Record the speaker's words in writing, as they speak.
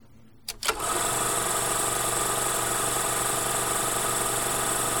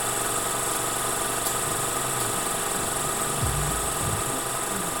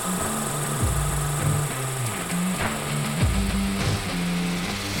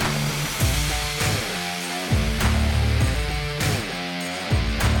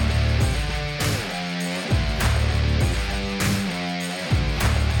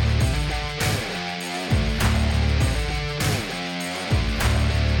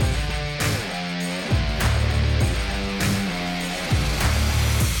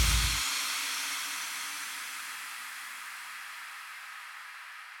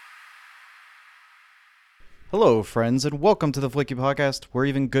Hello, friends, and welcome to the Flicky Podcast, where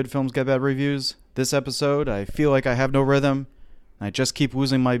even good films get bad reviews. This episode, I feel like I have no rhythm. I just keep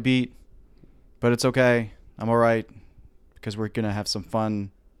losing my beat, but it's okay. I'm alright, because we're going to have some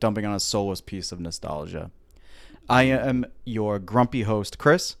fun dumping on a soulless piece of nostalgia. I am your grumpy host,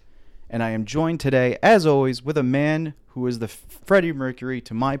 Chris, and I am joined today, as always, with a man who is the Freddie Mercury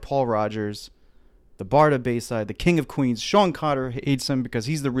to my Paul Rogers, the Bard of Bayside, the King of Queens. Sean Cotter hates him because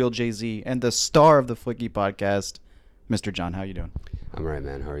he's the real Jay-Z, and the star of the Flicky Podcast, Mr. John. How you doing? I'm all right,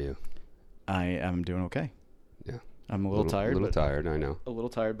 man. How are you? I am doing okay. Yeah. I'm a little tired. A little tired, I know. A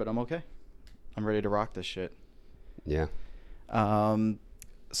little tired, but I'm okay. I'm ready to rock this shit. Yeah.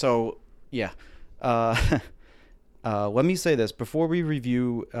 So, yeah. Let me say this. Before we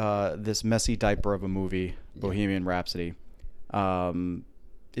review this messy diaper of a movie, Bohemian Rhapsody,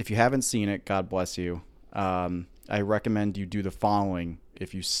 if you haven't seen it, God bless you. I recommend you do the following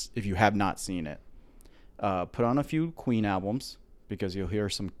if you have not seen it. Put on a few Queen albums because you'll hear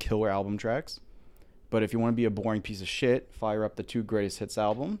some killer album tracks. But if you want to be a boring piece of shit, fire up the two greatest hits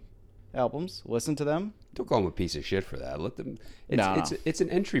albums. Listen to them. Don't call them a piece of shit for that. Let them. It's an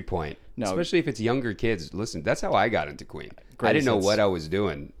entry point, No. Especially if it's younger kids. Listen, that's how I got into Queen. I didn't know hits. what I was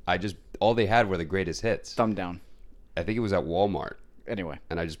doing. All they had were the greatest hits. Thumb down. I think it was at Walmart. Anyway.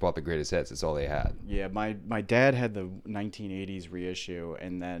 And I just bought the greatest hits. That's all they had. Yeah, my dad had the 1980s reissue,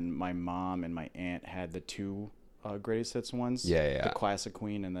 and then my mom and my aunt had the two greatest hits ones. Yeah. The classic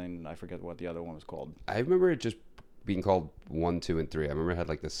Queen, and then I forget what the other one was called. I remember it just being called 1, 2, and 3. I remember it had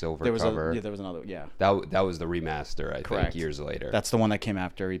like the silver cover. There was another. Yeah. That was the remaster, I Correct. think, years later. That's the one that came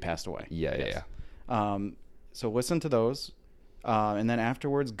after he passed away. Yeah. So listen to those, and then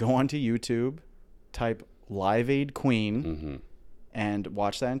afterwards go onto YouTube, type Live Aid Queen. Mm-hmm. And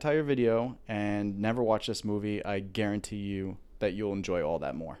watch that entire video and never watch this movie. I guarantee you that you'll enjoy all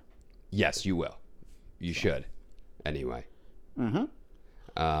that more. Yes, you will. You should. Anyway.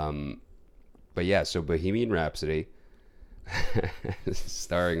 Mm-hmm. But yeah, so Bohemian Rhapsody,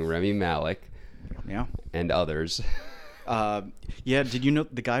 starring Rami Malek. Yeah. And others. Yeah, did you know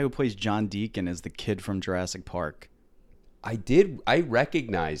the guy who plays John Deacon is the kid from Jurassic Park? I did. I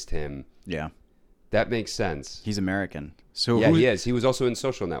recognized him. Yeah. That makes sense. He's American. So yeah, he is. He was also in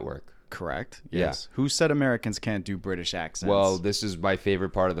Social Network. Correct. Yeah. Yes. Who said Americans can't do British accents? Well, this is my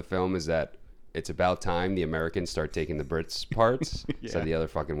favorite part of the film is that it's about time the Americans start taking the Brits' parts instead of the other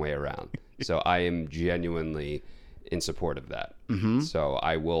fucking way around. So I am genuinely in support of that. Mm-hmm. So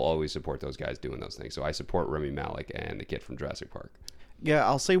I will always support those guys doing those things. So I support Rami Malek and the kid from Jurassic Park. Yeah,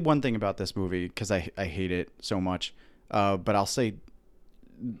 I'll say one thing about this movie because I hate it so much. But I'll say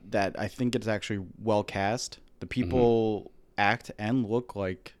that I think it's actually well cast. The people act and look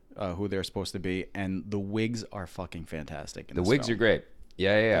like who they're supposed to be, and the wigs are fucking fantastic. The wigs are great.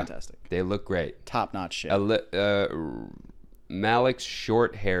 Yeah. Fantastic. They look great. Top-notch shit. Malik's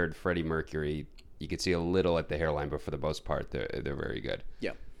short-haired Freddie Mercury, you can see a little at the hairline, but for the most part, they're very good.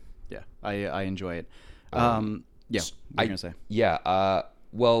 Yeah. I enjoy it. Yeah. What are you gonna say? Yeah.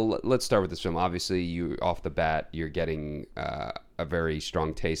 Well, let's start with this film. Obviously, you off the bat, you're getting a very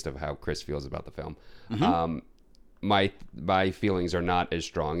strong taste of how Chris feels about the film. Mm-hmm. My feelings are not as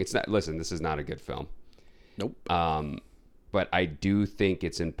strong. It's not. Listen, this is not a good film. Nope. But I do think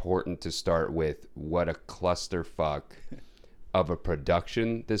it's important to start with what a clusterfuck of a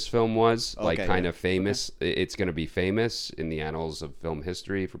production this film was. Okay, like, kind of famous. Okay. It's going to be famous in the annals of film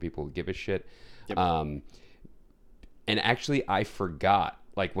history for people who give a shit. Yep. And actually, I forgot.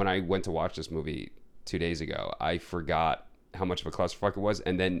 Like, when I went to watch this movie 2 days ago, I forgot how much of a clusterfuck it was.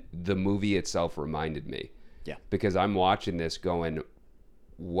 And then the movie itself reminded me. Yeah. Because I'm watching this going,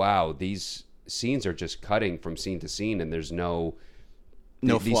 wow, these scenes are just cutting from scene to scene, and there's no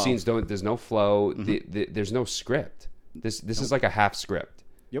flow. These scenes there's no flow. Mm-hmm. There's no script. This is like a half script.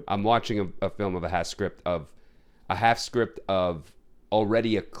 Yep. I'm watching a film of a half script of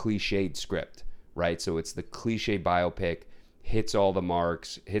already a cliched script, right? So it's the cliche biopic, hits all the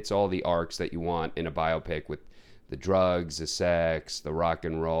marks, hits all the arcs that you want in a biopic with the drugs, the sex, the rock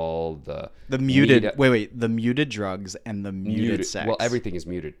and roll, the muted the muted drugs and the muted sex. Well, everything is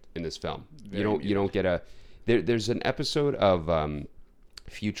muted in this film. You don't get a there's an episode of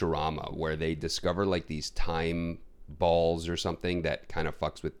Futurama where they discover like these time balls or something that kind of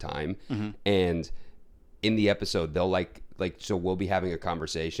fucks with time. Mm-hmm. And in the episode they'll like so we'll be having a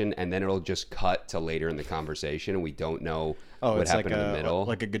conversation and then it'll just cut to later in the conversation and we don't know what happened in the middle.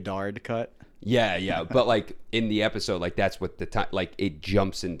 Like a Godard cut. Yeah. But like in the episode, like that's what the time, like it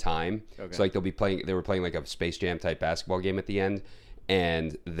jumps in time. Okay. So like they were playing like a Space Jam type basketball game at the end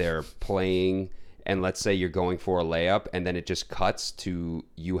and they're playing and let's say you're going for a layup, and then it just cuts to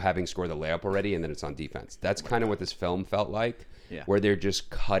you having scored the layup already, and then it's on defense. That's kind of what this film felt like, where they're just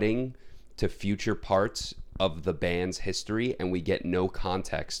cutting to future parts of the band's history, and we get no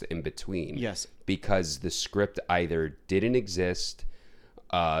context in between. Yes. Because the script either didn't exist,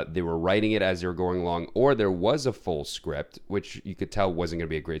 they were writing it as they were going along, or there was a full script, which you could tell wasn't going to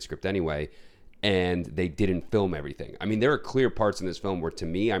be a great script anyway, and they didn't film everything. I mean, there are clear parts in this film where, to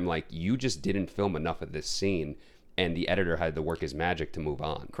me, I'm like, you just didn't film enough of this scene, and the editor had to work his magic to move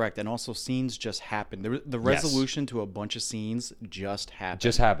on. Correct. And also, scenes just happen. The resolution to a bunch of scenes just happens.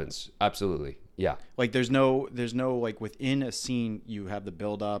 Just happens. Absolutely. Yeah. Like, there's no like, within a scene, you have the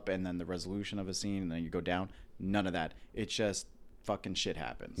build up and then the resolution of a scene, and then you go down. None of that. It's just fucking shit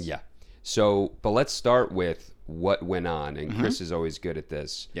happens. Yeah. So, but let's start with what went on, and Chris is always good at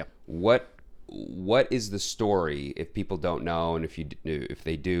this. Yep. What is the story, if people don't know, and if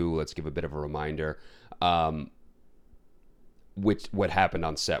they do, let's give a bit of a reminder. What happened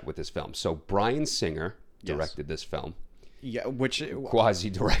on set with this film? So Bryan Singer directed this film. Yeah,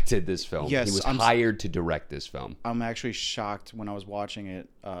 quasi-directed this film. Yes, he was hired to direct this film. I'm actually shocked when I was watching it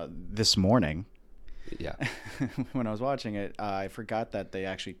this morning. Yeah. When I was watching it, I forgot that they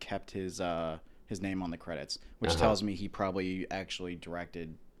actually kept his name on the credits, which tells me he probably actually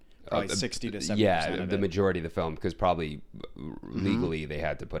directed probably 60 to 70% of the it. majority of the film, because probably legally they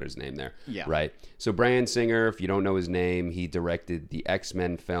had to put his name there. Yeah. Right. So Bryan Singer, if you don't know his name, he directed the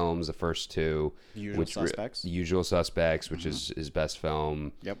X-Men films, the first two. Usual Suspects. Usual Suspects, which is his best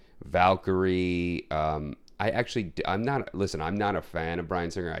film. Yep. Valkyrie. I'm not a fan of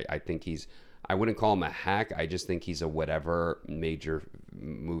Bryan Singer. I think I wouldn't call him a hack. I just think he's a whatever major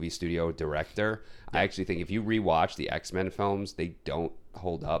movie studio director. Yeah. I actually think if you rewatch the X-Men films, they don't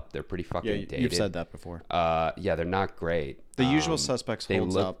hold up. They're pretty fucking dated. You've said that before. Yeah, they're not great. The Usual Suspects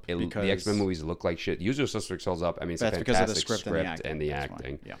holds up because the X-Men movies look like shit. Usual Suspects holds up. I mean, it's a fantastic because of the script and the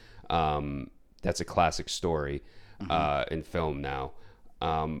acting. Yeah. That's a classic story in film now.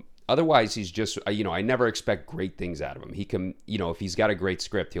 Otherwise, he's just, I never expect great things out of him. He can, if he's got a great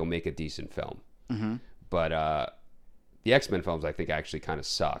script, he'll make a decent film. But the X-Men films, I think, actually kind of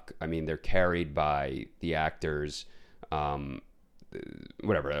suck. I mean, they're carried by the actors.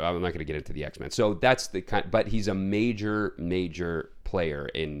 Whatever. I'm not going to get into the X-Men. So that's the kind, but he's a major player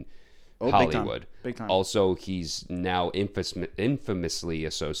in Hollywood. Big time. Also, he's now infamously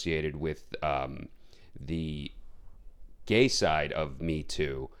associated with the gay side of Me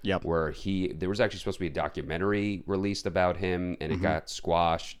Too, where there was actually supposed to be a documentary released about him, and it got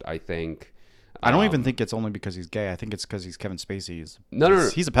squashed, I think. I don't even think it's only because he's gay. I think it's because he's Kevin Spacey. No.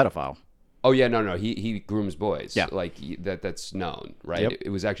 He's a pedophile. Oh yeah, no. He grooms boys. Yeah, like that's known, right? Yep. It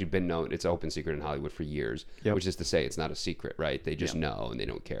was actually been known. It's an open secret in Hollywood for years, which is to say, it's not a secret, right? They just know and they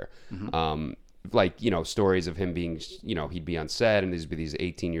don't care. Like stories of him being, he'd be on set and there'd be these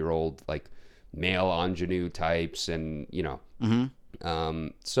 18-year-old like male ingenue types, and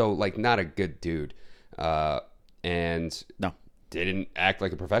so like not a good dude, and no. Didn't act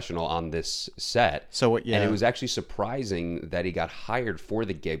like a professional on this set. So and it was actually surprising that he got hired for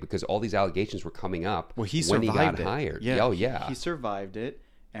the gig, because all these allegations were coming up when he got hired. Yeah. Oh yeah, he survived it,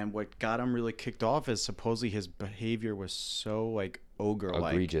 and what got him really kicked off is supposedly his behavior was so like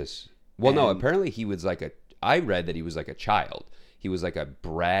ogre-like, egregious. Well, no, apparently he was like I read that he was like a child. He was like a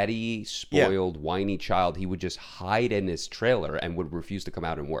bratty, spoiled, whiny child. He would just hide in his trailer and would refuse to come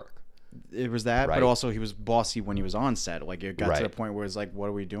out and work. It was that, right. But also he was bossy when he was on set. Like it got to the point where it's like, what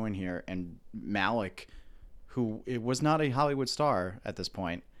are we doing here? And Malik, who it was not a Hollywood star at this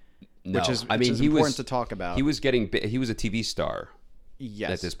point, which is important to talk about. He was a TV star.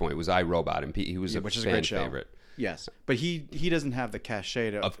 Yes. At this point, it was iRobot, and he was a fan favorite. Yes, but he doesn't have the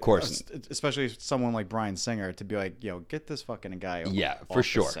cachet of course, especially someone like Bryan Singer to be like, yo, get this fucking guy off for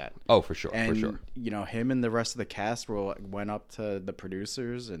sure. the set. Oh, for sure, and, for sure. Him and the rest of the cast went up to the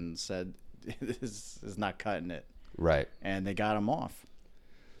producers and said, this is not cutting it. Right. And they got him off,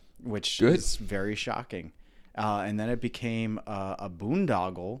 which is very shocking. And then it became a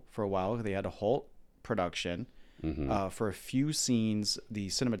boondoggle for a while. They had to halt production. For a few scenes, the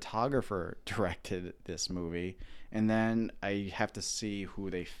cinematographer directed this movie, and then I have to see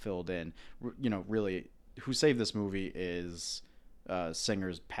who they filled in. Really, who saved this movie is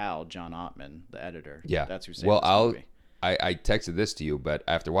Singer's pal, John Ottman, the editor. Yeah, that's who saved this movie. I texted this to you, but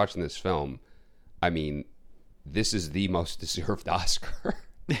after watching this film, I mean, this is the most deserved Oscar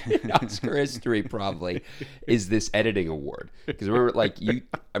in Oscar history, probably, is this editing award. Because I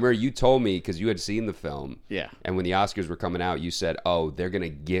remember you told me, because you had seen the film, and when the Oscars were coming out, you said, "Oh, they're gonna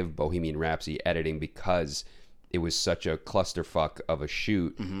give Bohemian Rhapsody editing because it was such a clusterfuck of a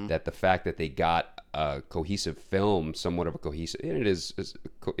shoot that the fact that they got a cohesive film, somewat of a cohesive, and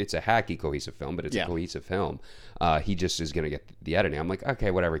it's a hacky cohesive film, but it's a cohesive film. He just is going to get the editing. I'm like,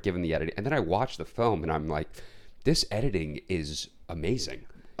 okay, whatever, give him the editing. And then I watch the film and I'm like, this editing is amazing.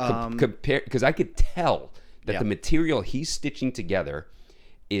 Because I could tell that the material he's stitching together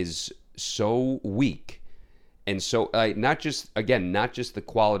is so weak. And so not just the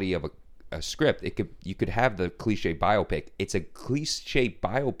quality of a script. You could have the cliche biopic. It's a cliche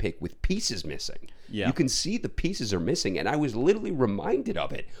biopic with pieces missing. Yeah. You can see the pieces are missing, and I was literally reminded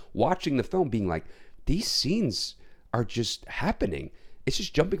of it watching the film, being like, these scenes are just happening. It's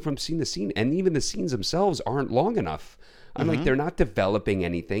just jumping from scene to scene, and even the scenes themselves aren't long enough. I'm like, they're not developing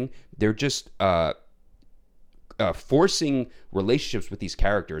anything. They're just forcing relationships with these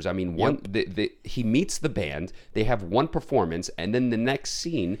characters. I mean, he meets the band, they have one performance, and then the next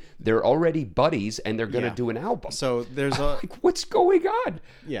scene, they're already buddies, and they're going to do an album. So there's like, what's going on?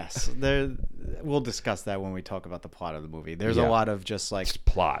 Yes, we'll discuss that when we talk about the plot of the movie. There's a lot of just like... It's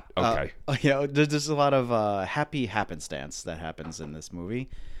plot, okay. There's just a lot of happy happenstance that happens in this movie.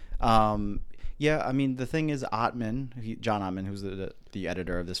 Yeah, I mean, the thing is, John Ottman, who's the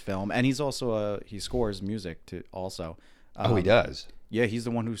editor of this film, and he's also he scores music to also. He does. Yeah, he's the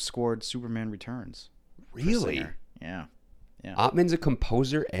one who scored Superman Returns. Really? Yeah. Ottman's a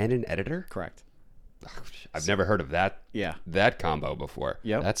composer and an editor? Correct. I've never heard of that. Yeah. That combo before.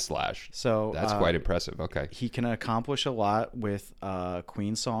 Yep. That's Slash. So that's quite impressive. Okay. He can accomplish a lot with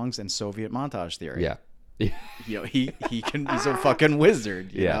Queen songs and Soviet montage theory. Yeah. He can. He's a fucking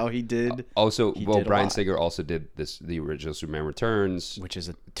wizard. You know, he did. Also, Bryan Singer also did the original Superman Returns, which is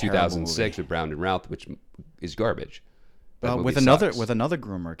a 2006 with Brown and Routh, which is garbage. With another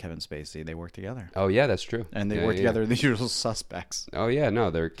groomer, Kevin Spacey, they worked together. Oh yeah, that's true. And they worked together in The Usual Suspects. Oh yeah, no,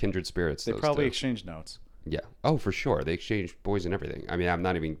 they're kindred spirits. They probably exchanged notes. Yeah. Oh, for sure, they exchanged boys and everything. I mean, I'm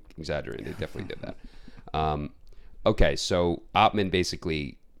not even exaggerating. They definitely did that. Okay, so Ottman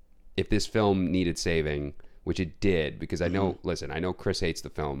basically, if this film needed saving, which it did, because I know, I know Chris hates the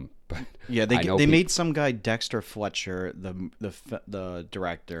film, but yeah, they made some guy Dexter Fletcher, the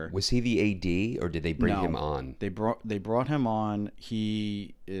director. Was he the AD, or did they bring him on? They brought him on.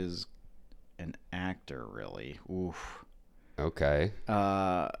 He is an actor, really. Oof. Okay.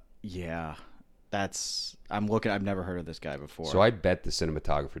 Yeah. I'm looking. I've never heard of this guy before. So I bet the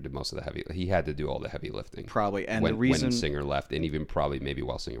cinematographer did most of the heavy. He had to do all the heavy lifting, probably. And when, the reason when Singer left, and even probably maybe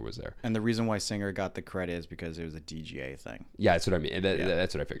while Singer was there. And the reason why Singer got the credit is because it was a DGA thing. Yeah, that's what I mean.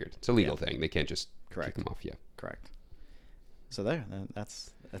 That's what I figured. It's a legal thing. They can't just kick him off. Yeah, correct. So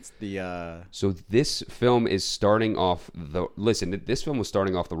that's the. So this film is starting off this film was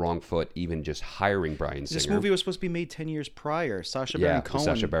starting off the wrong foot, even just hiring Bryan Singer. This movie was supposed to be made 10 years prior. Sacha Baron Cohen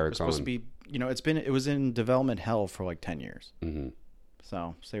was supposed to be. It was in development hell for like 10 years. Mm-hmm.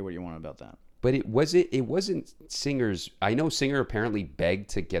 So say what you want about that. But it wasn't Singer's. I know Singer apparently begged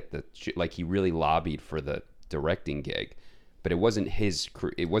to get he really lobbied for the directing gig, but it wasn't his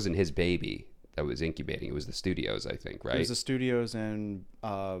baby that was incubating. It was the studios, I think, right? It was the studios, and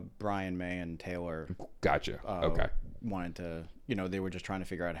Brian May and Taylor. Gotcha. Okay. Wanted to, they were just trying to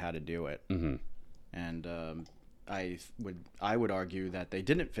figure out how to do it. Mm-hmm. And I would argue that they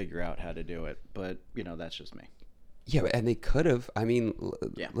didn't figure out how to do it, but that's just me. Yeah, and they could have. I mean,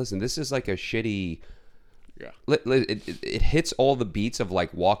 listen, this is like a shitty. Yeah. It hits all the beats of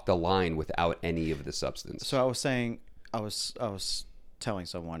like Walk the Line without any of the substance. So I was telling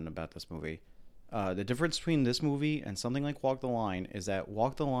someone about this movie. The difference between this movie and something like Walk the Line is that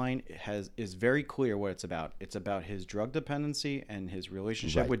Walk the Line is very clear what it's about. It's about his drug dependency and his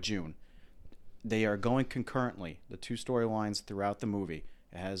relationship with June. They are going concurrently, the two storylines throughout the movie.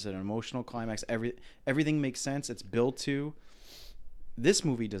 It has an emotional climax. Everything makes sense. It's built to. This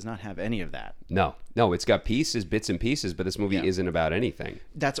movie does not have any of that. No, it's got bits and pieces, but this movie isn't about anything.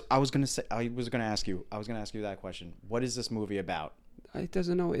 I was going to ask you that question. What is this movie about? It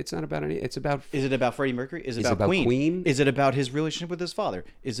doesn't know. It's not about any. It's about. Is it about Freddie Mercury? Is it about Queen? Is it about his relationship with his father?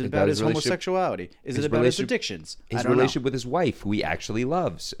 Is it about his homosexuality? Is it about his addictions? His relationship with his wife, who he actually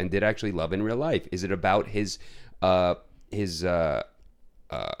loves and did actually love in real life. Is it about his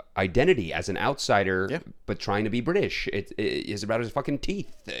identity as an outsider, but trying to be British? It is about his fucking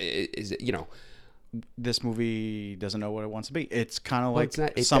teeth. This movie doesn't know what it wants to be. It's kind of like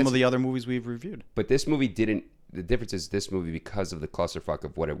some of the other movies we've reviewed. But this movie didn't. The difference is this movie, because of the clusterfuck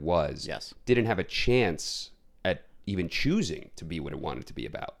of what it was, yes, didn't have a chance at even choosing to be what it wanted to be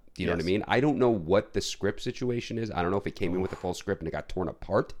about. Do you know what I mean? I don't know what the script situation is. I don't know if it came in with a full script and it got torn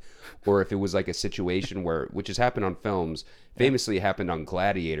apart, or if it was like a situation where, which has happened on films. Famously, it happened on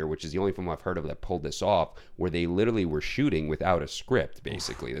Gladiator, which is the only film I've heard of that pulled this off, where they literally were shooting without a script.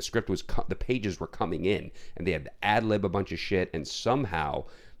 Basically, the script was the pages were coming in, and they had to ad lib a bunch of shit, and somehow,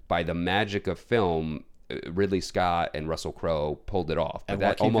 by the magic of film, Ridley Scott and Russell Crowe pulled it off. But And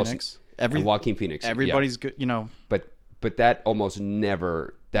that Joaquin almost Phoenix. and Joaquin Phoenix. Everybody's good, you know. But that almost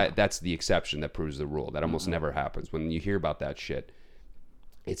never, that's the exception that proves the rule. That almost never happens. When you hear about that shit,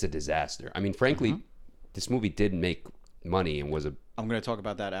 it's a disaster. I mean, frankly, this movie did make money and was a... I'm going to talk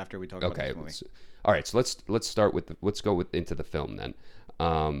about that after we talk about this movie. All right, so let's start with, let's go into the film then.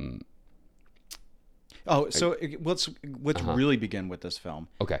 Let's really begin with this film.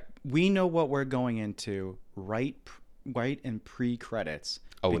 Okay. We know what we're going into right in pre-credits.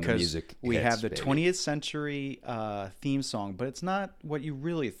 Oh, because and the music we hits, have the baby. 20th century theme song, but it's not what you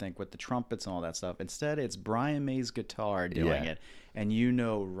really think with the trumpets and all that stuff. Instead, it's Brian May's guitar doing it, and you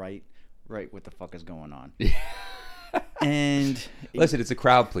know right what the fuck is going on. And listen, it's a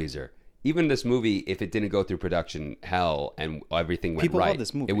crowd pleaser. Even this movie, if it didn't go through production hell and everything went People right, love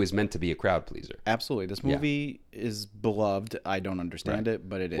this movie. it was meant to be a crowd pleaser. absolutely, this movie is beloved. I don't understand it,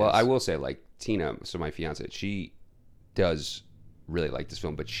 but it is. Well, I will say, like, Tina, so my fiance, she does really like this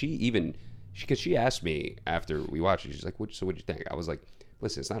film, but because she asked me after we watched it, she's like, so what'd you think? I was like,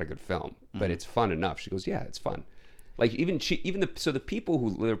 listen, it's not a good film, but it's fun enough. She goes, yeah, it's fun. Like, so the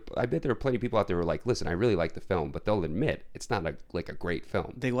people I bet there are plenty of people out there who are like, listen, I really like the film, but they'll admit it's not like a great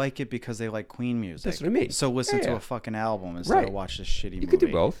film. They like it because they like Queen music. That's what I mean. So listen to a fucking album instead of watch this shitty movie. You could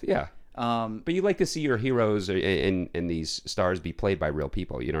do both, yeah. But you like to see your heroes and these stars be played by real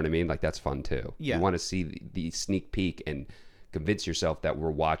people. You know what I mean? Like, that's fun too. Yeah. You want to see the sneak peek and convince yourself that we're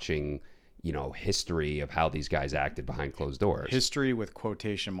watching, history of how these guys acted behind closed doors. History with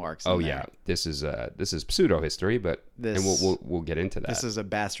quotation marks. Oh in yeah, there. this is pseudo history, but and we'll get into that. This is a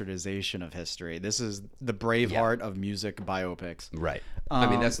bastardization of history. This is the Braveheart of music biopics. Right. I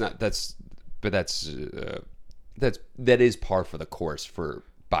mean, that is par for the course for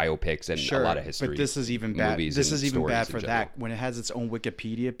biopics and a lot of history. But this is even bad. This is even bad for that. When it has its own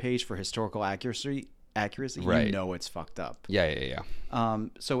Wikipedia page for historical accuracy, right. You know it's fucked up. Yeah.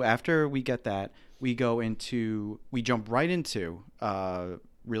 So after we get that, we jump right into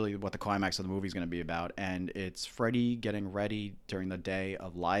really what the climax of the movie is going to be about, and it's Freddie getting ready during the day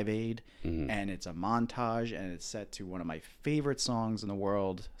of Live Aid, and it's a montage, and it's set to one of my favorite songs in the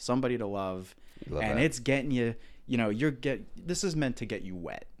world, "Somebody to Love," and it's getting you. This is meant to get you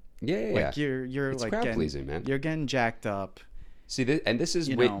wet. Yeah. Like you're it's like crowd pleasing, man. You're getting jacked up. See, this is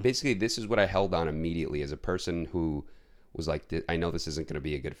basically this is what I held on immediately as a person who was like, I know this isn't going to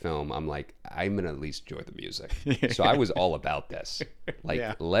be a good film. I'm like, I'm going to at least enjoy the music. So I was all about this.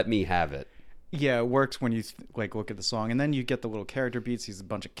 Like, let me have it. Yeah, it works when you look at the song, and then you get the little character beats. He's a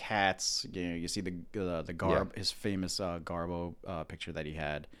bunch of cats. You see the Garb, his famous Garbo picture that he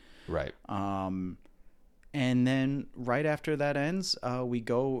had. Right. And then right after that ends, we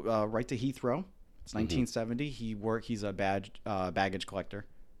go right to Heathrow. It's 1970. He's a baggage collector,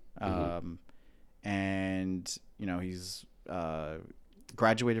 and he's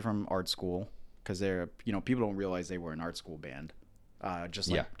graduated from art school because people don't realize they were an art school band,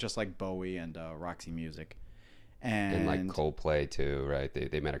 just like Bowie and Roxy Music, and like Coldplay too, right?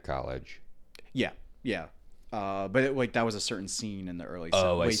 They met at college. Yeah. But that was a certain scene in the late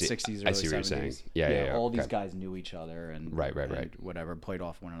 60s, early 70s. You're saying. Yeah. All these guys knew each other and right. And whatever, played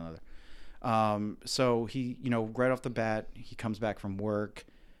off one another. So he, right off the bat, he comes back from work.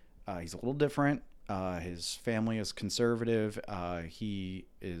 He's a little different. His family is conservative. He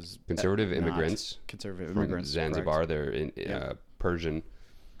is conservative immigrants. Conservative from immigrants. Zanzibar. Correct. They're in Persian.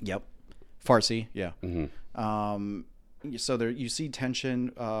 Yep. Farsi. Yeah. Mm-hmm. So there, you see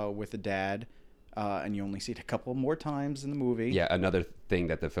tension with the dad. And you only see it a couple more times in the movie. Yeah, another thing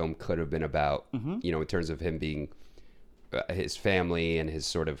that the film could have been about, in terms of him being his family and his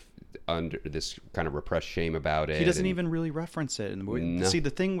sort of under this kind of repressed shame about it. He doesn't even really reference it in the movie. No. See, the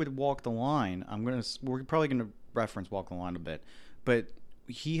thing with Walk the Line, we're probably gonna reference Walk the Line a bit, but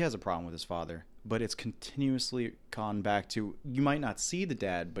he has a problem with his father. But it's continuously gone back to, you might not see the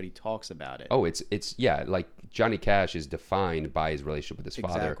dad, but he talks about it. Oh, it's like Johnny Cash is defined by his relationship with his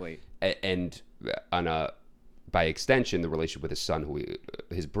father. Exactly. And by extension, the relationship with his son,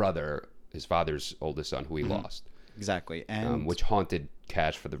 his brother, his father's oldest son, who he lost. Exactly. And which haunted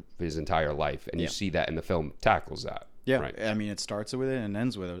Cash for his entire life. And you see that in the film tackles that. Yeah. Right? I mean, it starts with it and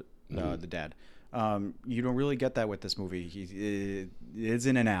ends with it, the dad. You don't really get that with this movie. It's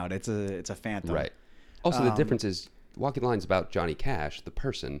in and out. It's a phantom. Right. Also, the difference is Walking the Line's about Johnny Cash, the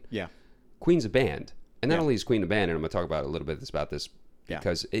person. Yeah. Queen's a band. And not only is Queen a band, and I'm going to talk about a little bit about this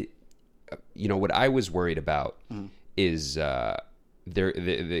because what I was worried about is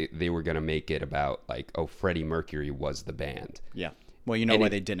they were going to make it about like, oh, Freddie Mercury was the band. Yeah. Well, you know why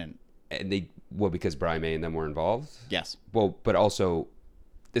they didn't. And because Brian May and them were involved? Yes. Well, but also,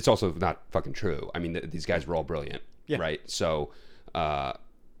 it's also not fucking true. I mean, these guys were all brilliant, right? So,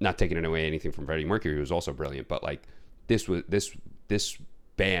 not taking away anything from Freddie Mercury, who was also brilliant, but like, this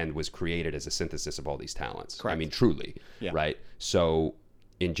band was created as a synthesis of all these talents. Correct. I mean, truly, right? So,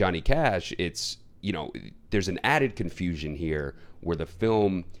 in Johnny Cash, it's, there's an added confusion here where the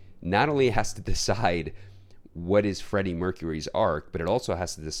film not only has to decide what is Freddie Mercury's arc, but it also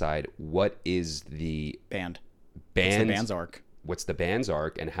has to decide what is the band's arc. What's the band's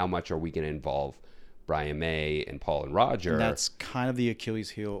arc, and how much are we going to involve Brian May and Paul and Roger? And that's kind of the Achilles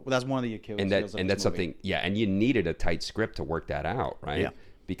heel. Well, that's one of the Achilles heels. And that's something, and you needed a tight script to work that out, right? Yeah.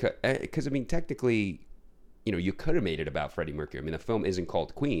 Because I mean, technically, you could have made it about Freddie Mercury. I mean, the film isn't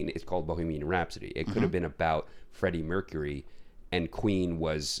called Queen; it's called Bohemian Rhapsody. It could have been about Freddie Mercury, and Queen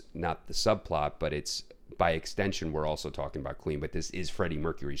was not the subplot, but it's, by extension, we're also talking about Queen, but this is Freddie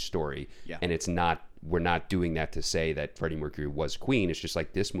Mercury's story. Yeah. And we're not doing that to say that Freddie Mercury was Queen. It's just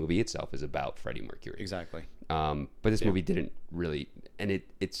like this movie itself is about Freddie Mercury. Exactly. But this movie didn't really, and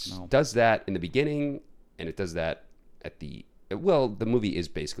it does that in the beginning, and it does that at the movie is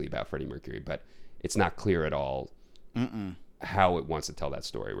basically about Freddie Mercury, but it's not clear at all how it wants to tell that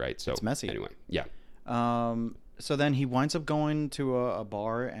story, right? So it's messy. Anyway, yeah. So then he winds up going to a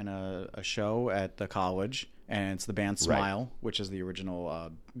bar and a show at the college, and it's the band Smile, which is the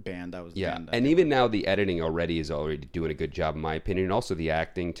original band that was. The band that and even now the editing already is already doing a good job, in my opinion, and also the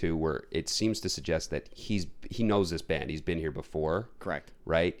acting too, where it seems to suggest that he knows this band. He's been here before. Correct.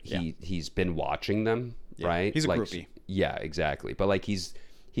 Right. He's been watching them. Yeah. Right. He's a groupie. Yeah, exactly. But like he's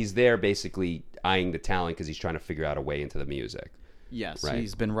there basically eyeing the talent because he's trying to figure out a way into the music. Yes, right?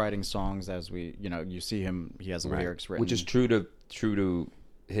 He's been writing songs as you see him. He has lyrics written, which is true to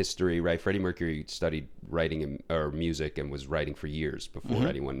history, right? Freddie Mercury studied writing or music and was writing for years before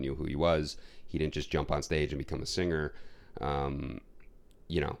anyone knew who he was. He didn't just jump on stage and become a singer,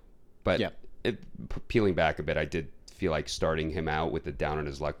 But peeling back a bit, I did feel like starting him out with the down on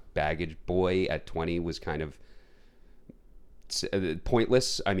his luck baggage boy at 20 was kind of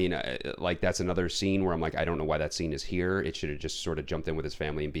pointless. I mean, like that's another scene where I'm like, I don't know why that scene is here. It should have just sort of jumped in with his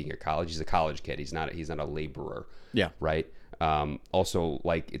family and being at college. He's a college kid. He's not a laborer. Yeah. Right. Also,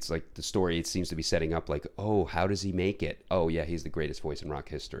 like it's like the story. It seems to be setting up like, oh, how does he make it? Oh, yeah, he's the greatest voice in rock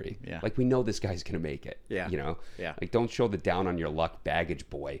history. Yeah. Like we know this guy's gonna make it. Yeah. Yeah. Like don't show the down on your luck baggage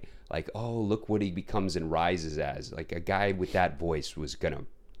boy. Like, oh, look what he becomes and rises as. Like a guy with that voice was gonna,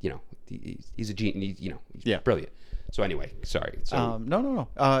 he's a genius. He's brilliant. So anyway, sorry. So, no.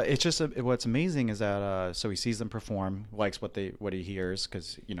 It's just what's amazing is that so he sees them perform, likes what he hears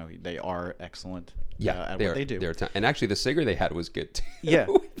because they are excellent. At what they do. And actually, the singer they had was good too. Yeah,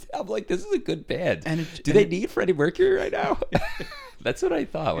 I'm like, this is a good band. Do they need Freddie Mercury right now? That's what I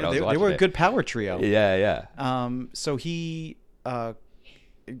thought when I was watching. They were a good power trio. Yeah. So he, the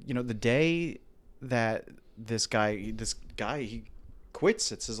day that this guy he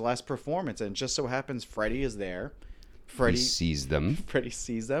quits, it's his last performance, and it just so happens Freddie is there. Freddie sees them.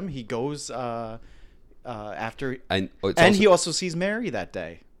 He goes after, and he also sees Mary that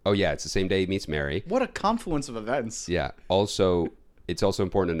day. Oh yeah, it's the same day he meets Mary. What a confluence of events! Yeah. Also, it's also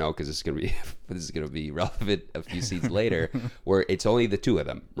important to know because this is gonna be relevant a few scenes later, where it's only the two of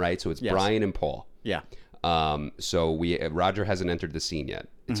them, right? So it's Brian and Paul. Yeah. So Roger hasn't entered the scene yet.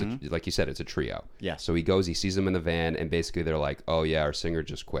 It's like you said, it's a trio. Yeah. So he goes, he sees them in the van, and basically they're like, "Oh yeah, our singer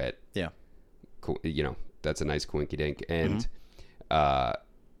just quit." Yeah. Cool. That's a nice coinky dink. And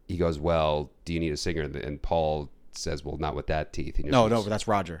he goes, well, do you need a singer? And Paul says, well, not with that teeth. No, but that's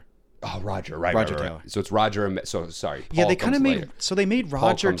Roger. Oh, Roger, right. Roger right. Taylor. So it's Roger. Sorry. Paul they kind of made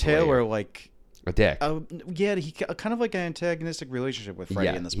Roger Taylor like a dick. He kind of like an antagonistic relationship with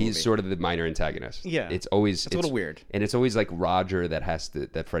Freddie in this movie. He's sort of the minor antagonist. Yeah. It's a little weird. And it's always like Roger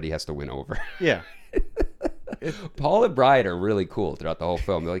that Freddie has to win over. Yeah. Paul and Brian are really cool throughout the whole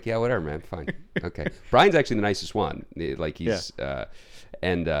film. They're like, yeah, whatever, man, fine, okay. Brian's actually the nicest one. Like he's, but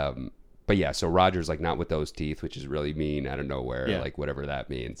yeah. So Roger's like not with those teeth, which is really mean out of nowhere. Yeah. Like whatever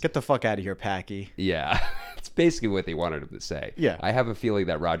that means. Get the fuck out of here, Packy. Yeah, it's basically what they wanted him to say. Yeah, I have a feeling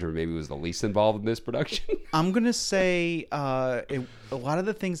that Roger maybe was the least involved in this production. I'm gonna say a lot of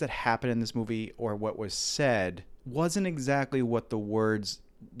the things that happened in this movie or what was said wasn't exactly what the words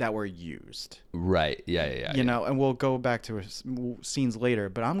that were used. Right. Yeah. You know, and we'll go back to scenes later,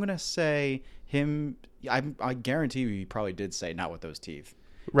 but I'm gonna say him. I guarantee you, he probably did say not with those teeth.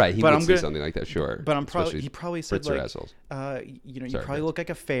 Right, he would say something like that, sure. But he probably said like, you know, you probably look like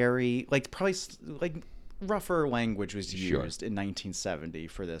a fairy. Like probably like rougher language was used in 1970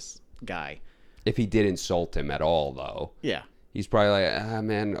 for this guy. If he did insult him at all, though, yeah, he's probably like,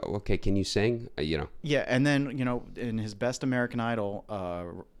 man, okay, can you sing? You know. Yeah, and then you know, in his Best American Idol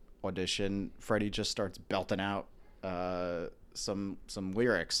audition, Freddie just starts belting out some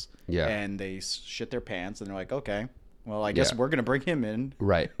lyrics. Yeah, and they shit their pants, and they're like, okay. Well, I guess we're going to bring him in.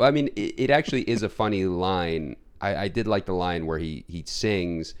 Right. Well, I mean, it actually is a funny line. I did like the line where he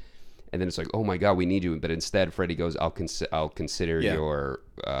sings, and then it's like, oh, my God, we need you. But instead, Freddie goes, I'll consider your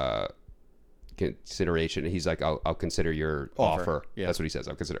consideration. He's like, I'll consider your offer. Yeah. That's what he says.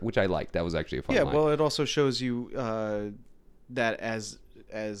 I'll consider, which I like. That was actually a fun line. Yeah, well, it also shows you that as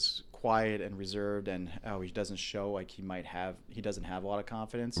quiet and reserved and he doesn't show like he doesn't have a lot of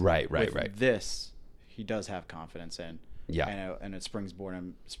confidence. Right. This... he does have confidence in. Yeah. And it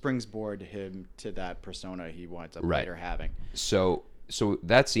springboard him to that persona he winds up later having. So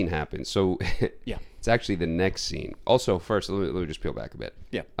that scene happens. So yeah, it's actually the next scene. Also, first, let me just peel back a bit.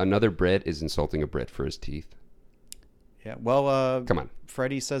 Yeah. Another Brit is insulting a Brit for his teeth. Yeah. Well, come on.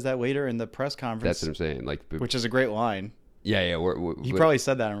 Freddie says that later in the press conference. That's what I'm saying. Like, which is a great line. Yeah. He probably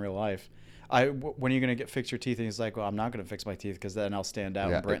said that in real life. When are you going to fix your teeth? And he's like, well, I'm not going to fix my teeth because then I'll stand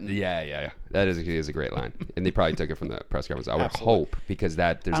out in Britain. Yeah. That is a great line. And they probably took it from the press conference. I would hope, because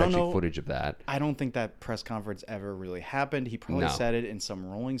there's actually footage of that. I don't think that press conference ever really happened. He probably said it in some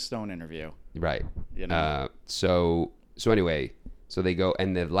Rolling Stone interview. Right. You know? So anyway, so they go,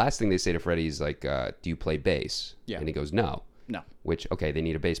 and the last thing they say to Freddie is like, do you play bass? Yeah. And he goes, no. No. Which, okay, they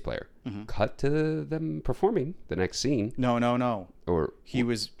need a bass player. Mm-hmm. Cut to them performing the next scene. No. Or he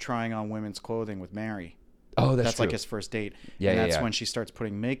was trying on women's clothing with Mary. Oh, that's true. Like his first date. Yeah, and that's when she starts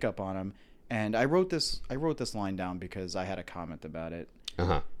putting makeup on him. And I wrote this line down because I had a comment about it.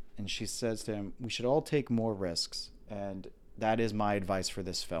 Uh-huh. And she says to him, we should all take more risks. And that is my advice for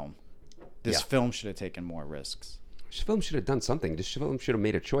this film. This film should have taken more risks. This film should have done something. This film should have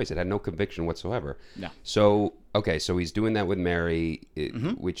made a choice. It had no conviction whatsoever. No. So, okay, so he's doing that with Mary,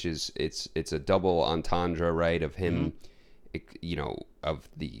 which is, it's a double entendre, right, of him, you know, of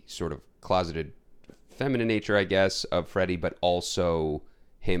the sort of closeted feminine nature, I guess, of Freddie, but also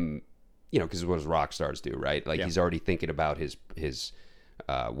him, you know, because what rock stars do, right? Like, he's already thinking about his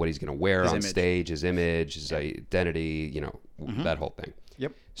what he's going to wear on stage, his image, his identity, you know, that whole thing.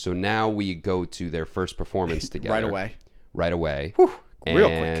 Yep. So now we go to their first performance together. Right away. Whew, real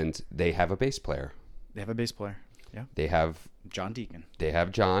quick. And they have a bass player. They Yeah. They have John Deacon. They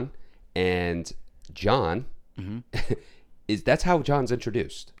have John. And John that's how John's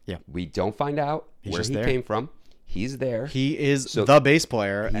introduced. Yeah. We don't find out where he came from. He's there. He is the bass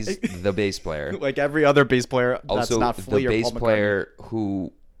player. He's the bass player. Like every other bass player also, that's not Flea the or bass Paul player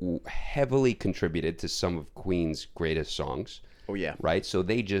who heavily contributed to some of Queen's greatest songs. Oh, yeah. Right? So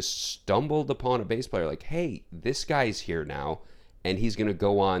they just stumbled upon a bass player like, hey, this guy's here now, and he's going to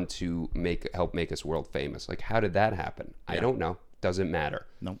go on to help make us world famous. Like, how did that happen? Yeah. I don't know. Doesn't matter.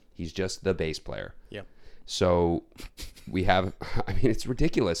 No. He's just the bass player. Yeah. So we have, I mean, it's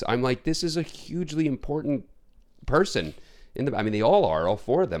ridiculous. I'm like, this is a hugely important person. They all are. All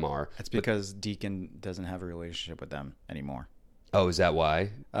four of them are. That's because Deacon doesn't have a relationship with them anymore. Oh, is that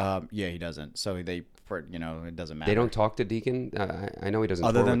why? Yeah, he doesn't. So it doesn't matter. They don't talk to Deacon? I know he doesn't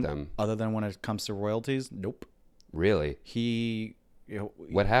tour with them. Other than when it comes to royalties? Nope. Really?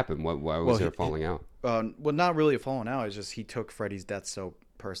 What happened? Why was there a falling out? Well, not really a falling out. It's just he took Freddie's death so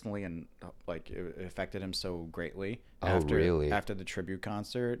personally and like it affected him so greatly. Really? After the tribute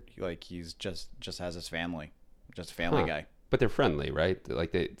concert, like he's just has his family. Just a family guy. But they're friendly, right?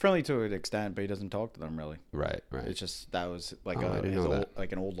 Like friendly to an extent, but he doesn't talk to them really. Right. It's just that was like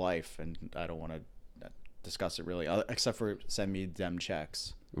like an old life, and I don't want to discuss it really, except for send me them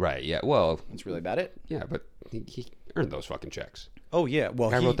checks. Right. Yeah. Well, that's really about it. Yeah, but he earned those fucking checks. Oh yeah.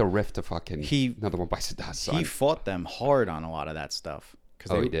 Well, I wrote the riff to fucking Another One Bites the Dust. He fought them hard on a lot of that stuff.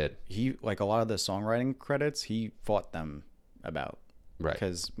 He did. He like a lot of the songwriting credits. He fought them about. Right.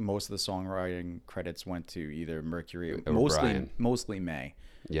 Because most of the songwriting credits went to either Mercury, or mostly May.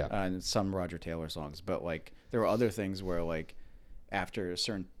 Yeah. And some Roger Taylor songs. But like there were other things where like after a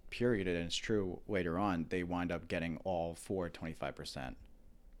certain period, and it's true later on, they wind up getting all 25%.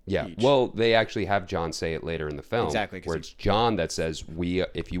 Yeah. Each. Well, they actually have John say it later in the film. Exactly. Where it's John that says,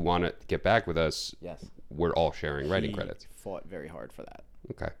 if you want to get back with us, yes, we're all sharing writing credits. Fought very hard for that.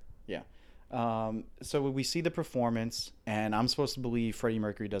 Okay. Yeah. So we see the performance, and I'm supposed to believe Freddie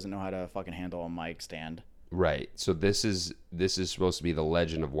Mercury doesn't know how to fucking handle a mic stand. Right. So this is supposed to be the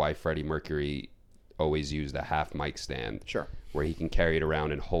legend of why Freddie Mercury always used a half mic stand. Sure. Where he can carry it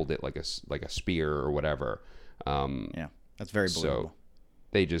around and hold it like a spear or whatever. Yeah, that's very believable. So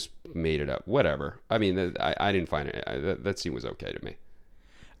they just made it up. Whatever. I mean, I didn't find it. That scene was okay to me.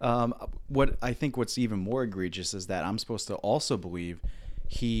 What I think what's even more egregious is that I'm supposed to also believe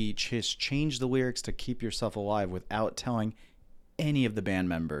he just changed the lyrics to "Keep Yourself Alive" without telling any of the band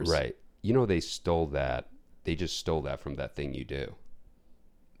members. Right. You know, they stole that. They just stole that from That Thing You Do.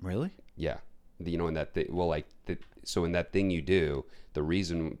 Really? Yeah. You know, in that thing, well, so in That Thing You Do, the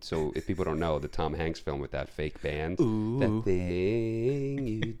reason, so if people don't know, the Tom Hanks film with that fake band, Ooh. That Thing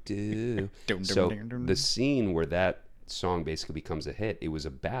You Do. So the scene where that song basically becomes a hit, it was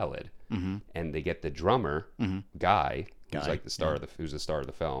a ballad, and they get the drummer guy, who's like the star of who's the star of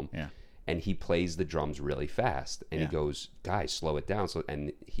the film, and he plays the drums really fast, and he goes, "Guys, slow it down." So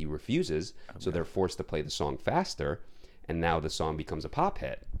and he refuses, so they're forced to play the song faster, and now the song becomes a pop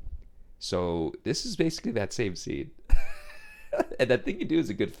hit. So this is basically that same scene. And That Thing You Do is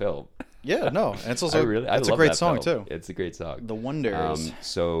a good film. Yeah, no, and it's also it's a love great that song film. too. It's a great song. The Wonders.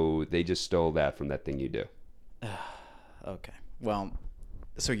 So they just stole that from That Thing You Do. Okay. Well,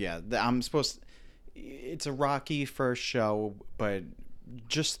 so yeah, I'm supposed. It's a rocky first show, but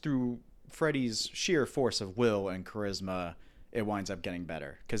just through Freddie's sheer force of will and charisma, it winds up getting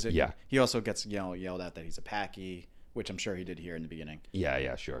better. Because he also gets yelled at that he's a packy, which I'm sure he did here in the beginning.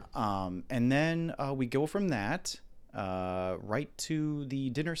 Yeah, sure. And then we go from that right to the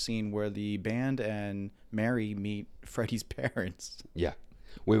dinner scene where the band and Mary meet Freddie's parents. Yeah.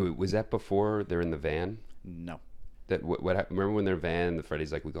 Wait, was that before they're in the van? No. That what remember when they're in the van, the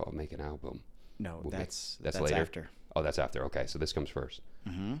Freddie's like, "We gotta make an album." No, that's later. after. Oh, that's after. Okay, so this comes first.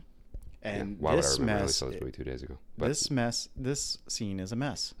 Mm-hmm. And why this would I remember? I only mess, saw this movie 2 days ago. But this scene is a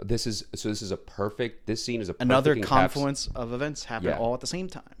mess. This is a perfect. This scene is a perfect Another confluence of events happen all at the same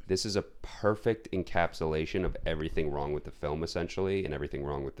time. This is a perfect encapsulation of everything wrong with the film, essentially, and everything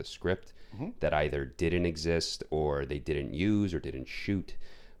wrong with the script that either didn't exist or they didn't use or didn't shoot,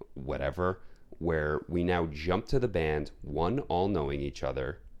 whatever. Where we now jump to the band, one, all knowing each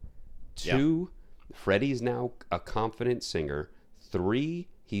other. Two, Freddie's now a confident singer. Three,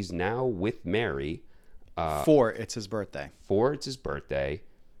 he's now with Mary. Four, it's his birthday.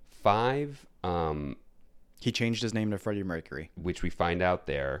 Five, he changed his name to Freddie Mercury, which we find out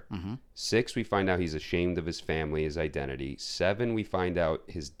there. 6, we find out he's ashamed of his family, his identity. 7, we find out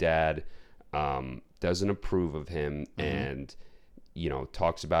his dad doesn't approve of him and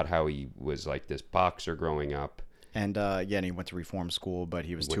talks about how he was like this boxer growing up. And and he went to reform school, but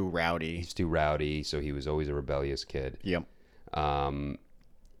he was too rowdy. He's too rowdy, so he was always a rebellious kid. Yep. And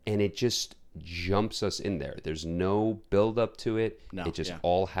it just jumps us in there. There's no build up to it. No, it just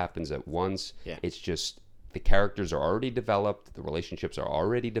all happens at once. Yeah. It's just the characters are already developed, the relationships are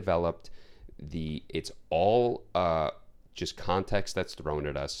already developed. It's all just context that's thrown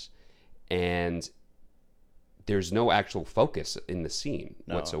at us, and there's no actual focus in the scene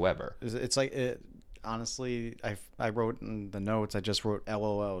whatsoever. It's like honestly, I wrote in the notes, I just wrote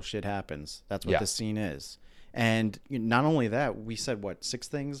LOL, shit happens. That's what this scene is. And not only that, we said, 6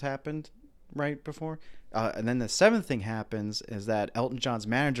 things happened right before? And then the 7th thing happens is that Elton John's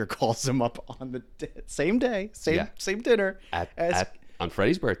manager calls him up on the same day, same dinner. On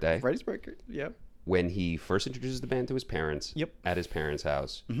Freddie's birthday. Freddie's birthday, yep. When he first introduces the band to his parents at his parents'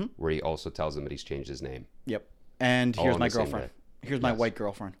 house, where he also tells them that he's changed his name. Yep. And here's my girlfriend. Here's my white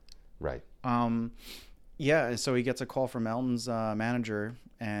girlfriend. Right. So he gets a call from Elton's manager,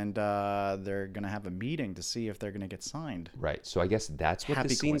 and they're going to have a meeting to see if they're going to get signed. Right. So I guess that's what the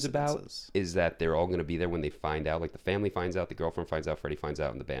scene's about, is that they're all going to be there when they find out. Like the family finds out, the girlfriend finds out, Freddie finds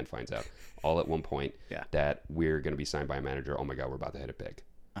out, and the band finds out all at one point that we're going to be signed by a manager. Oh my God, we're about to hit it big.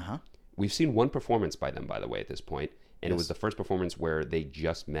 We've seen one performance by them, by the way, at this point, and it was the first performance where they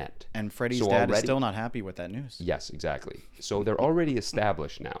just met. And Freddie's dad is still not happy with that news. Yes, exactly. So they're already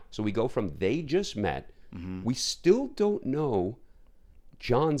established now. So we go from they just met. We still don't know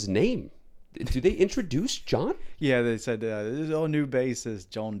John's name. Do they introduce John? Yeah, they said there's our new bassist,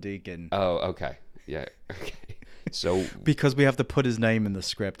 John Deacon. Oh, okay. Yeah, okay. So because we have to put his name in the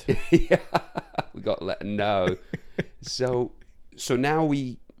script. Yeah, we got no. So now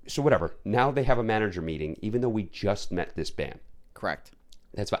so whatever. Now they have a manager meeting, even though we just met this band. Correct.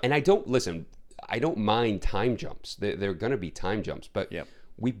 That's fine. And I don't mind time jumps. They're going to be time jumps, but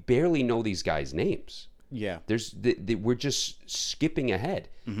we barely know these guys' names. Yeah. We're just skipping ahead.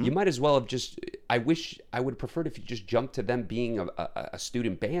 You might as well have I would have preferred if you just jumped to them being a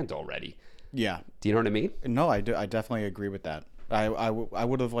student band already. Yeah. Do you know what I mean? No, I do. I definitely agree with that. I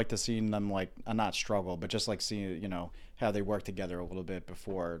would have liked to seen them like not struggle, but just like seeing how they work together a little bit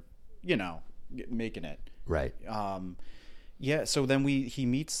before making it. Right. Yeah. So then he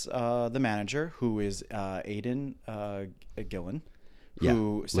meets the manager, who is Aidan Gillen,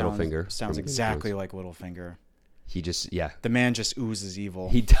 who sounds exactly like Littlefinger. He just The man just oozes evil.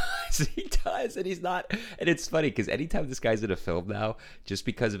 He does, and he's not. And it's funny because anytime this guy's in a film now, just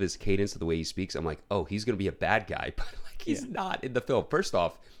because of his cadence of the way he speaks, I'm like, oh, he's gonna be a bad guy, but like he's not in the film. First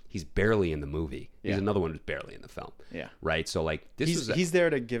off, he's barely in the movie. He's another one who's barely in the film. Yeah. Right. So like he's there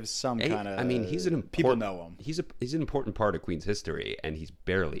to give some kind of. I mean, people know him. He's an important part of Queen's history, and he's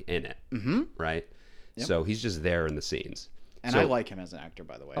barely in it. Mm-hmm. Right. Yep. So he's just there in the scenes. And I like him as an actor,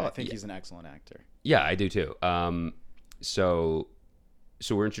 by the way. I think he's an excellent actor. Yeah, I do too. So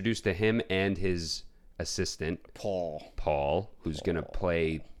we're introduced to him and his assistant, Paul, who's going to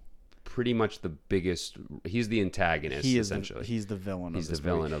play pretty much the biggest. He's the antagonist, essentially. He's the villain. He's the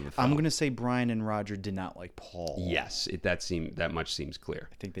villain of the film. I'm going to say Brian and Roger did not like Paul. Yes, that much seems clear.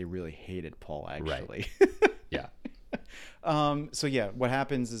 I think they really hated Paul, actually. Right. Yeah. So yeah, what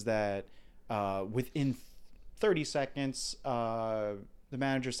happens is that within 30 seconds, the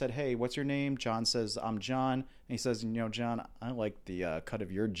manager said, "Hey, what's your name?" John says, "I'm John." And he says, "John, I like the cut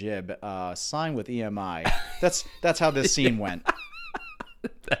of your jib. Sign with EMI." That's how this scene went.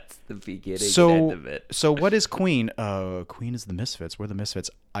 That's the beginning and end of it. So what is Queen? Queen is the Misfits. We're the Misfits.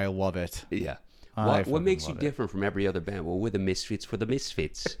 I love it. Yeah. What makes you different from every other band? Well, we're the Misfits for the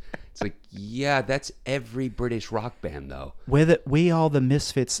Misfits. It's like, yeah, that's every British rock band, though. We are the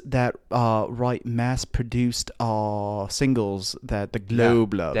Misfits that write mass-produced singles that the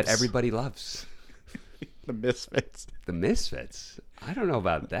Globe loves. That everybody loves. The Misfits. The Misfits? I don't know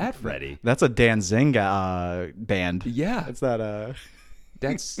about that, Freddie. That's a Danzinga band. Yeah. It's that...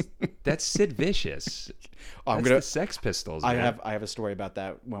 That's Sid Vicious. That's the Sex Pistols. I have a story about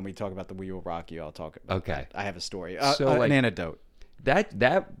that when we talk about the We Will Rock You. I'll talk about that. I have a story. An anecdote. That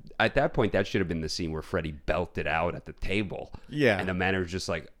at that point, that should have been the scene where Freddie belted out at the table. Yeah. And the manager's just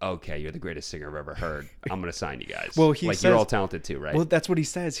like, "Okay, you're the greatest singer I've ever heard. I'm gonna sign you guys." Well, you're all talented too, right? Well, that's what he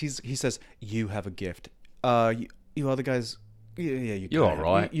says. He says, "You have a gift. You other guys, yeah, you're all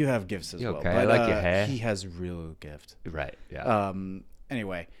right. You have gifts as well. Okay, but, I like your hair. He has real gift. Right. Yeah.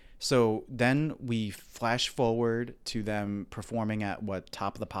 Anyway, so then we flash forward to them performing at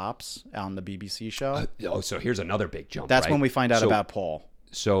Top of the Pops on the BBC show. So here's another big jump. That's when we find out about Paul.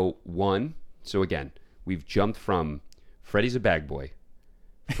 So again, we've jumped from Freddie's a bag boy.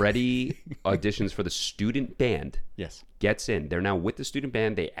 Freddie auditions for the student band. Yes. Gets in. They're now with the student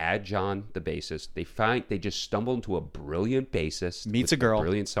band. They add John, the bassist. They just stumble into a brilliant bassist. Meets a girl. A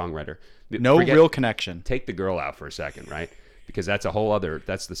brilliant songwriter. Real connection. Take the girl out for a second, right? Because that's a whole other,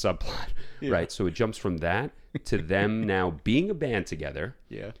 that's the subplot, right? So it jumps from that to them now being a band together,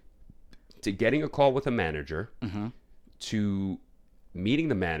 to getting a call with a manager, to meeting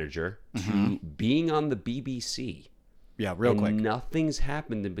the manager, to being on the BBC. Yeah, real quick. Nothing's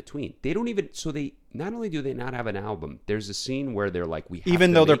happened in between. They don't even, so they, not only do they not have an album, there's a scene where they're like, we have to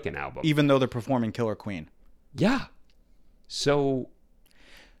make an album. Even though they're performing Killer Queen. Yeah. So...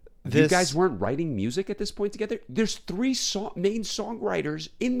 You guys weren't writing music at this point together? There's three main songwriters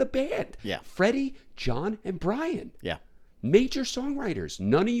in the band. Yeah. Freddie, John, and Brian. Yeah. Major songwriters.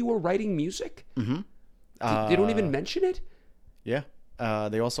 None of you are writing music? Mm-hmm. They don't even mention it? Yeah.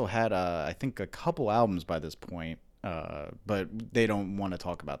 They also had, I think, a couple albums by this point, but they don't want to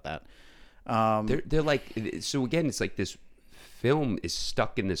talk about that. They're like, so again, it's like this film is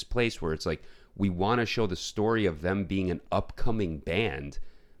stuck in this place where it's like, we want to show the story of them being an upcoming band,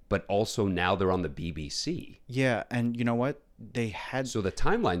 but also now they're on the BBC. Yeah, and you know what? So the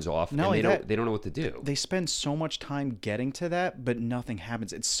timeline's off, and they don't know what to do. They spend so much time getting to that, but nothing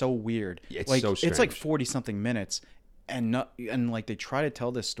happens. It's so weird. It's so strange. It's like 40-something minutes, and like they try to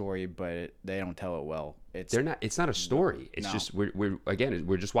tell this story, but they don't tell it well. It's not a story. It's just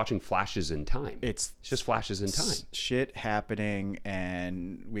we're just watching flashes in time. It's just flashes in time. Shit happening,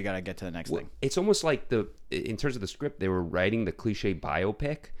 and we gotta get to the next thing. It's almost like in terms of the script, they were writing the cliche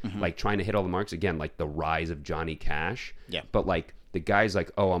biopic, like trying to hit all the marks again, like the rise of Johnny Cash. Yeah. But like the guy's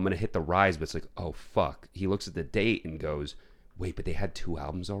like, oh, I'm gonna hit the rise, but it's like, oh fuck. He looks at the date and goes, wait, but they had 2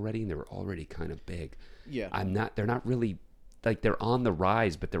 albums already, and they were already kind of big. Yeah. They're not really, like, they're on the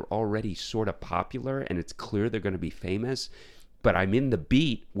rise, but they're already sort of popular, and it's clear they're going to be famous. But I'm in the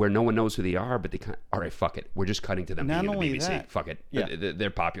beat where no one knows who they are, but they kind of, all right, fuck it. We're just cutting to them being in the BBC. That, fuck it. Yeah.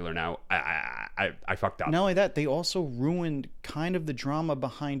 They're popular now. I fucked up. Not only that, they also ruined kind of the drama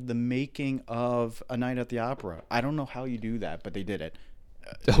behind the making of A Night at the Opera. I don't know how you do that, but they did it.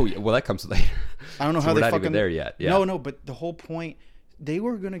 Oh yeah, well that comes later. I don't know So how we're they not fucking even there yet. Yeah. No, but the whole point, they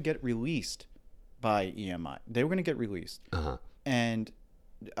were gonna get released by EMI. They were gonna get released, and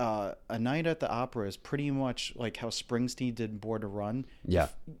A Night at the Opera is pretty much like how Springsteen did Born to Run. Yeah.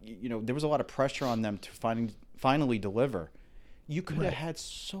 There was a lot of pressure on them to finally deliver. You could have had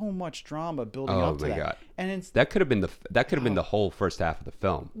so much drama building up to that. Oh my god! And that could have been the whole first half of the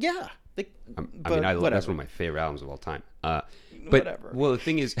film. Yeah. That's one of my favorite albums of all time. But whatever. Well, the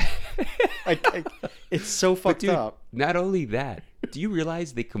thing is, it's so fucked up. Not only that, do you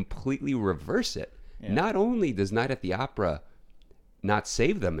realize they completely reverse it? Yeah. Not only does Night at the Opera not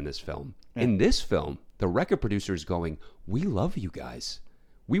save them in this film, in this film, the record producer is going, "We love you guys.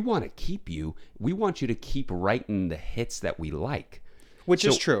 We want to keep you. We want you to keep writing the hits that we like," which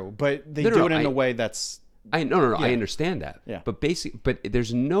is true, but they do it in a way that's. I understand that. Yeah. But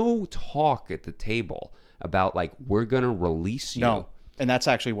there's no talk at the table about like we're gonna release you. No. And that's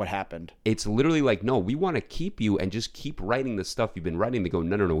actually what happened. It's literally like, no, we want to keep you and just keep writing the stuff you've been writing. They go,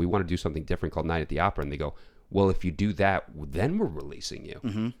 no, we want to do something different called Night at the Opera. And they go, well, if you do that, then we're releasing you.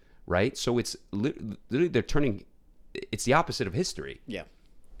 Mm-hmm. Right? So it's literally it's the opposite of history. Yeah.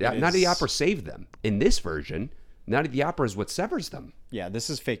 Night at the Opera saved them. In this version, Night at the Opera is what severs them. Yeah, this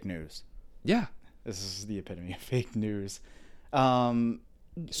is fake news. Yeah. This is the epitome of fake news. But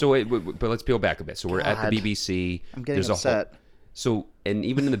let's peel back a bit. So we're at the BBC. I'm getting upset. And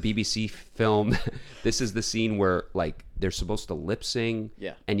even in the BBC film, this is the scene where like they're supposed to lip sing.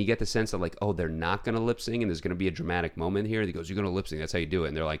 Yeah. And you get the sense that like, oh, they're not going to lip sing and there's going to be a dramatic moment here. He goes, you're going to lip sing. That's how you do it.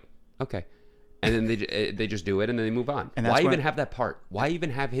 And they're like, okay. And then they just do it and then they move on. And why even have that part? Why even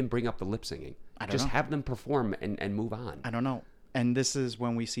have him bring up the lip singing? Just have them perform and move on. I don't know. And this is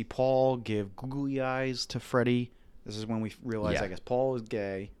when we see Paul give googly eyes to Freddie. This is when we realize, I guess, Paul is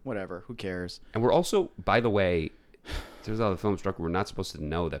gay. Whatever. Who cares? And we're also, by the way, there's how the film structure, we're not supposed to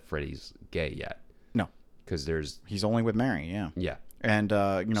know that Freddie's gay yet. No. Because he's only with Mary, yeah. Yeah. And,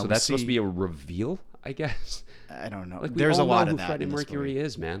 so that's supposed to be a reveal, I guess? I don't know. Like, there's a lot of that. Freddie Mercury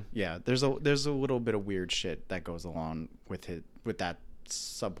is, man. Yeah. There's a little bit of weird shit that goes along with that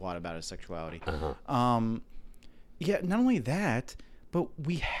subplot about his sexuality. Yeah, not only that, but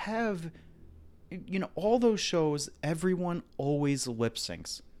we have, all those shows, everyone always lip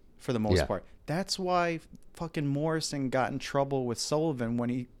syncs for the most part. That's why fucking Morrison got in trouble with Sullivan when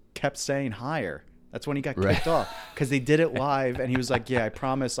he kept saying higher. That's when he got kicked off because they did it live and he was like, yeah, I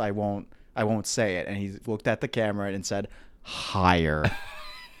promise I won't say it. And he looked at the camera and said, higher.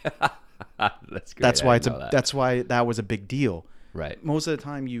 That's great. That's why that was a big deal. Right. Most of the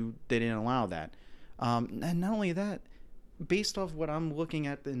time they didn't allow that. And not only that, based off what I'm looking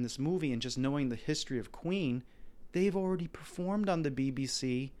at in this movie and just knowing the history of Queen, they've already performed on the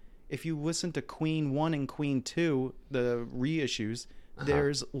BBC. If you listen to Queen 1 and Queen 2, the reissues,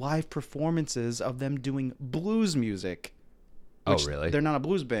 there's live performances of them doing blues music. Oh, really? They're not a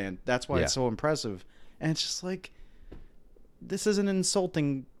blues band. That's why it's so impressive. And it's just like, this is an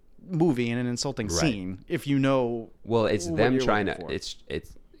insulting movie and an insulting scene if you know. Well, it's them trying to. It's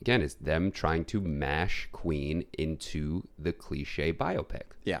them trying to mash Queen into the cliche biopic.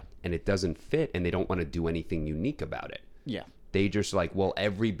 Yeah. And it doesn't fit, and they don't want to do anything unique about it. Yeah. They just like, well,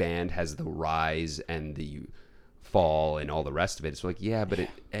 every band has the rise and the fall and all the rest of it. It's like, yeah, but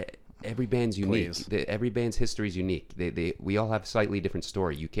every band's unique. Every band's history is unique. We all have a slightly different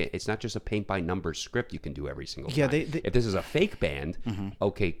story. You can't. It's not just a paint by numbers script you can do every single time. If this is a fake band,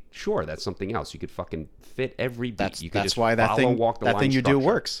 okay, sure, that's something else. You could fucking fit every beat. That's why that thing you do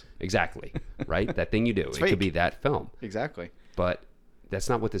works. Exactly, right? That thing you do. It could be that film. Exactly. But that's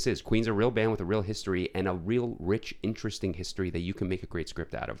not what this is. Queen's a real band with a real history and a real rich, interesting history that you can make a great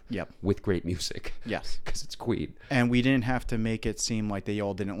script out of. Yep. With great music. Yes. Because it's Queen. And we didn't have to make it seem like they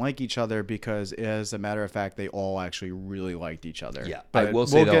all didn't like each other because, as a matter of fact, they all actually really liked each other. Yeah. But we'll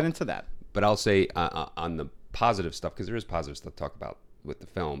get into that. But I'll say on the positive stuff, because there is positive stuff to talk about with the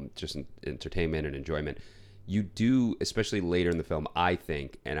film, just entertainment and enjoyment. You do, especially later in the film, I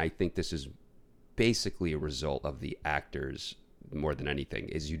think this is basically a result of the actors more than anything,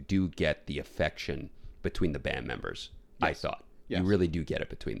 is you do get the affection between the band members. Yes. I thought. Yes. You really do get it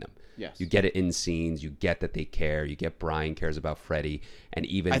between them. Yes. You get it in scenes. You get that they care. You get Brian cares about Freddie, and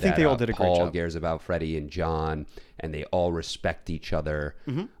even I think they all did a great Paul job. Cares about Freddie and John, and they all respect each other.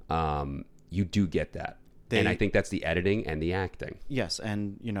 Mm-hmm. You do get that. And I think that's the editing and the acting. Yes,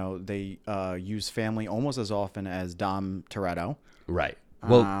 and they use family almost as often as Dom Toretto. Right.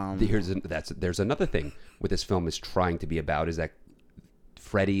 Well, there's another thing what this film is trying to be about is that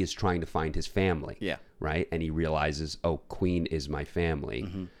Freddie is trying to find his family. Yeah. Right? And he realizes, oh, Queen is my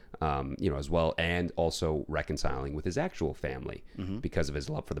family. as well, and also reconciling with his actual family because of his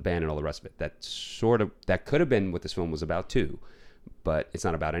love for the band and all the rest of it. That could have been what this film was about too, but it's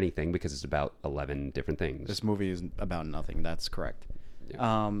not about anything because it's about 11 different things. This movie is about nothing. That's correct.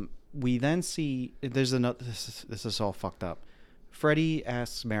 Yeah. We then see there's another. This is all fucked up. Freddie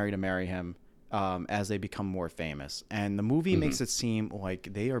asks Mary to marry him as they become more famous, and the movie makes it seem like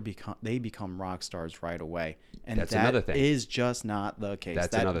they become rock stars right away, and that's another thing. Is just not the case.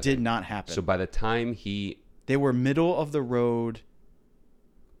 That's that another did thing. not happen. So by the time they were middle of the road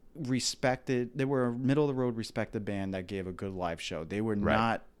respected. They were a middle of the road respected band that gave a good live show. They were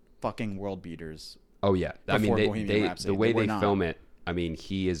not fucking world beaters. Oh yeah, I mean Bohemian Rhapsody. The way they film it. I mean,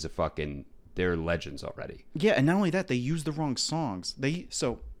 he is they're legends already. Yeah, and not only that, they used the wrong songs.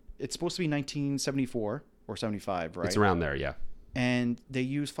 So it's supposed to be 1974 or 75, right? It's around there, yeah. And they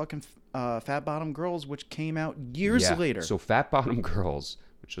used fucking Fat Bottom Girls, which came out years later. So Fat Bottom Girls,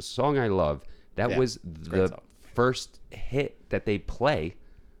 which is a song I love, that was the first hit that they play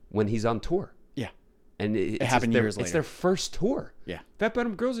when he's on tour. Yeah. And it happened years later. It's their first tour. Yeah. Fat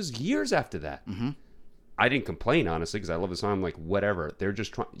Bottom Girls is years after that. Mm-hmm. I didn't complain, honestly, because I love the song. I'm like, whatever. They're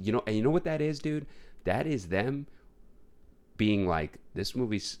just trying, and you know what that is, dude? That is them being like, this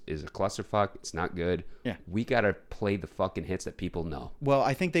movie is a clusterfuck. It's not good. Yeah. We got to play the fucking hits that people know. Well,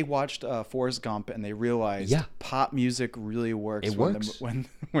 I think they watched Forrest Gump and they realized pop music really works. It works. When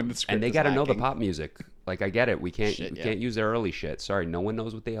the script and they got to know the pop music. Like, I get it. We can't use their early shit. Sorry, no one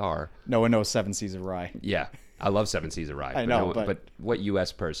knows what they are. No one knows Seven Seas of Rye. Yeah. I love Seven Seas of Rye. I know, but what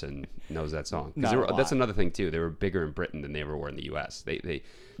U.S. person knows that song? That's another thing too. They were bigger in Britain than they ever were in the U.S.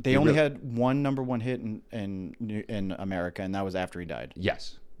 They only had one number one hit in America, and that was after he died.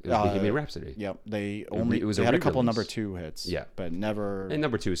 Yes, it was Bohemian Rhapsody. Yep, they had a couple number two hits. Yeah, but never. And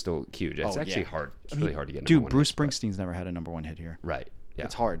number two is still huge. It's actually hard. It's really hard to get. Dude, Bruce Springsteen's never had a number one hit here. Right. Yeah.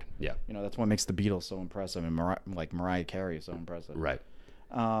 It's hard. Yeah. That's what makes the Beatles so impressive, and Mariah Carey is so impressive. Right.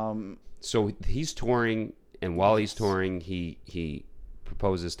 So he's touring. And while he's touring, he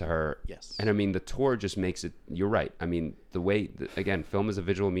proposes to her. Yes. And I mean, the tour just makes it. You're right. I mean, again, film is a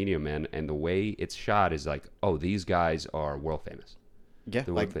visual medium, man, and the way it's shot is like, oh, these guys are world famous. Yeah,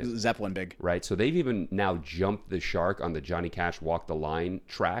 like Zeppelin big. Right. So they've even now jumped the shark on the Johnny Cash Walk the Line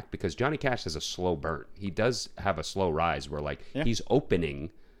track because Johnny Cash has a slow burn. He does have a slow rise where he's opening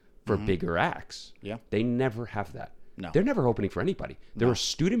for bigger acts. Yeah. They never have that. No. They're never opening for anybody. They're a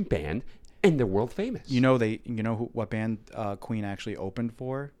student band. And they're world famous. What band Queen actually opened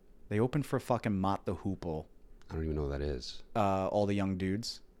for? They opened for fucking Mott the Hoople. I don't even know what that is. All the Young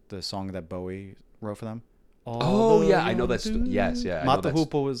Dudes, the song that Bowie wrote for them. I know that. Yes, yeah. Mott the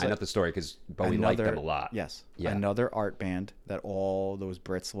Hoople was. I know the story because Bowie liked them a lot. Yes, yeah. Another art band that all those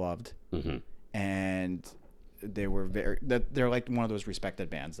Brits loved, and they were they're like one of those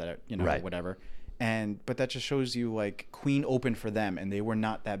respected bands that whatever. But that just shows you like Queen opened for them and they were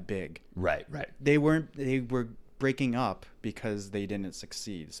not that big. Right. They were breaking up because they didn't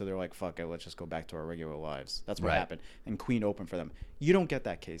succeed. So they're like, fuck it, let's just go back to our regular lives. That's what happened. And Queen opened for them. You don't get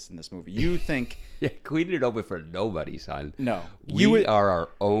that case in this movie. You think Queen didn't open for nobody, son. No. We are our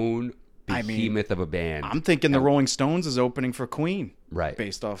own behemoth of a band. I'm thinking the Rolling Stones is opening for Queen. Right.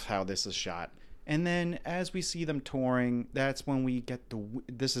 Based off how this is shot. And then as we see them touring, that's when we get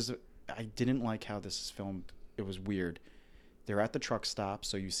I didn't like how this is filmed. It was weird. They're at the truck stop,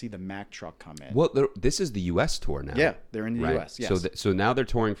 so you see the Mack truck come in. Well, this is the U.S. tour now. Yeah, they're in the U.S. Yes. So now they're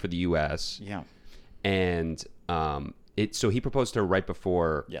touring for the U.S. Yeah. And so he proposed to her right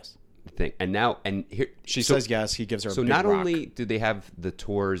before. Yes. The thing, and here she says yes. He gives her. So a big not rock. only do they have the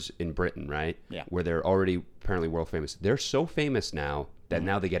tours in Britain, right? Yeah. Where they're already apparently world famous. They're so famous now that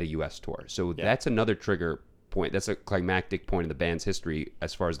now they get a U.S. tour. So that's another trigger point. That's a climactic point in the band's history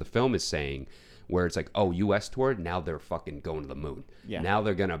as far as the film is saying, where it's like, oh, U.S. tour, now they're fucking going to the moon. Yeah. Now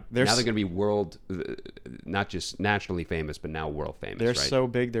they're gonna be world, not just nationally famous, but now world famous. They're right? so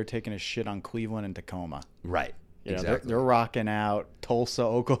big, they're taking a shit on Cleveland and Tacoma. Right. Exactly. They're rocking out Tulsa,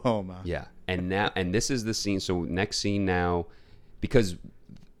 Oklahoma. Yeah, and this is the scene. So next scene now, because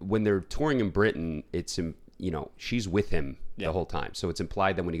when they're touring in Britain, it's she's with him the whole time. So it's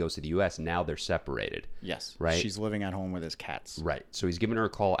implied that when he goes to the U.S., now they're separated. Yes. Right? She's living at home with his cats. Right. So he's giving her a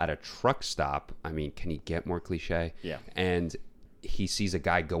call at a truck stop. I mean, can he get more cliche? Yeah. And he sees a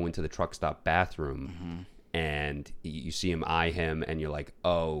guy go into the truck stop bathroom, and you see him eye him, and you're like,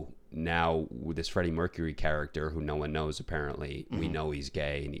 oh, now with this Freddie Mercury character who no one knows apparently, we know he's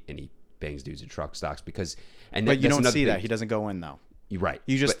gay, and he bangs dudes at truck stops but you don't see that. He doesn't go in, though. You're right.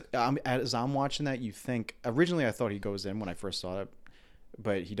 You just as I'm watching that, you think originally I thought he goes in when I first saw it,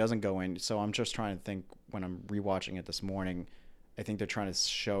 but he doesn't go in. So I'm just trying to think when I'm rewatching it this morning, I think they're trying to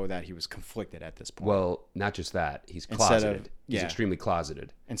show that he was conflicted at this point. Well, not just that. He's closeted. He's extremely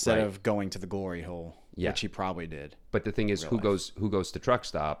closeted. Instead of going to the glory hole, which he probably did. But the thing is, who goes to truck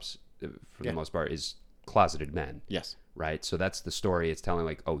stops, for the most part, is closeted men. Yes. Right? So that's the story it's telling,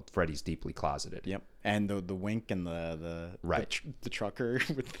 like, oh, Freddie's deeply closeted. Yep. And the wink and the trucker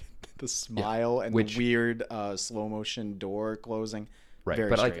with the smile and the weird slow motion door closing. Right,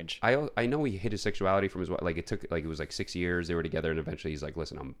 very but strange. I know he hid his sexuality from his wife. Like it was like 6 years they were together, and eventually he's like,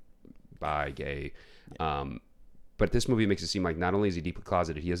 "Listen, I'm bi, gay." Yeah. But this movie makes it seem like not only is he deeply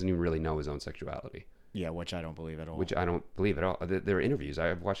closeted, he doesn't even really know his own sexuality. Yeah, which I don't believe at all. There are interviews.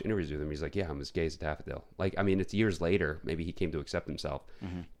 I've watched interviews with him. He's like, "Yeah, I'm as gay as a daffodil." Like, I mean, it's years later. Maybe he came to accept himself.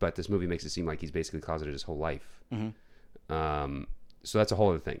 Mm-hmm. But this movie makes it seem like he's basically closeted his whole life. Mm-hmm. So that's a whole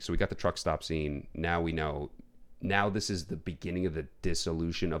other thing. So we got the truck stop scene. Now we know. Now this is the beginning of the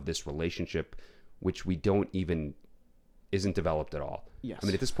dissolution of this relationship, which isn't developed at all. Yes. I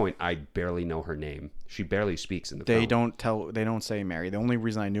mean, at this point, I barely know her name. She barely speaks in the film. They don't say Mary. The only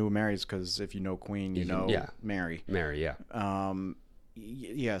reason I knew Mary is because if you know Queen, you know Mary. Mary, yeah.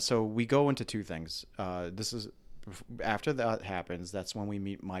 Yeah. So we go into two things. This is after that happens. That's when we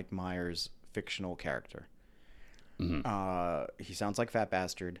meet Mike Myers' fictional character. Mm-hmm. He sounds like Fat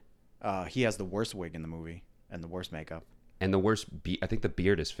Bastard. He has the worst wig in the movie. And the worst makeup. And the worst I think the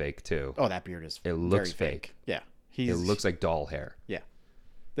beard is fake too. Oh, that beard is. It looks fake. Yeah, it looks like doll hair. Yeah,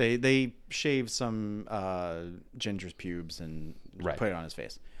 they shave some ginger's pubes and put it on his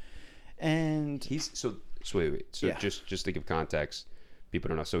face. And he's wait. So just to give context, people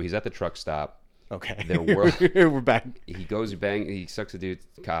don't know. So he's at the truck stop. Okay, we're back. He sucks a dude's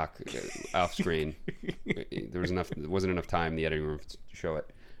cock off screen. There wasn't enough time in the editing room to show it,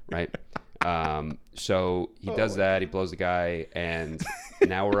 right? So he does that. He blows the guy, and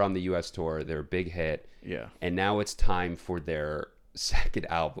now we're on the U.S. tour. They're a big hit. Yeah. And now it's time for their second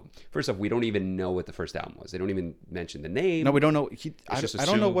album. First off, we don't even know what the first album was. They don't even mention the name. No, we don't know. I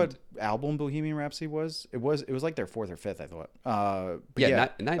don't know what album Bohemian Rhapsody was. It was like their fourth or fifth, I thought. A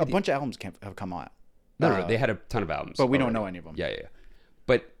bunch of albums have come out. No, they had a ton of albums, but we don't know any of them. Yeah.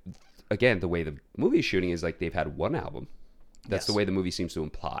 But again, the way the movie is shooting is like they've had one album. That's the way the movie seems to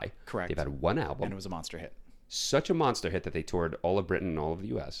imply. Correct. They've had one album. And it was a monster hit. Such a monster hit that they toured all of Britain and all of the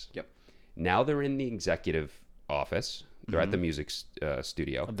U.S. Yep. Now they're in the executive office. They're at the music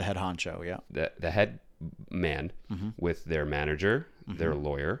studio. Of the head honcho, yeah. The head man with their manager, their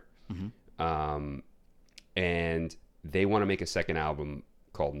lawyer. And they want to make a second album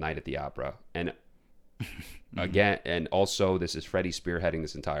called Night at the Opera. And again, and also this is Freddie spearheading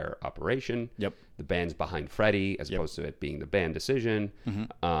this entire operation. Yep. The band's behind Freddie as opposed to it being the band decision.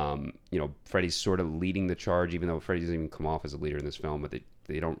 Freddie's sort of leading the charge, even though Freddie doesn't even come off as a leader in this film, but the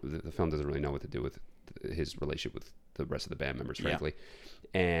film doesn't really know what to do with his relationship with the rest of the band members, frankly.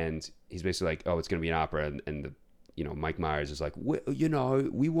 And he's basically like, oh, it's going to be an opera. And the, Mike Myers is like, we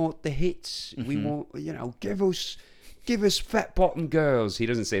want the hits. We want, give us fat bottom girls. He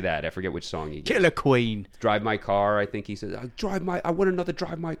doesn't say that. I forget which song he gets. Killer Queen. Drive My Car, I think he says. I want another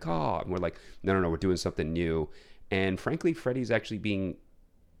Drive My Car. And we're like, no, we're doing something new. And frankly, Freddie's actually being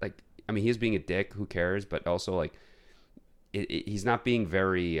he is being a dick. Who cares? But also like, he's not being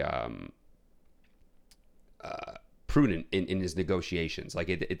very prudent in his negotiations. Like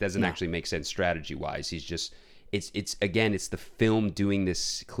it doesn't actually make sense strategy wise. He's just, it's the film doing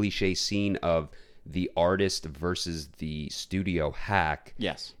this cliche scene of the artist versus the studio hack.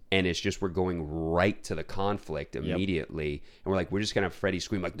 Yes. And it's just, we're going right to the conflict immediately. And we're like, we're just going to have Freddie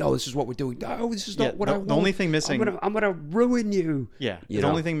scream like, no, this is what we're doing. No, this is not what I want. The only thing missing. I'm going to ruin you. Yeah. The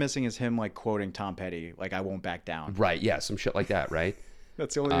only thing missing is him like quoting Tom Petty. Like, I won't back down. Right. Yeah. Some shit like that. Right.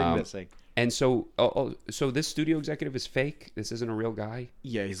 That's the only thing missing. And so, so this studio executive is fake? This isn't a real guy?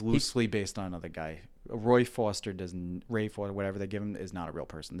 Yeah. He's loosely based on another guy. Ray Foster, whatever they give him, is not a real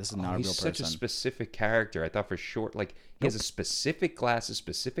person. This is not a real person. He's such a specific character. I thought for sure, like, he has a specific glasses,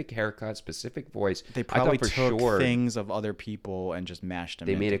 specific haircut, specific voice. They probably took things of other people and just mashed them.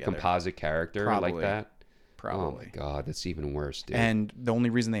 They made a composite character like that. Probably. Oh my God, that's even worse, dude. And the only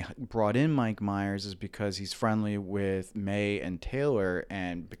reason they brought in Mike Myers is because he's friendly with May and Taylor,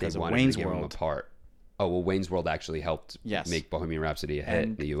 and because of Wayne's World. Them apart. Oh, well, Wayne's World actually helped make Bohemian Rhapsody a hit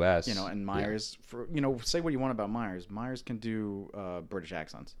in the U.S. And Myers, say what you want about Myers. Myers can do British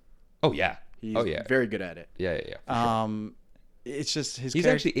accents. Oh, yeah. He's very good at it. Yeah. Sure. It's just his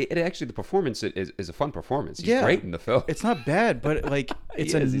actually the performance is a fun performance. He's great in the film. It's not bad, but like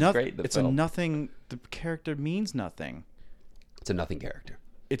it's a nothing. The character means nothing. It's a nothing character.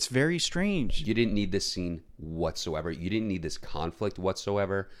 It's very strange. You didn't need this scene whatsoever. You didn't need this conflict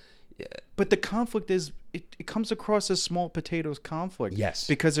whatsoever. But the conflict is it comes across as small potatoes conflict. Yes.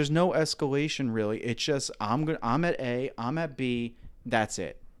 Because there's no escalation really. It's just I'm at A, I'm at B, that's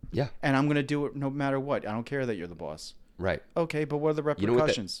it. Yeah. And I'm gonna do it no matter what. I don't care that you're the boss. Right. Okay, but what are the You know what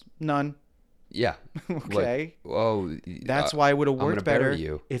repercussions? None. Yeah. Okay. Like, oh, That's why it would have I'm gonna worked bury better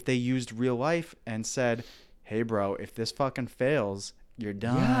you. if they used real life and said, "Hey, bro, if this fucking fails, you're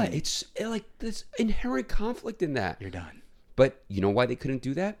done. Yeah, it's like this inherent conflict in that. You're done." But you know why they couldn't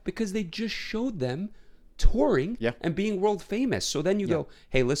do that? Because they just showed them touring Yeah. and being world famous. So then you go,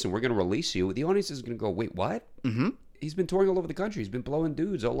 hey, listen, we're going to release you. The audience is going to go, wait, what? Mm-hmm. He's been touring all over the country. He's been blowing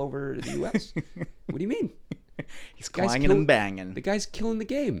dudes all over the U.S. What do you mean? He's The guy's clanging and banging. The guy's killing the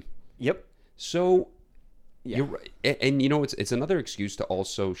game. Yep. So Yeah. you're right. And you know, it's another excuse to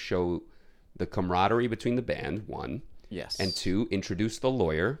also show the camaraderie between the band, one. Yes. And two, introduce the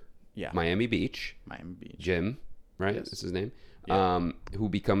lawyer, Yeah. Miami Beach, Jim, right? Yes. That's his name. Yeah. Who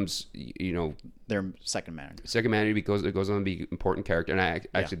becomes, you know, Their second manager. second manager because it goes on to be an important character. And I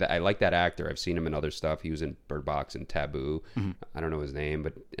actually I like that actor. I've seen him in other stuff. He was in Bird Box and Taboo. Mm-hmm. I don't know his name,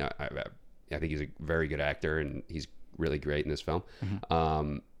 but I think he's a very good actor and he's really great in this film.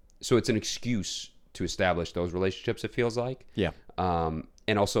 Mm-hmm. So it's an excuse to establish those relationships. It feels like. Yeah.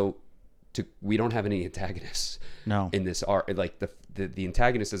 And also, we don't have any antagonists. No. In this art, like the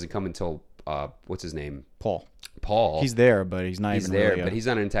antagonist doesn't come until what's his name? Paul. He's there, but he's not He's even there, really but he's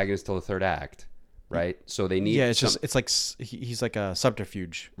not an antagonist till the third act, right? So they need. Yeah, it's like he's like a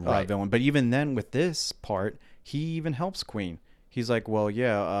subterfuge villain. But even then, with this part, he even helps Queen. He's like, well,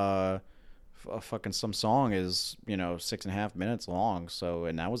 yeah, fucking some song is 6.5 minutes long, so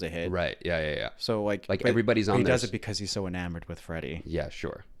and that was a hit, right? Yeah. So like everybody's on. He this. does it because he's so enamored with Freddie. Yeah,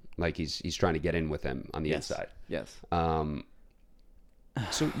 sure. Like he's trying to get in with him on the inside. Yes.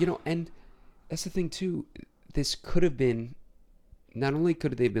 So and that's the thing too. This could have been. Not only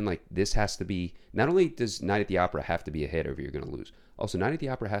could they have been like, this has to be. Not only does Night at the Opera have to be a hit, or if you're going to lose. Also, Night at the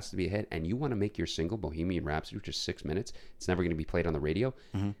Opera has to be a hit, and you want to make your single Bohemian Rhapsody, which is 6 minutes. It's never going to be played on the radio.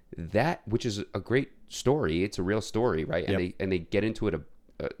 Mm-hmm. That, which is a great story. It's a real story, right? Yep. And they get into it.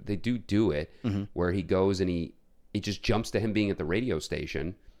 They do it Mm-hmm. where he goes and he just jumps to him being at the radio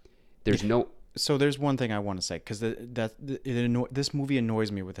station. There's no. So there's one thing I want to say because this movie annoys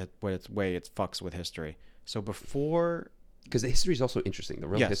me with it, its way it fucks with history. So before. Because the history is also interesting. The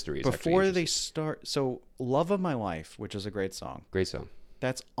real history is before actually they start. So "Love of My Life," which is a great song. Great song.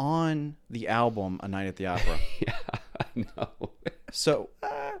 That's on the album "A Night at the Opera." Yeah, I know. So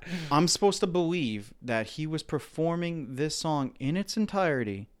I'm supposed to believe that he was performing this song in its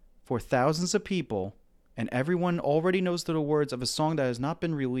entirety for thousands of people, and everyone already knows the words of a song that has not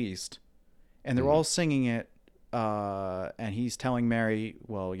been released, and they're all singing it. And he's telling Mary,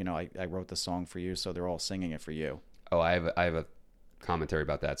 "Well, I wrote the song for you, so they're all singing it for you." Oh, I have a commentary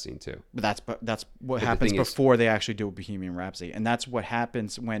about that scene too. But that's what happens before they actually do Bohemian Rhapsody, and that's what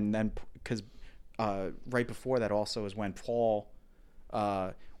happens because right before that also is when Paul,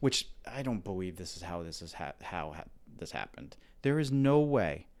 which I don't believe this is how this happened. There is no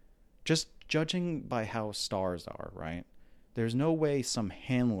way, just judging by how stars are, right? There's no way some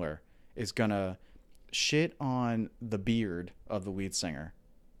handler is gonna shit on the beard of the lead singer,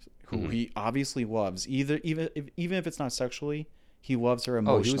 who he obviously loves. Even if it's not sexually, he loves her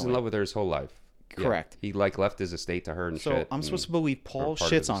emotionally. Oh, he was in love with her his whole life. Correct. Yeah. He left his estate to her and so shit. I'm supposed to believe Paul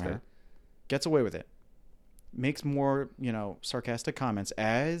shits on her, gets away with it, makes more sarcastic comments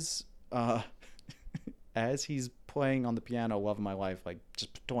as he's playing on the piano "Love of My Life," like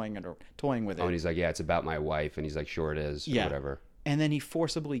just toying with it. Oh, and he's like, yeah, it's about my wife, and he's like, sure it is, or whatever. And then he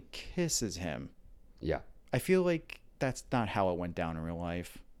forcibly kisses him. Yeah. I feel like that's not how it went down in real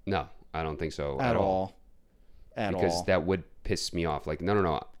life. No, I don't think so at all. Because that would piss me off. Like,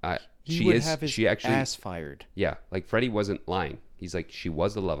 no. He would have his ass fired. Yeah, like Freddie wasn't lying. He's like, she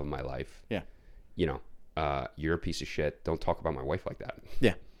was the love of my life. Yeah. You're a piece of shit. Don't talk about my wife like that.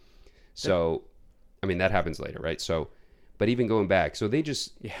 Yeah. So, I mean, that happens later, right? So, but even going back, so they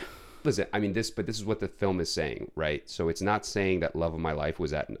just listen. I mean, this is what the film is saying, right? So it's not saying that "Love of My Life"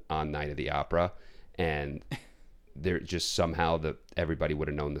 was on Night of the Opera, and they're just somehow everybody would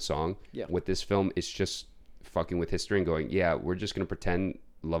have known the song. Yeah. With this film, it's just fucking with history and going, yeah, we're just gonna pretend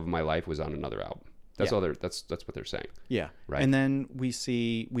 "Love of My Life" was on another album. That's all. That's what they're saying. Yeah. Right. And then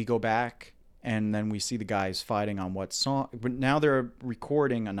we go back, and then we see the guys fighting on what song. But now they're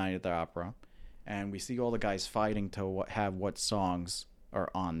recording "A Night at the Opera," and we see all the guys fighting to have what songs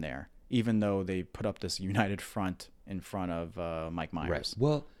are on there, even though they put up this united front in front of Mike Myers. Right.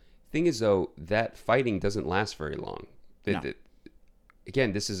 Well, thing is though, that fighting doesn't last very long.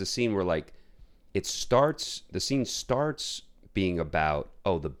 Again, this is a scene where like the scene starts being about,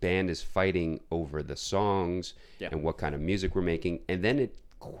 oh, the band is fighting over the songs and what kind of music we're making. And then it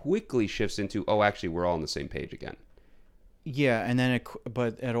quickly shifts into, oh, actually, we're all on the same page again. Yeah, and then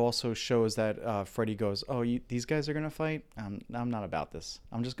but it also shows that Freddie goes, "Oh, these guys are gonna fight. I'm not about this.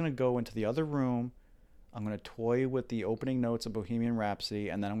 I'm just gonna go into the other room. I'm gonna toy with the opening notes of Bohemian Rhapsody,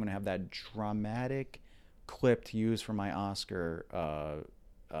 and then I'm gonna have that dramatic clip to use for my Oscar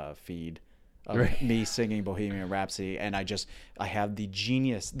feed of me singing Bohemian Rhapsody, and I have the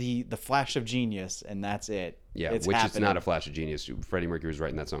genius, the flash of genius, and that's it. Yeah, it's which happening. is not a flash of genius. Freddie Mercury was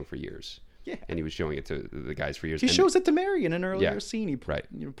writing that song for years." Yeah, and he was showing it to the guys for years. He shows it to Mary in an earlier scene. He played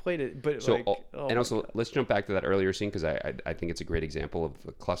it, but so let's jump back to that earlier scene because I think it's a great example of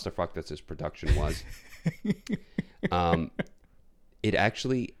the clusterfuck that this production was. It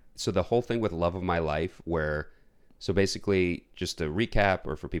actually, so the whole thing with "Love of My Life," so basically, just to recap,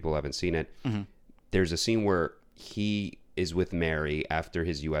 or for people who haven't seen it, there's a scene where he is with Mary after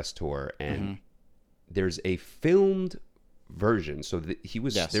his U.S. tour, and there's a filmed version, so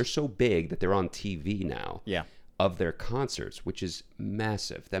they're so big that they're on TV now, of their concerts, which is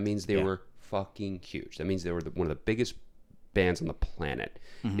massive. That means they were fucking huge. That means they were one of the biggest bands on the planet,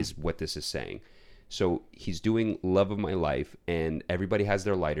 is what this is saying. So he's doing "Love of My Life," and everybody has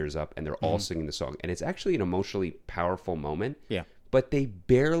their lighters up, and they're all singing the song, and it's actually an emotionally powerful moment. Yeah, but they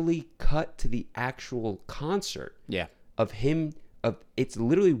barely cut to the actual concert. Yeah, of him. It's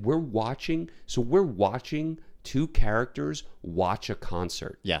literally we're watching two characters watch a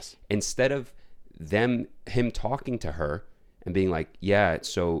concert. Yes. Instead of him talking to her and being like, yeah,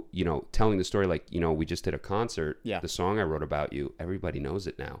 so, telling the story like, we just did a concert. Yeah. The song I wrote about you, everybody knows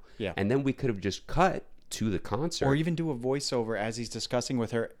it now. Yeah. And then we could have just cut to the concert. Or even do a voiceover as he's discussing with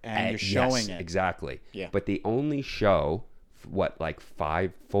her and you're showing it. Exactly. Yeah. But they only show,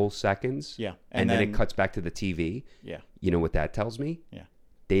 5 full seconds? Yeah. And then it cuts back to the TV. Yeah. You know what that tells me? Yeah.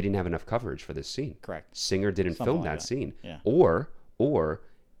 They didn't have enough coverage for this scene. Correct. Singer didn't film that scene. Yeah. Or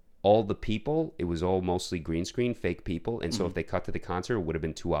all the people, it was all mostly green screen, fake people. And so if they cut to the concert, it would have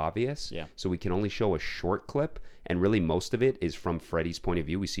been too obvious. Yeah. So we can only show a short clip. And really most of it is from Freddie's point of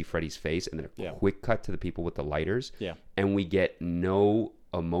view. We see Freddie's face and then a quick cut to the people with the lighters. Yeah. And we get no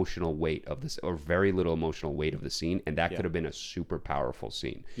emotional weight of this, or very little emotional weight of the scene. And that could have been a super powerful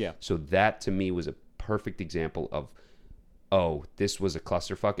scene. Yeah. So that to me was a perfect example of, oh, this was a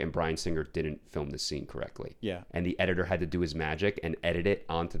clusterfuck and Bryan Singer didn't film the scene correctly. Yeah. And the editor had to do his magic and edit it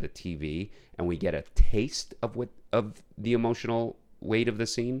onto the TV, and we get a taste of the emotional weight of the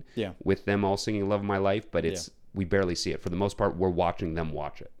scene. Yeah. With them all singing "Love of My Life," but we barely see it. For the most part, we're watching them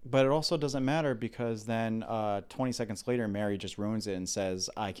watch it. But it also doesn't matter because then 20 seconds later, Mary just ruins it and says,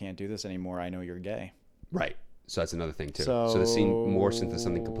 "I can't do this anymore. I know you're gay." Right. So that's another thing too. So the scene morphs into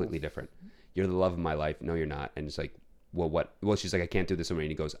something completely different. You're the love of my life. No, you're not. And it's like, well, what? Well, she's like, I can't do this anymore.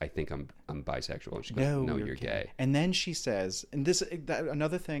 And he goes, I think I'm bisexual. And she goes, no, you're gay. And then she says, and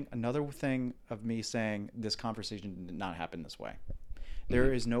another thing of me saying this conversation did not happen this way.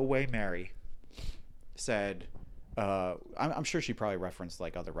 There is no way Mary said, I'm sure she probably referenced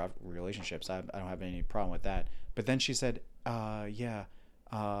like other relationships. I don't have any problem with that. But then she said, I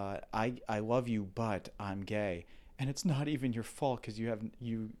love you, but I'm gay. And it's not even your fault because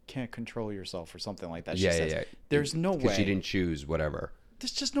you can't control yourself or something like that. She says, yeah. There's no way. Because she didn't choose whatever.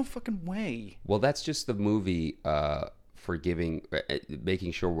 There's just no fucking way. Well, that's just the movie forgiving,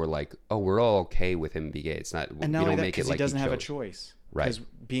 making sure we're like, oh, we're all okay with him being gay. It's not. And not only that, because he doesn't have a choice. Right. Because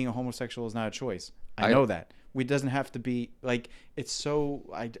being a homosexual is not a choice. I know that. It doesn't have to be like, it's so,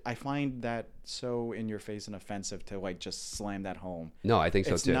 I find that so in your face and offensive to like just slam that home. No, I think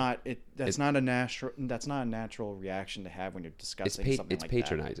so too. That's not a natural reaction to have when you're discussing something like that. It's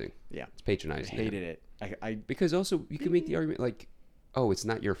patronizing. Yeah. It's patronizing. I hated it. Because also you can make the argument like, oh, it's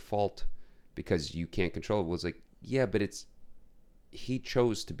not your fault because you can't control it. Well, it's like, yeah, but he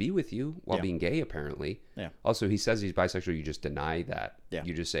chose to be with you while being gay, apparently. Yeah. Also, he says he's bisexual. You just deny that. Yeah.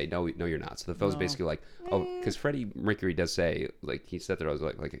 You just say, no, you're not. So the film's basically like, oh, because Freddie Mercury does say, like, he said that I was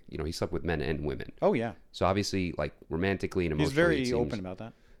like, he slept with men and women. Oh, yeah. So obviously, like, romantically and emotionally. He's very open about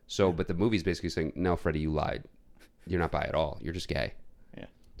that. So, but the movie's basically saying, no, Freddie, you lied. You're not bi at all. You're just gay. Yeah.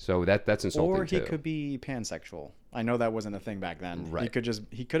 So that's insulting Or he could be pansexual. I know that wasn't a thing back then. Right.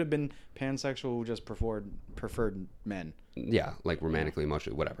 He could have been pansexual who just preferred men. Yeah, like romantically,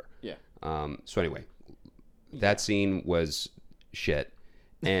 emotionally, whatever. Yeah. So anyway, that scene was shit.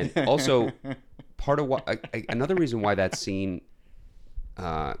 And also part of another reason why that scene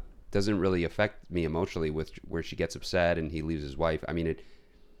doesn't really affect me emotionally with where she gets upset and he leaves his wife. I mean,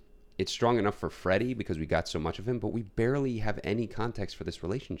 it's strong enough for Freddie because we got so much of him, but we barely have any context for this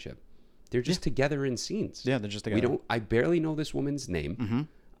relationship. They're just together in scenes. Yeah, they're just together. I barely know this woman's name.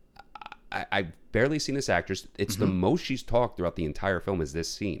 I've barely seen this actress. It's the most she's talked throughout the entire film is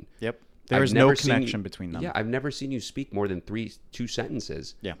this scene. Yep. There is no connection between them. Yeah, I've never seen you speak more than two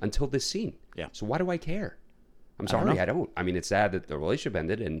sentences until this scene. Yeah. So why do I care? I'm sorry, I don't. I mean, it's sad that the relationship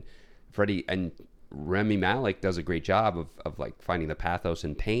ended, and Freddie and Rami Malek does a great job of like finding the pathos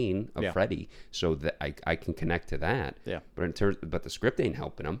and pain of Freddie, so that I can connect to that. Yeah. But the script ain't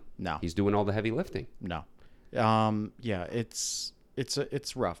helping him. No. He's doing all the heavy lifting. No. Yeah, it's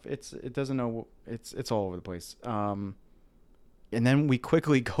rough. It doesn't know. It's all over the place. And then we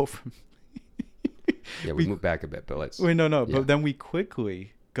quickly go from. Yeah, we move back a bit, but let's. Wait, no. Yeah. But then we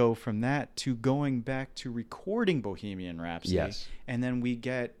quickly go from that to going back to recording Bohemian Rhapsody. Yes. And then we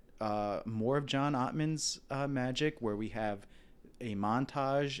get more of John Ottman's magic, where we have a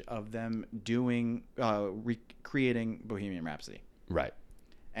montage of them doing recreating Bohemian Rhapsody. Right.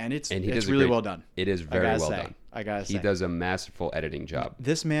 And it's does really well done. It is very well done. I gotta say. He does a masterful editing job.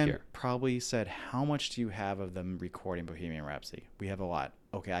 This man probably said, how much do you have of them recording Bohemian Rhapsody? We have a lot.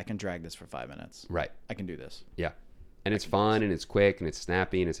 Okay, I can drag this for 5 minutes. Right. I can do this. Yeah. And it's fun, and it's quick, and it's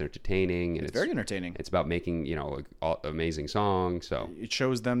snappy, and it's entertaining. And it's very entertaining. It's about making, amazing songs. So it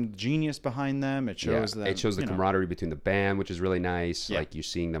shows them genius behind them. It shows them. It shows the camaraderie between the band, which is really nice. Yeah. Like you're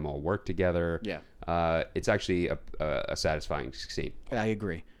seeing them all work together. Yeah. It's actually a satisfying scene. I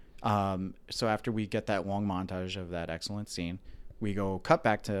agree. So after we get that long montage of that excellent scene, we go cut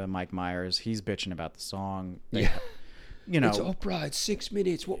back to Mike Myers. He's bitching about the song. It's opera. It's 6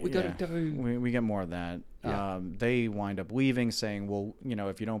 minutes. What we gotta do? We get more of that. Yeah. They wind up leaving, saying, "Well,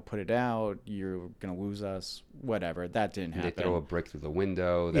 if you don't put it out, you're gonna lose us." Whatever. That didn't happen. They throw a brick through the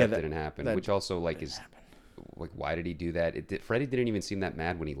window. That didn't happen. Which also why did he do that? Freddie didn't even seem that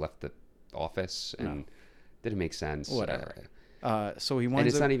mad when he left the office, and didn't make sense. Whatever. So he winds and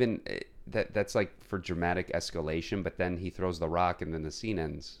it's not even that's like for dramatic escalation, but then he throws the rock and then the scene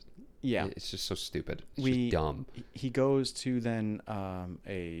ends. Yeah. It's just so stupid. It's just dumb. He goes to then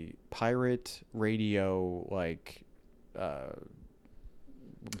a pirate radio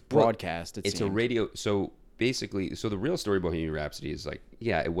broadcast. It's a radio. So basically, the real story of Bohemian Rhapsody is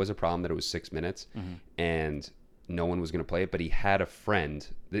it was a problem that it was 6 minutes and no one was going to play it, but he had a friend.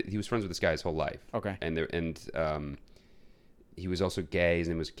 He was friends with this guy his whole life. Okay. And he was also gay. His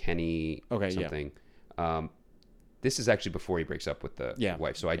name was Kenny something. Yeah. This is actually before he breaks up with the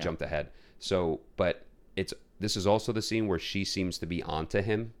wife, so I jumped ahead. But this is also the scene where she seems to be onto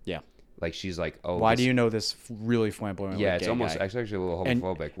him. Yeah. Like she's like, oh, why do you know this really flamboyant? Yeah, it's almost actually a little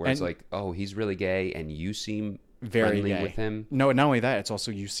homophobic, where it's like, oh, he's really gay, and you seem very friendly gay with him. No, not only that, it's also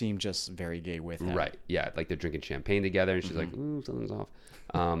you seem just very gay with him. Right. Yeah, like they're drinking champagne together, and she's like, ooh, something's off.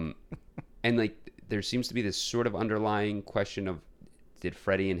 And like there seems to be this sort of underlying question of, did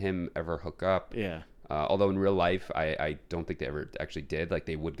Freddie and him ever hook up? Yeah. Although in real life, I don't think they ever actually did. Like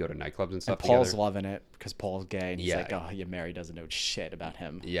they would go to nightclubs and stuff. And Paul's together. loving it because Paul's gay, and he's like, "Oh, yeah, Mary doesn't know shit about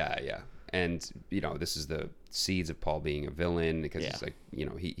him." Yeah, yeah. And this is the seeds of Paul being a villain because it's like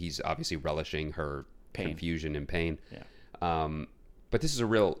he's obviously relishing her confusion and pain. Yeah. But this is a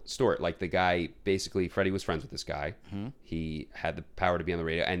real story. Like the guy, basically, Freddie was friends with this guy. Mm-hmm. He had the power to be on the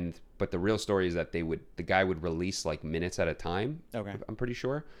radio, but the real story is that the guy would release like minutes at a time. Okay. I'm pretty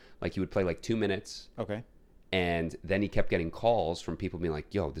sure. Like he would play like 2 minutes. Okay. And then he kept getting calls from people being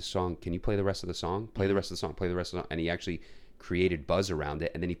like, "Yo, this song, can you play the rest of the song? Play the rest of the song. Play the rest of the song." And he actually created buzz around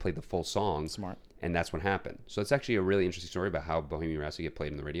it, and then he played the full song. Smart. And that's what happened. So it's actually a really interesting story about how Bohemian Rhapsody get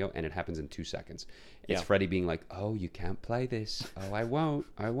played on the radio, and it happens in 2 seconds. It's Freddie being like, "Oh, you can't play this. Oh, I won't.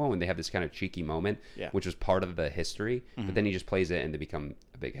 And they have this kind of cheeky moment, which was part of the history. But then he just plays it, and they become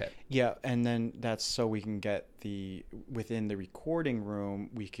a big hit. Yeah, and then that's so we can get within the recording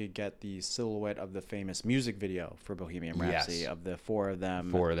room, we could get the silhouette of the famous music video for Bohemian Rhapsody of the four of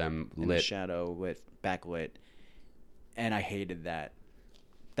them lit, the shadow lit, backlit, and I hated that.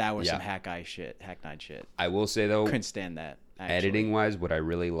 That was some hackneyed shit. I will say though, couldn't stand that. Editing wise, what I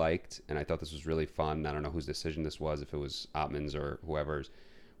really liked, and I thought this was really fun. I don't know whose decision this was, if it was Ottman's or whoever's,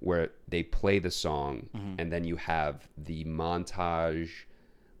 where they play the song and then you have the montage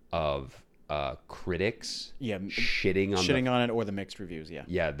of critics shitting on it, or the mixed reviews.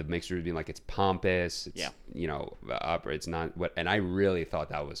 The mixed reviews being like, it's pompous, it's opera, it's not what. And I really thought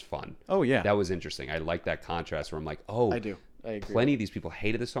that was fun. Oh yeah, that was interesting. I like that contrast where I'm like, oh, I do. I agree. Plenty of these people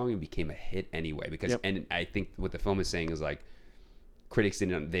hated the song and became a hit anyway because and I think what the film is saying is like, critics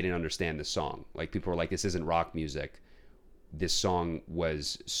didn't understand the song. Like people were like, this isn't rock music. This song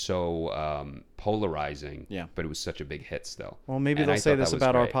was so polarizing, but it was such a big hit still. Well, maybe they'll say this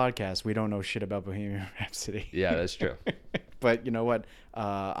about our podcast. We don't know shit about Bohemian Rhapsody. Yeah, that's true. But you know what?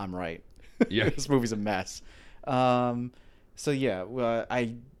 I'm right. Yeah. This movie's a mess. So yeah,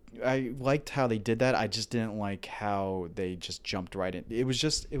 I liked how they did that. I just didn't like how they just jumped right in. It was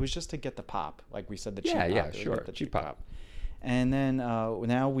just to get the pop, like we said, the cheap pop. Yeah, sure, The cheap pop. And then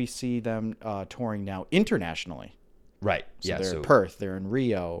now we see them touring now internationally. Right. So they're in Perth, they're in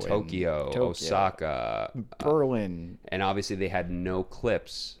Rio, Tokyo, Osaka, Berlin. And obviously they had no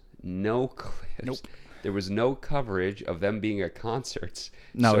clips. Nope. There was no coverage of them being at concerts.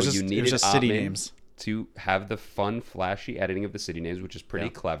 No, so it was just city names. To have the fun, flashy editing of the city names, which is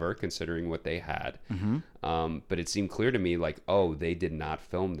pretty clever considering what they had. Mm-hmm. But it seemed clear to me like, oh, they did not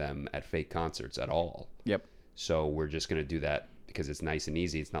film them at fake concerts at all. Yep. So we're just going to do that because it's nice and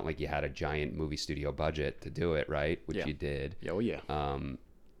easy. It's not like you had a giant movie studio budget to do it, right? Which you did. Oh, yeah.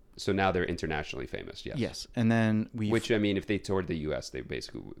 So now they're internationally famous, yes. Yes, and then Which, I mean, if they toured the U.S., they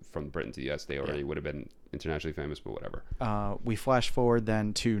basically, from Britain to the U.S., they already would have been internationally famous, but whatever. We flash forward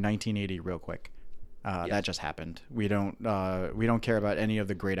then to 1980 real quick. That just happened. We don't care about any of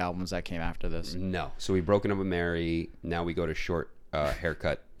the great albums that came after this. No. So we broken up with Mary. Now we go to short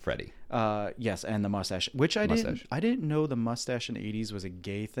haircut Freddie. Yes, and the mustache, which I didn't know the mustache in the 80s was a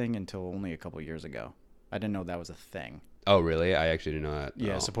gay thing until only a couple of years ago. I didn't know that was a thing. Oh, really? I actually didn't know that.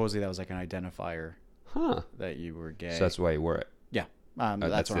 Yeah, supposedly that was like an identifier. That you were gay. So that's why you wore it. Yeah.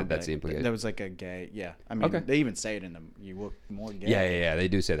 That's the implication. That was like a gay. Yeah. I mean, they even say it in them. You look more gay. Yeah. They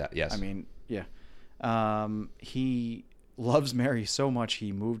do say that. Yes. I mean, yeah. He loves Mary so much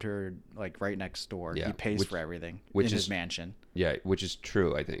he moved her like right next door. Yeah. He pays for everything in his mansion. Yeah, which is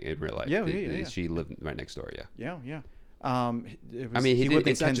true. I think in real life. Yeah. She lived right next door. Yeah. Yeah. I mean, he lived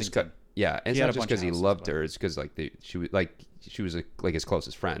in Kensington. Yeah, it's not just because he loved her. It's because she was like his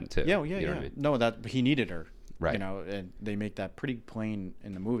closest friend too. Yeah. You know what I mean? No, that he needed her. Right. You know, and they make that pretty plain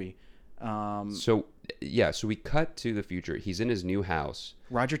in the movie. So we cut to the future. He's in his new house.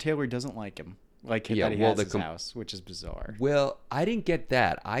 Roger Taylor doesn't like him. That he has his house, which is bizarre. Well, I didn't get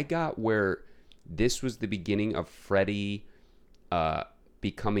that. I got where this was the beginning of Freddie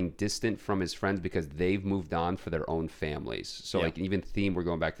becoming distant from his friends because they've moved on for their own families. So like even theme, we're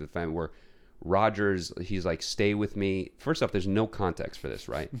going back to the family where Rogers, he's like, stay with me. First off, there's no context for this,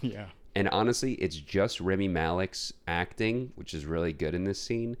 right? Yeah. And honestly, it's just Rami Malek's acting, which is really good in this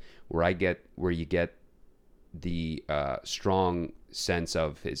scene, where you get the strong sense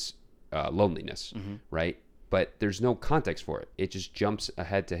of his loneliness, right? But there's no context for it. It just jumps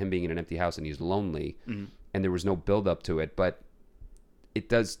ahead to him being in an empty house and he's lonely, and there was no build up to it. But it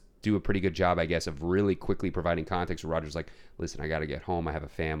does do a pretty good job, I guess, of really quickly providing context. Where Roger's like, listen, I got to get home. I have a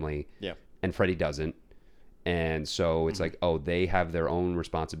family. Yeah. And Freddie doesn't. And so it's like, oh, they have their own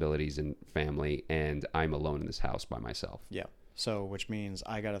responsibilities and family, and I'm alone in this house by myself. Yeah. So, which means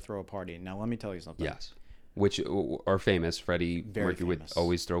I got to throw a party. Now, let me tell you something. Yes. Which are famous. Freddie Mercury would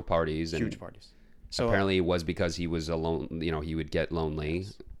always throw parties. Huge parties. So apparently it was because he was alone. You know, he would get lonely.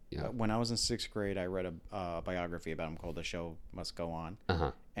 Yes. Yeah. When I was in 6th grade, I read a biography about him called The Show Must Go On.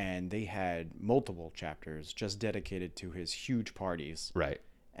 And they had multiple chapters just dedicated to his huge parties. Right.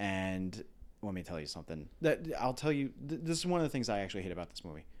 And let me tell you something. I'll tell you, this is one of the things I actually hate about this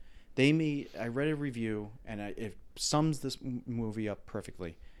movie. I read a review, and it sums this movie up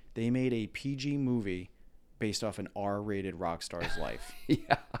perfectly. They made a PG movie based off an R-rated rock star's life.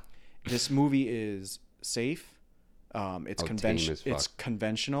 Yeah. This movie is safe. It's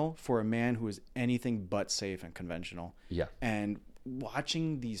conventional for a man who is anything but safe and conventional. Yeah. And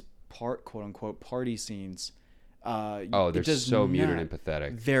watching these quote unquote party scenes, they're so muted and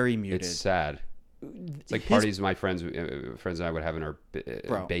pathetic. Very muted. It's sad. It's like parties my friends and I would have in our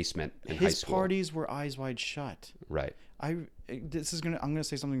basement in high school. His parties were eyes wide shut. Right. I'm gonna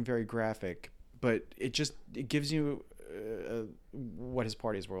say something very graphic, but it gives you what his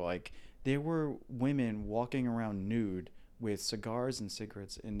parties were like. There were women walking around nude with cigars and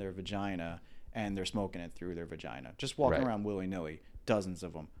cigarettes in their vagina, and they're smoking it through their vagina. Just walking around willy-nilly, dozens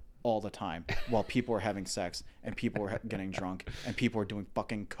of them, all the time, while people are having sex, and people are getting drunk, and people are doing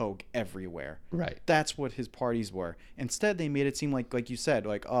fucking coke everywhere. Right. That's what his parties were. Instead, they made it seem like you said,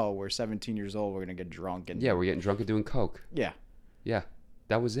 like, oh, we're 17 years old, we're going to get drunk. And yeah, we're getting drunk and doing coke. Yeah. Yeah,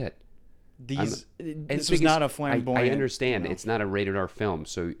 that was it. This was not a flamboyant. I understand it's not a rated R film,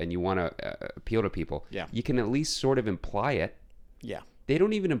 and you want to appeal to people. Yeah, you can at least sort of imply it. Yeah, they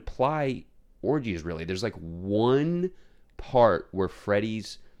don't even imply orgies really. There's like one part where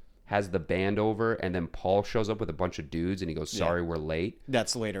Freddie's has the band over, and then Paul shows up with a bunch of dudes, and he goes, "Sorry, we're late."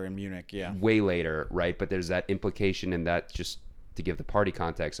 That's later in Munich. Yeah, way later, right? But there's that implication, and that just to give the party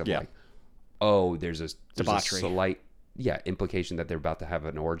context of like, oh, there's a slight implication that they're about to have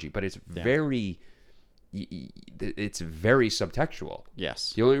an orgy, but it's very it's very subtextual.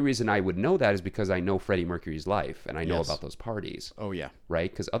 Yes. The only reason I would know that is because I know Freddie Mercury's life and I know about those parties. Oh yeah. Right?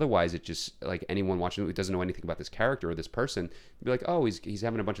 Because otherwise, it just like anyone watching it who doesn't know anything about this character or this person would be like, oh, he's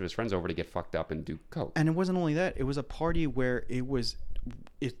having a bunch of his friends over to get fucked up and do coke. And it wasn't only that; it was a party where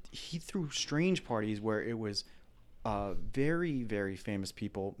he threw strange parties where it was very, very famous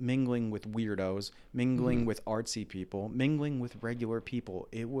people mingling with weirdos, mingling with artsy people, mingling with regular people.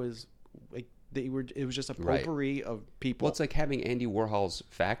 It was like it was just a potpourri of people. Well, it's like having Andy Warhol's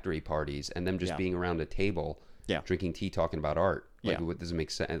factory parties and them just being around a table, drinking tea, talking about art. Like, what doesn't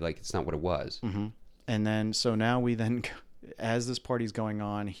make sense? Like, it's not what it was. Mm-hmm. And then, so now as this party's going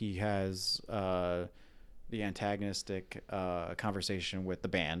on, he has the antagonistic conversation with the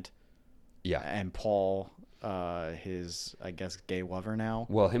band. Yeah. And Paul, his, I guess, gay lover now.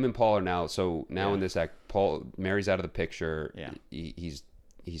 Well, him and Paul are now. So now in this act, Mary's out of the picture. Yeah.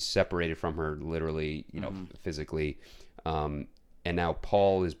 He's separated from her literally, physically. And now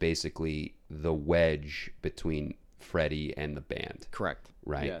Paul is basically the wedge between Freddie and the band. Correct.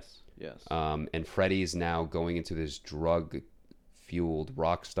 Right? Yes. And Freddie is now going into this drug-fueled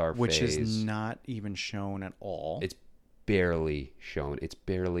rock star which phase. Which is not even shown at all. It's barely shown. It's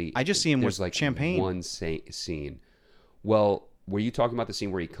barely... I just see him with like champagne. One scene. Well, were you talking about the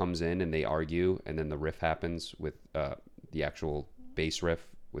scene where he comes in and they argue and then the riff happens with the actual bass riff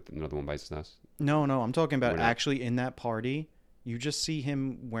with Another One Bites the Dust? No, I'm talking about actually in that party. You just see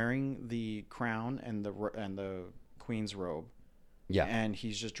him wearing the crown and the queen's robe. Yeah. And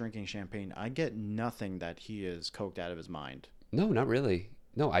he's just drinking champagne. I get nothing that he is coked out of his mind. No, not really.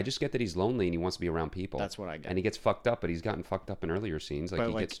 No, I just get that he's lonely and he wants to be around people. That's what I get. And he gets fucked up, but he's gotten fucked up in earlier scenes. Like,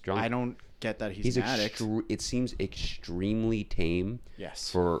 he gets drunk. I don't get that he's an addict. It seems extremely tame. Yes.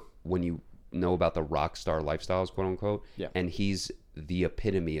 For when you know about the rock star lifestyles, quote unquote. Yeah. And he's the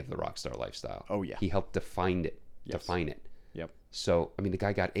epitome of the rock star lifestyle. Oh yeah. He helped define it. Yep. So I mean, the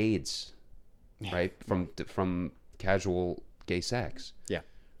guy got AIDS, right, from casual gay sex. Yeah.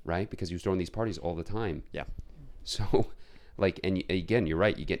 Right, because he was throwing these parties all the time. Yeah. So, like, and again, you're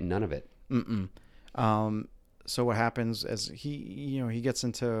right. You get none of it. So what happens as he gets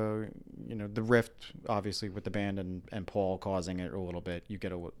into the rift, obviously, with the band and Paul causing it a little bit. You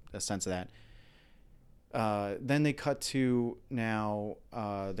get a sense of that. Then they cut to now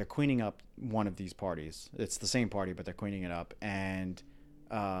they're cleaning up one of these parties. It's the same party, but they're cleaning it up, and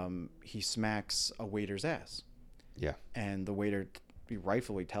he smacks a waiter's ass. Yeah. And the waiter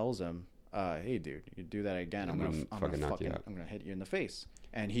rightfully tells him, "Hey, dude, you do that again, I'm gonna hit you in the face."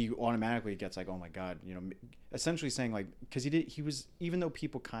 And he automatically gets like, "Oh my god," essentially saying like, because he was, even though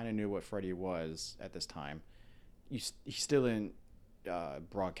people kind of knew what Freddie was at this time, he still didn't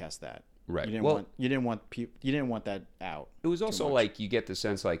broadcast that. Right. You didn't want that out. It was also like you get the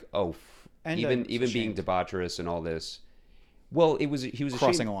sense like, even being debaucherous and all this. Well, he was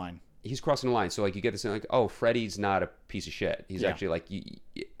crossing a line. He's crossing the line. So like you get the sense like, Freddie's not a piece of shit. He's actually like,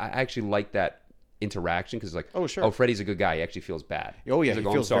 I actually like that interaction because it's like, Freddie's a good guy. He actually feels bad. Oh yeah, he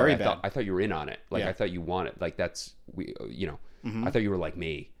feels very bad. I thought you were in on it. Like I thought you wanted. Like that's I thought you were like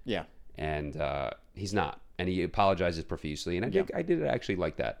me. Yeah. And he's not. And he apologizes profusely, and I did actually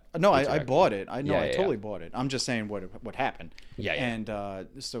like that. No, I bought it. I totally bought it. I'm just saying what happened. Yeah. And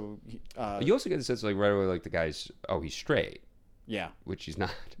so you also get the sense like right away, like the guy's he's straight. Yeah, which he's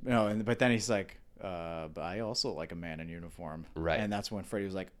not. No, but then he's like, but I also like a man in uniform. Right. And that's when Freddie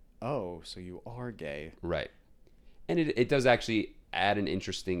was like, oh, so you are gay. Right. And it does actually add an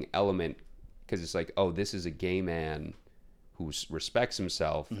interesting element because it's like, this is a gay man who respects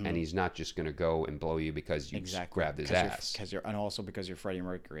himself, and he's not just going to go and blow you because you grabbed his ass. And also because you're Freddie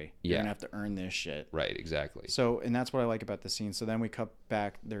Mercury. Yeah. You're going to have to earn this shit. Right, exactly. So, and that's what I like about the scene. So then we cut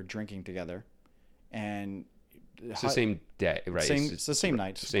back, they're drinking together, and... It's the same day, right? It's the same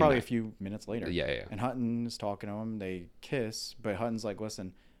night. It's probably a few minutes later. Yeah. And Hutton is talking to him. They kiss, but Hutton's like,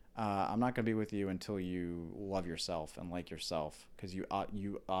 listen, I'm not going to be with you until you love yourself and like yourself, because you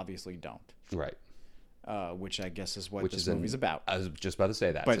obviously don't. Right. Which I guess is what this movie's about. I was just about to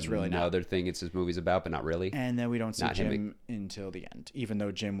say that. But it's really not. Another thing this movie's about, but not really. And then we don't see Jim until the end, even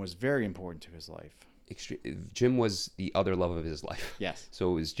though Jim was very important to his life. Jim was the other love of his life. Yes.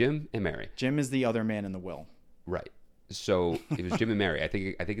 So it was Jim and Mary. Jim is the other man in the will. Right. So it was Jim and Mary. I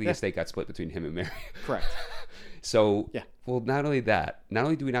think the estate got split between him and Mary. Correct. So, well, not only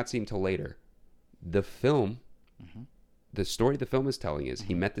do we not see him till later, the film, the story the film is telling is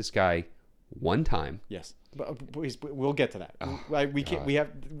he met this guy one time. Yes. But we'll get to that. We can't.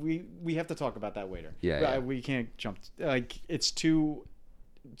 We have to talk about that later. Yeah. We can't jump. Like, it's too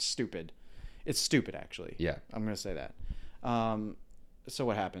stupid. It's stupid, actually. Yeah. I'm gonna say that. So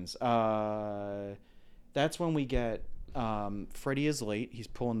what happens? That's when we get Freddie is late. He's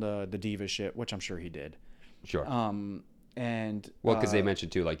pulling the diva shit, which I'm sure he did. Sure. And well, because they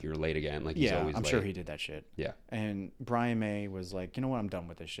mentioned too, like, you're late again. Like, he's always I'm late. sure he did that shit. Yeah. And Brian May was like, you know what, I'm done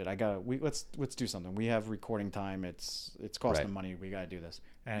with this shit. Let's do something. We have recording time. It's costing money. We gotta do this.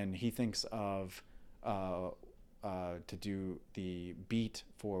 And he thinks of to do the beat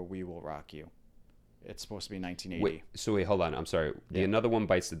for "We Will Rock You." It's supposed to be 1980. Wait, hold on. I'm sorry. The Another One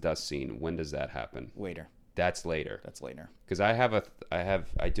Bites the Dust scene. When does that happen? Later. That's later. That's later. Because I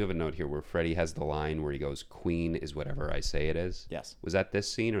do have a note here where Freddie has the line where he goes, "Queen is whatever I say it is." Yes. Was that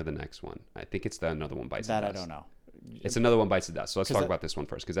this scene or the next one? I think it's the Another One Bites the Dust. That I don't know. It's Another One Bites the Dust. So let's talk about this one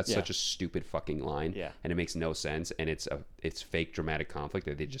first, because that's such a stupid fucking line. Yeah. And it makes no sense, and it's fake dramatic conflict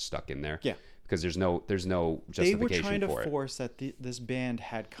that they just stuck in there. Yeah. Because there's no justification for it. They were trying to force that this band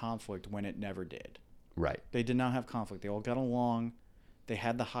had conflict when it never did. Right. They did not have conflict. They all got along. They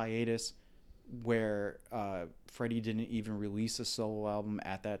had the hiatus where Freddie didn't even release a solo album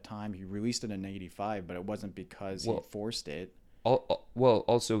at that time. He released it in '85, but it wasn't because he forced it.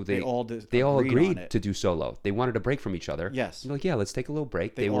 Also they all agreed to do solo. They wanted a break from each other. Yes. They're like, yeah, let's take a little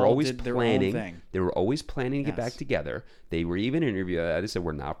break. They were always planning. They were always planning to get Yes. back together. They were even interviewed. They said,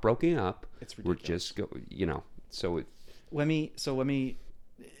 we're not broken up. It's ridiculous. We're just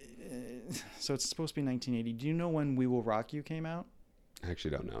So it's supposed to be 1980. Do you know when "We Will Rock You" came out? I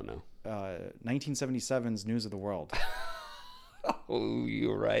actually don't know. No. 1977's News of the World. Oh,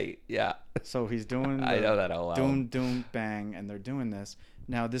 you're right. Yeah. So he's doing. I know that all out. Doom, doom, bang, and they're doing this.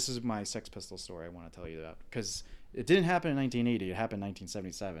 Now, this is my Sex Pistols story I want to tell you about, because it didn't happen in 1980. It happened in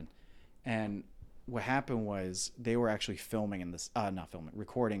 1977, and what happened was they were actually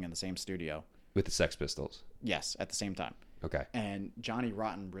recording in the same studio With the Sex Pistols. Yes, at the same time. Okay. And Johnny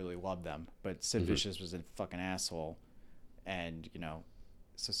Rotten really loved them, but Sid Vicious was a fucking asshole, and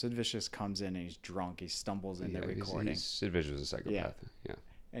so Sid Vicious comes in and he's drunk. He stumbles in the recording. Sid Vicious is a psychopath. Yeah.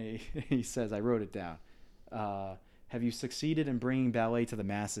 And he says, I wrote it down. Have you succeeded in bringing ballet to the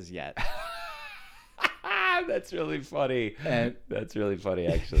masses yet? That's really funny. That's really funny,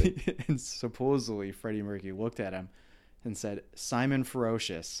 actually. And supposedly Freddie Mercury looked at him and said, Simon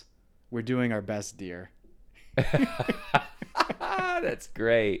Ferocious, we're doing our best, dear. That's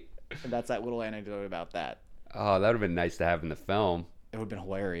great. And that's that little anecdote about that. Oh, that would have been nice to have in the film. It would have been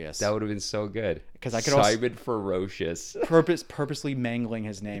hilarious. That would have been so good. Because I could Simon Ferocious. Purposely mangling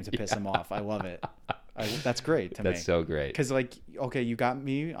his name to piss him off. I love it. That's great to me. That's so great. Because, okay, you got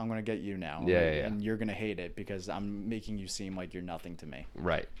me. I'm going to get you now. Yeah. And you're going to hate it because I'm making you seem like you're nothing to me.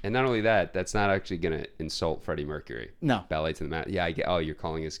 Right. And not only that, that's not actually going to insult Freddie Mercury. No. Ballet to the mat. Yeah, I get. Oh, you're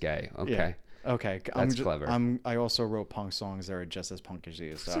calling us gay. Okay. Yeah. Okay. That's clever. I also wrote punk songs that are just as punk as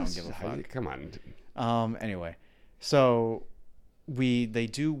you, so I don't give a fuck. Come on. Anyway, so they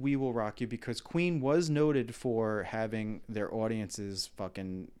do "We Will Rock You" because Queen was noted for having their audiences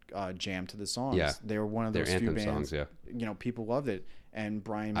fucking jam to the songs. Yeah. They were one of those their few anthem bands. songs, yeah. People loved it, and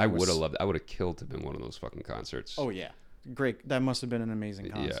Brian. I would have loved it. I would have killed to have been one of those fucking concerts. Oh yeah, great. That must have been an amazing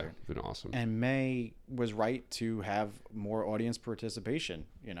concert. Yeah, been awesome. And May was right to have more audience participation.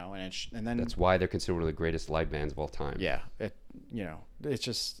 And then that's why they're considered one of the greatest live bands of all time. Yeah, it's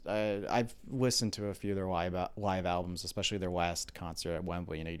just I've listened to a few of their live albums, especially their last concert at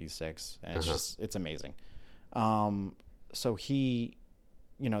Wembley in '86, and it's amazing. So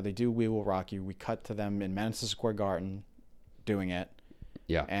they do "We Will Rock You." We cut to them in Madison Square Garden doing it.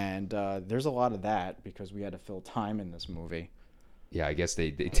 Yeah. And there's a lot of that because we had to fill time in this movie. Yeah, I guess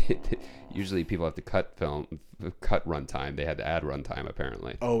they usually people have to cut runtime. They had to add runtime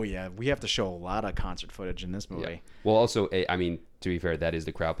apparently. Oh yeah, we have to show a lot of concert footage in this movie. Yeah. Well, also, I mean, to be fair, that is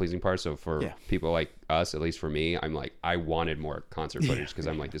the crowd pleasing part. So for people like us, at least for me, I'm like, I wanted more concert footage because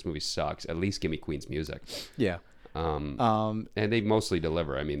I'm like, this movie sucks. At least give me Queen's music. Yeah. And they mostly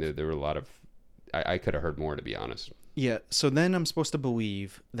deliver. I mean, there were a lot of. I could have heard more, to be honest. Yeah, so then I'm supposed to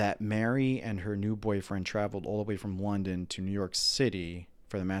believe that Mary and her new boyfriend traveled all the way from London to New York City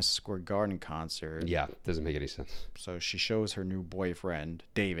for the Madison Square Garden concert. Yeah, doesn't make any sense. So she shows her new boyfriend,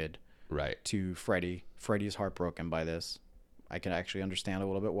 David, to Freddie. Freddie's heartbroken by this. I can actually understand a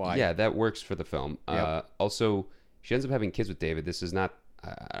little bit why. Yeah, that works for the film. Yep. Also, she ends up having kids with David. This is not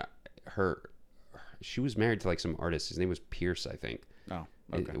her. She was married to like some artist. His name was Pierce, I think. Oh.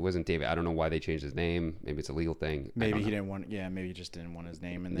 Okay. It wasn't David. I don't know why they changed his name. Maybe it's a legal thing. Maybe he didn't want. Yeah, maybe he just didn't want his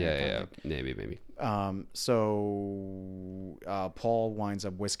name in there. Yeah. Maybe. So Paul winds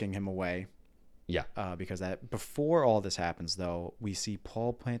up whisking him away. Yeah. Because before all this happens, though, we see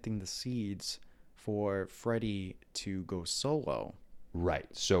Paul planting the seeds for Freddie to go solo. Right.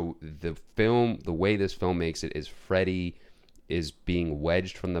 So the way this film makes it is Freddie is being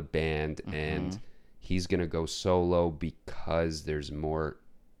wedged from the band and he's gonna go solo because there's more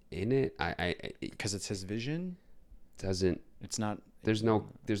in it. Because it's his vision. Doesn't. It's not. There's no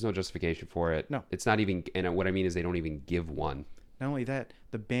justification for it. No. It's not even. And what I mean is they don't even give one. Not only that,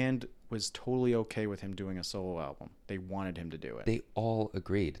 the band was totally okay with him doing a solo album. They wanted him to do it. They all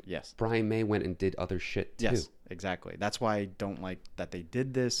agreed. Yes. Brian May went and did other shit too. Yes, exactly. That's why I don't like that they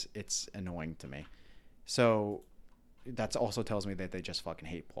did this. It's annoying to me. So that also tells me that they just fucking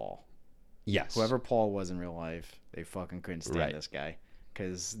hate Paul. Yes. Whoever Paul was in real life, they fucking couldn't stand this guy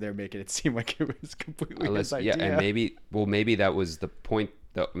because they're making it seem like it was completely his idea. Yeah, and maybe that was the point.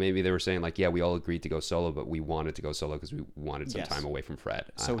 Maybe they were saying like, yeah, we all agreed to go solo, but we wanted to go solo because we wanted some time away from Fred.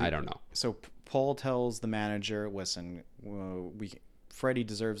 So I don't know. So Paul tells the manager, listen, Freddie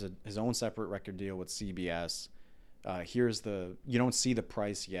deserves his own separate record deal with CBS. You don't see the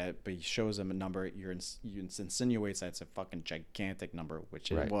price yet, but he shows him a number. You insinuates that it's a fucking gigantic number,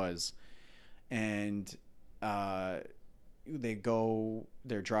 which it was. And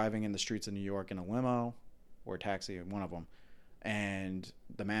they're driving in the streets of New York in a limo or a taxi, one of them. And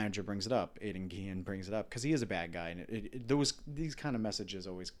the manager brings it up. Aidan Guillen brings it up because he is a bad guy. And these kind of messages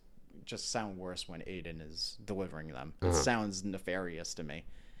always just sound worse when Aidan is delivering them. It sounds nefarious to me.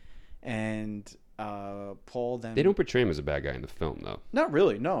 And Paul then... They don't portray him as a bad guy in the film, though. Not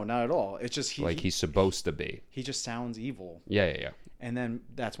really. No, not at all. It's just he's supposed to be. He just sounds evil. Yeah. And then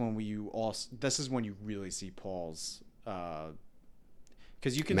that's when this is when you really see Paul's...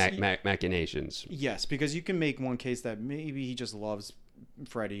 because you can machinations. Yes, because you can make one case that maybe he just loves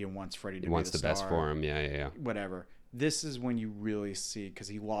Freddie and wants Freddie to be the star. Best for him. Yeah. Whatever. This is when you really see, because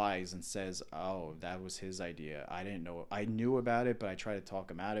he lies and says, "Oh, that was his idea. I didn't know. I knew about it, but I tried to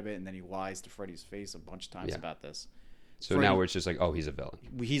talk him out of it." And then he lies to Freddie's face a bunch of times about this. So now it's just like, oh, he's a villain.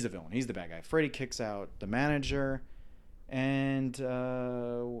 He's a villain. He's the bad guy. Freddie kicks out the manager, and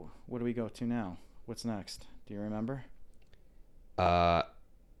what do we go to now? What's next? Do you remember?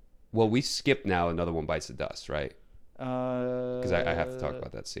 Well, we skipped now. Another one bites the dust, right? Because I have to talk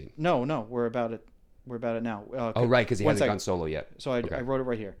about that scene. No, we're about it. We're about it now. Right, because he hasn't gone solo yet. So I wrote it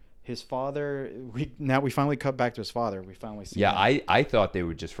right here. His father. We finally cut back to his father. We finally see. Yeah, I thought they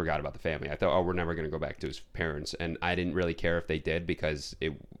would just forgot about the family. I thought, oh, we're never going to go back to his parents, and I didn't really care if they did because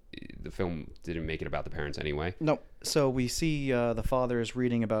the film didn't make it about the parents anyway. No. So we see the father is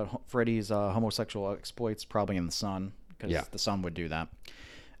reading about Freddie's homosexual exploits, probably in the Sun, because the Sun would do that.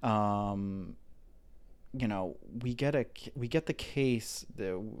 We get the case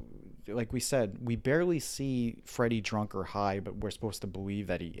that, like we said, we barely see Freddie drunk or high, but we're supposed to believe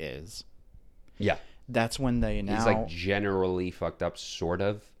that he is. Yeah. That's when he's like generally fucked up, sort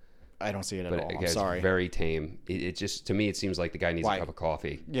of. I don't see it at all. I'm sorry. It's very tame. It just, to me, it seems like the guy needs a cup of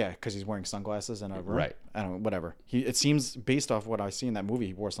coffee. Yeah, because he's wearing sunglasses in a room. Right. I don't know, whatever. It seems, based off what I see in that movie,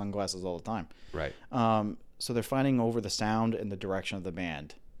 he wore sunglasses all the time. Right. So they're fighting over the sound and the direction of the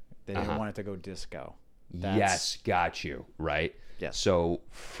band. They didn't want it to go disco. Yes, got you. Right. Yes. So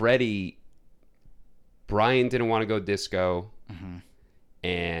Brian didn't want to go disco,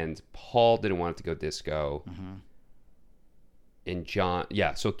 and Paul didn't want it to go disco, and John.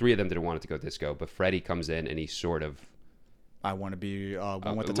 Yeah. So three of them didn't want it to go disco, but Freddie comes in and he sort of. I want to be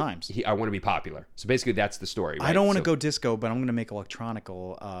one with the times. I want to be popular. So basically, that's the story. Right? I don't want to go disco, but I'm going to make electronic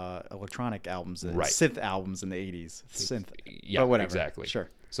albums, synth albums in the '80s. Synth, yeah, but whatever. Exactly. Sure.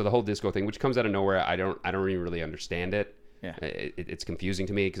 So the whole disco thing, which comes out of nowhere, I don't even really understand it. Yeah. It's confusing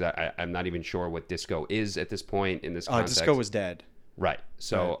to me because I'm not even sure what disco is at this point in this context. Disco was dead. Right.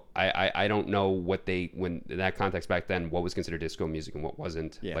 So I don't know when in that context back then, what was considered disco music and what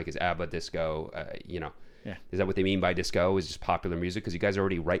wasn't. Yeah. Like, is ABBA disco? Yeah. Is that what they mean by disco? Is just popular music? Because you guys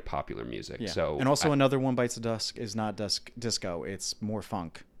already write popular music. Yeah. So and also another one bites the dust is not disco. It's more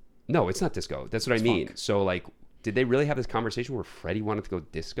funk. No, it's not disco. That's what I mean. Funk. So like, did they really have this conversation where Freddie wanted to go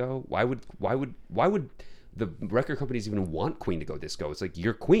disco? Why would the record companies even want Queen to go disco? It's like,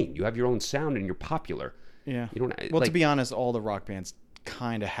 you're Queen. You have your own sound and you're popular. Yeah. You don't. Well, to be honest, all the rock bands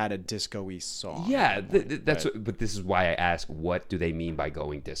kind of had a disco-y song. Yeah, but this is why I ask, what do they mean by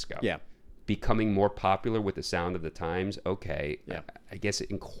going disco? Yeah. Becoming more popular with the sound of the times. Okay. Yeah. I guess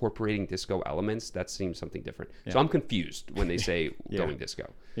incorporating disco elements, that seems something different. Yeah. So I'm confused when they say going disco.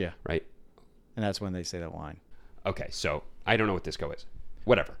 Yeah. Right. And that's when they say that line. Okay, so I don't know what disco is.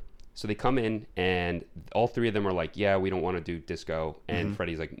 Whatever. So they come in, and all three of them are like, yeah, we don't want to do disco. And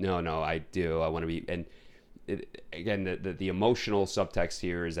Freddie's like, no, I do. I want to be... And again, the emotional subtext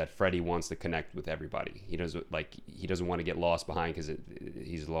here is that Freddie wants to connect with everybody. He doesn't want to get lost behind because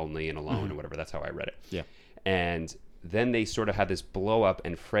he's lonely and alone or whatever. That's how I read it. Yeah. And then they sort of had this blow up,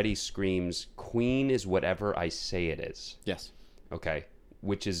 and Freddie screams, "Queen is whatever I say it is." Yes. Okay,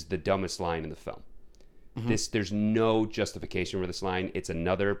 which is the dumbest line in the film. There's no justification for this line. It's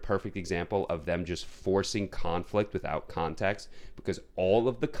another perfect example of them just forcing conflict without context, because all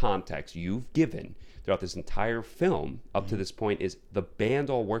of the context you've given throughout this entire film up to this point is the band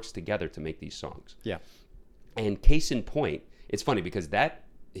all works together to make these songs. Yeah. And case in point, it's funny because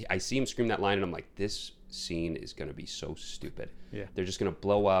I see him scream that line and I'm like, this scene is going to be so stupid. Yeah. They're just going to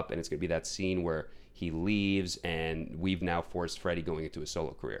blow up and it's going to be that scene where he leaves and we've now forced Freddie going into a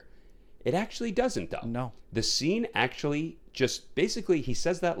solo career. It actually doesn't, though. No. The scene actually just basically he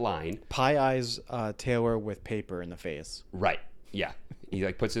says that line. Pie eyes Taylor with paper in the face. Right. Yeah. He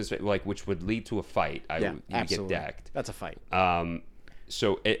like puts his like, which would lead to a fight. Yeah, You absolutely. get decked. That's a fight.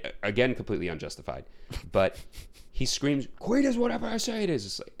 So it, again, completely unjustified. But he screams, "Queen is whatever I say it is."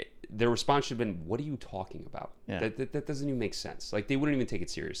 It's like, their response should have been, "What are you talking about? Yeah. That doesn't even make sense." Like they wouldn't even take it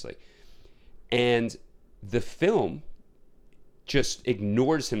seriously. And the film just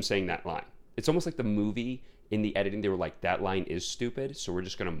ignores him saying that line. It's almost like the movie in the editing, they were like, that line is stupid, so we're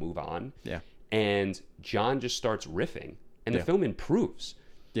just going to move on. Yeah. And John just starts riffing, and the Yeah. film improves.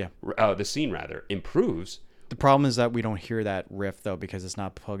 Yeah. The scene, rather, improves. The problem is that we don't hear that riff, though, because it's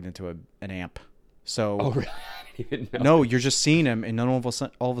not plugged into an amp. So, Oh, really? I didn't even know. no, you're just seeing him, and then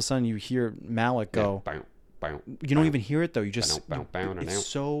all of a sudden you hear Malik go. Bow, bow, You don't bow. even hear it, though. You just, Bow, bow, bow, it's bow.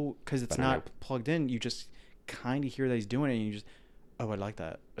 so, because it's Bow, not bow. plugged in, you just kind of hear that he's doing it, and you just, oh, I like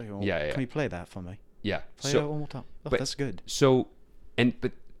that. I go, Yeah, yeah. Can we play that for me? Yeah. Play that one more time. Oh, but- that's good. So,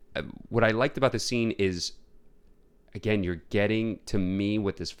 but what I liked about the scene is, again, you're getting to me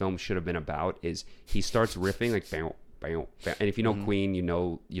what this film should have been about is he starts riffing like bow, bow, bow. And if you know Queen, you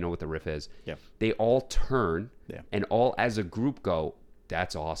know what the riff is. Yeah. They all turn Yeah. and all as a group go,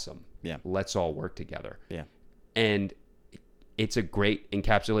 that's awesome. Yeah. Let's all work together. Yeah. And it's a great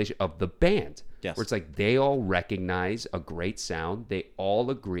encapsulation of the band. Yes. Where it's like they all recognize a great sound. They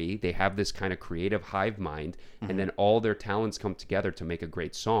all agree. They have this kind of creative hive mind. And then all their talents come together to make a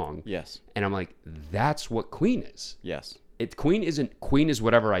great song. Yes. And I'm like, that's what Queen is. Yes. Queen is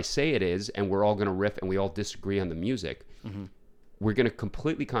whatever I say it is, and we're all going to riff and we all disagree on the music. We're going to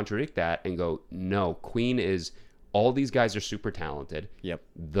completely contradict that and go, no, Queen is, all these guys are super talented. Yep.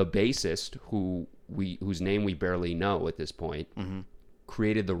 The bassist, whose name we barely know at this point,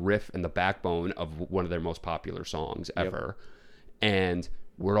 created the riff and the backbone of one of their most popular songs ever. And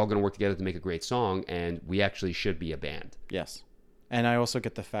we're all going to work together to make a great song, and we actually should be a band. Yes. And I also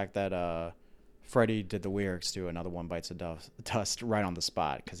get the fact that Freddie did the lyrics to Another One Bites the Dust right on the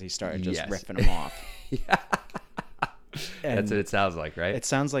spot because he started just Yes. riffing them off. And That's what it sounds like, right? it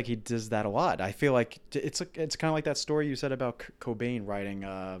sounds like he does that a lot. I feel like it's kind of like that story you said about Cobain writing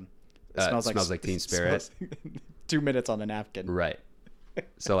Smells Like Teen Spirit. 2 minutes on a napkin. Right.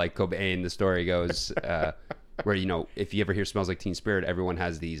 So like Cobain, the story goes where, if you ever hear Smells Like Teen Spirit, everyone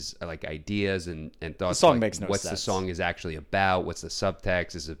has these like ideas and thoughts. The song like, makes no what's sense. the song is actually about? What's the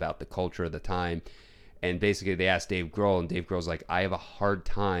subtext? Is it about the culture of the time? And basically they asked Dave Grohl, and Dave Grohl's like, I have a hard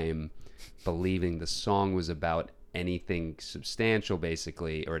time believing the song was about anything substantial,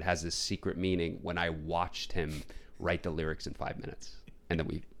 basically, or it has this secret meaning when I watched him write the lyrics in 5 minutes. And then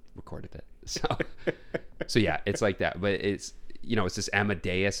we recorded it. So yeah, it's like that. But it's, it's this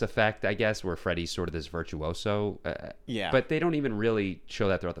Amadeus effect, I guess, where Freddie's sort of this virtuoso. Yeah. But they don't even really show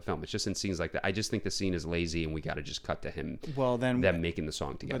that throughout the film. It's just in scenes like that. I just think the scene is lazy, and we got to just cut to him, Well, then them making the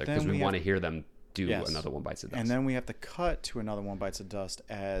song together, then because we we want to have- hear them do Yes. Another One Bites the Dust. And then we have to cut to Another One Bites the Dust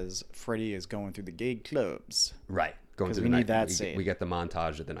as Freddie is going through the gay clubs. right. Going 'Cause to we the need that we, scene. we get the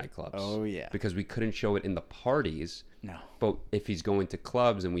montage of the nightclubs. Oh, yeah. Because we couldn't show it in the parties. No. But if he's going to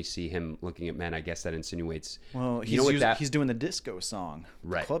clubs and we see him looking at men, I guess that insinuates. Well, he's doing the disco song,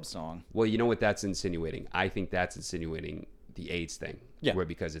 Right. the club song. Well, you know what that's insinuating? I think that's insinuating the AIDS thing. Yeah. Where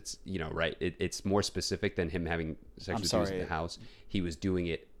because it's, right, it's more specific than him having sex with dudes in the house. He was doing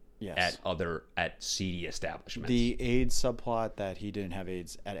it Yes. at seedy establishments. The AIDS subplot that he didn't have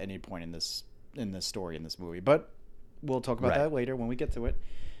AIDS at any point in this story in this movie, but we'll talk about Right. that later when we get to it.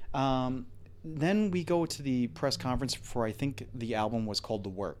 Then we go to the press conference for, I think the album was called The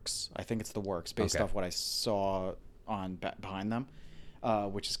Works. I think it's The Works based Okay. off what I saw on behind them,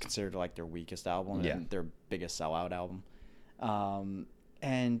 which is considered like their weakest album Yeah. and their biggest sellout album.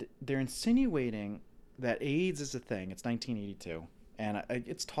 And they're insinuating that AIDS is a thing. It's 1982, and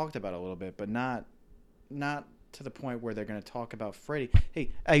it's talked about a little bit, but not to the point where they're going to talk about Freddie.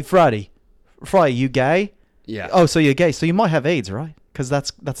 Hey, Freddie, you gay? Yeah. Oh, so you're gay, so you might have AIDS, right? Because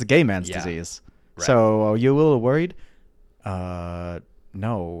that's a gay man's Yeah. disease. Right. So are you a little worried?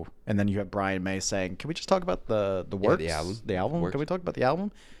 No. And then you have Brian May saying, "Can we just talk about the works? the album. The album? Works. Can we talk about the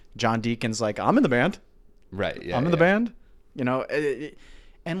album?" John Deacon's like, "I'm in the band. Right. Yeah. I'm in the band."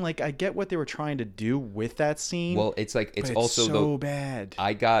 And like, I get what they were trying to do with that scene. Well, it's like it's but also so bad.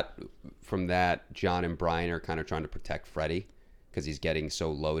 I got from that John and Brian are kind of trying to protect Freddie because he's getting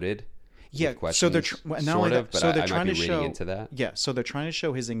so loaded. Yeah, questions, so they're I trying might to be show reading into that. Yeah, so they're trying to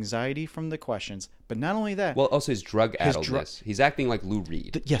show his anxiety from the questions, but not only that. Well, also his drug addledness. He's acting like Lou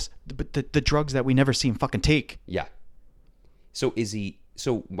Reed. Yes, but the drugs that we never see him fucking take. Yeah. So is he?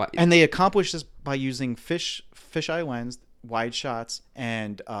 And they accomplish this by using fisheye lens, wide shots,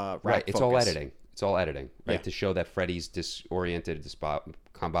 and right. It's focus. all editing. It's all editing, right? Yeah. To show that Freddie's disoriented,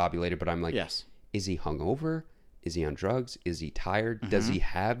 discombobulated. But I'm like, yes. Is he hungover? Is he on drugs? Is he tired? Does he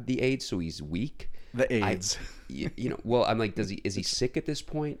have the AIDS so he's weak? The AIDS. Well, I'm like, is he sick at this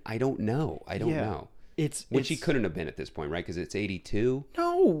point? I don't know. I don't know. Which he couldn't have been at this point, right? Because it's 82.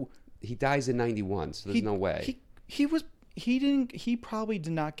 No. He dies in 91, so there's no way. He probably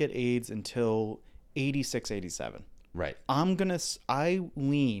did not get AIDS until 86, 87. Right. I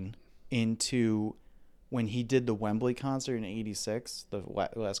lean into when he did the Wembley concert in 86, the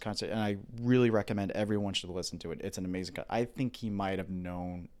last concert, and I really recommend everyone should listen to it. It's an amazing concert. I think he might have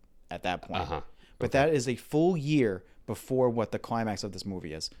known at that point. But that is a full year before what the climax of this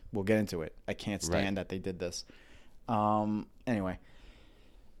movie is. We'll get into it. I can't stand that they did this. Anyway.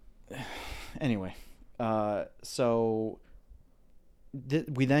 So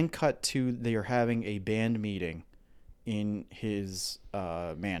we then cut to they're having a band meeting in his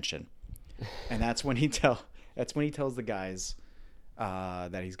mansion. And that's when he tells the guys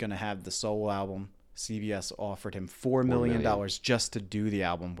that he's going to have the solo album. CBS offered him $4 million just to do the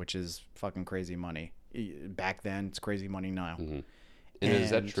album, which is fucking crazy money. Back then, it's crazy money now. Mm-hmm. And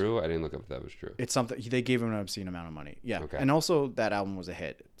is that true? I didn't look up if that was true. It's something they gave him an obscene amount of money. Yeah, okay. And also that album was a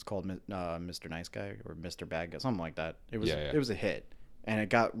hit. It's called Mr. Nice Guy or Mr. Bad Guy, something like that. It was a hit. And it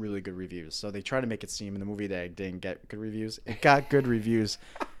got really good reviews. So they tried to make it seem in the movie that it didn't get good reviews. It got good reviews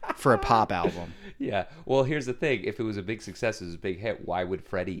for a pop album. Yeah. Well, here's the thing. If it was a big success, it was a big hit, why would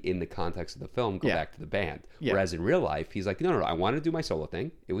Freddie, in the context of the film, go back to the band? Yeah. Whereas in real life, he's like, no, I want to do my solo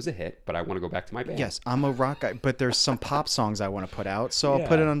thing. It was a hit, but I want to go back to my band. Yes, I'm a rock guy, but there's some pop songs I want to put out, so I'll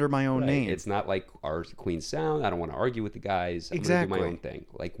put it under my own name. It's not like our Queen sound. I don't want to argue with the guys. I'm going to do my own thing.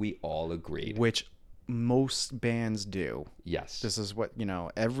 Like we all agreed. Which most bands do. Yes. This is what,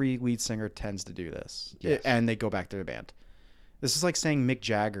 every lead singer tends to do this. Yes. And they go back to the band. This is like saying Mick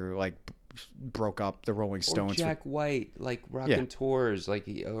Jagger broke up the Rolling Stones. Or Jack White, rocking tours,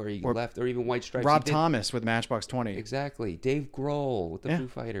 he left, or even White Stripes. Rob Thomas with Matchbox 20. Exactly. Dave Grohl with the Foo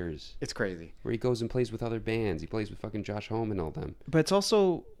Fighters. It's crazy. Where he goes and plays with other bands. He plays with fucking Josh Homme and all them. But it's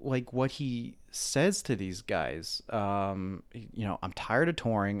also what he says to these guys. I'm tired of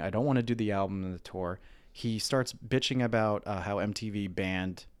touring. I don't want to do the album and the tour. He starts bitching about how MTV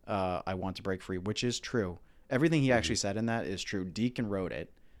banned I Want to Break Free, which is true. Everything he actually said in that is true. Deacon wrote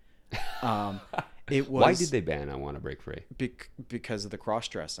it. It was. Why did they ban I Want to Break Free? Because of the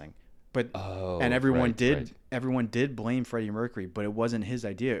cross-dressing. But and everyone did blame Freddie Mercury, but it wasn't his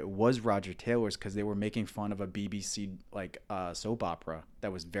idea. It was Roger Taylor's because they were making fun of a BBC soap opera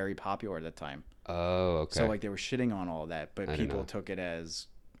that was very popular at the time. Oh, okay. So they were shitting on all of that, but people took it as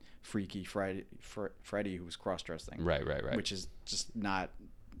Freaky Freddie who was cross-dressing. Right. Which is just not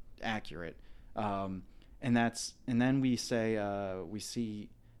accurate. And then we see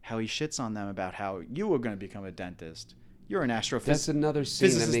how he shits on them about how you were going to become a dentist. You're an astrophysicist. That's another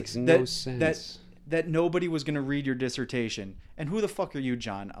scene that makes no sense. That nobody was going to read your dissertation. And who the fuck are you,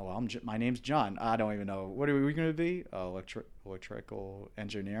 John? Oh, well, my name's John. I don't even know. What are we going to be? Electrical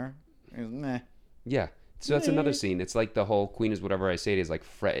engineer? Nah. Yeah. So that's another scene. It's like the whole Queen is whatever I say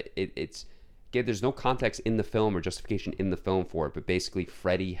it is. There's no context in the film or justification in the film for it, but basically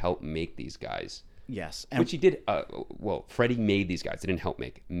Freddie helped make these guys. Yes. Which he did. Freddie made these guys. He didn't help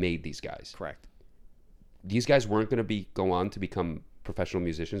made these guys. Correct. These guys weren't going to go on to become professional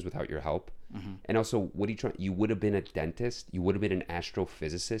musicians without your help. Mm-hmm. And also, you would have been a dentist. You would have been an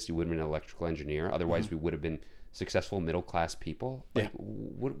astrophysicist. You would have been an electrical engineer. Otherwise, we would have been successful middle-class people.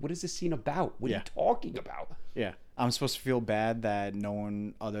 What is this scene about? What are you talking about? Yeah. I'm supposed to feel bad that no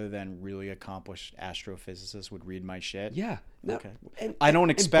one other than really accomplished astrophysicists would read my shit? Yeah. No, okay. I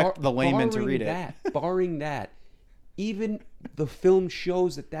don't expect the layman to read it. Barring that, even the film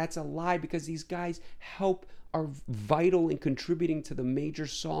shows that that's a lie because these guys are vital in contributing to the major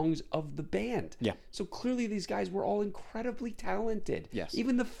songs of the band. Yeah. So clearly these guys were all incredibly talented. Yes.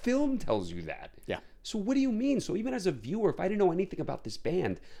 Even the film tells you that. Yeah. So what do you mean? So even as a viewer, if I didn't know anything about this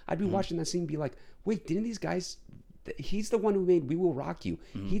band, I'd be watching that scene and be like, wait, didn't these guys... He's the one who made We Will Rock You.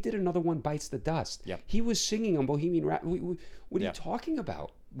 Mm-hmm. He did another one, Bites the Dust. Yep. He was singing on Bohemian Rhapsody. What are you talking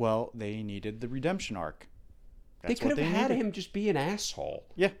about? Well, they needed the redemption arc. They could have had him just be an asshole.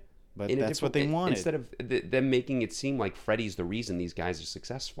 Yeah, but that's what they wanted. Instead of them making it seem like Freddie's the reason these guys are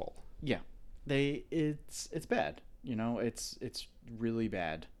successful. Yeah, it's bad. You know, it's really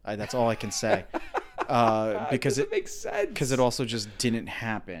bad. That's all I can say. Because it makes sense. Because it also just didn't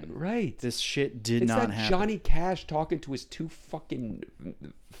happen. Right. This shit did not happen. It's Johnny Cash talking to his two fucking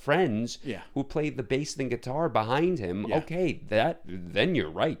friends who played the bass and guitar behind him. Yeah. Okay, then you're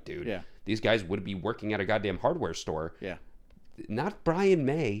right, dude. Yeah. These guys would be working at a goddamn hardware store. Yeah. Not Brian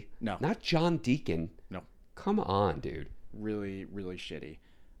May. No. Not John Deacon. No. Come on, dude. Really, really shitty.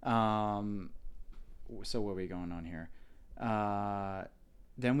 So what are we going on here?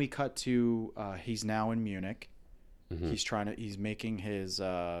 Then we cut to he's now in Munich. Mm-hmm. He's making his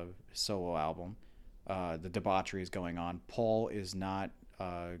solo album. The debauchery is going on. Paul is not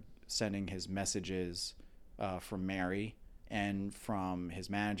sending his messages from Mary and from his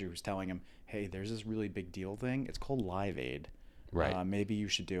manager, who's telling him, hey, there's this really big deal thing. It's called Live Aid. Right. Maybe you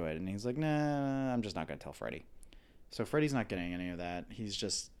should do it. And he's like, nah, I'm just not going to tell Freddie. So Freddie's not getting any of that. He's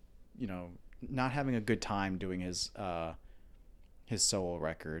just, not having a good time doing his solo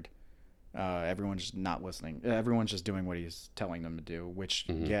record. Everyone's just not listening. Everyone's just doing what he's telling them to do, which,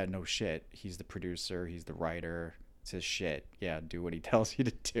 no shit. He's the producer. He's the writer. It's his shit. Yeah, do what he tells you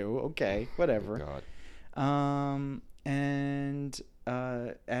to do. Okay, whatever. Oh, God. And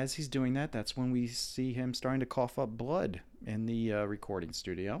as he's doing that, that's when we see him starting to cough up blood in the recording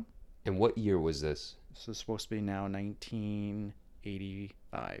studio. And what year was this? This is supposed to be now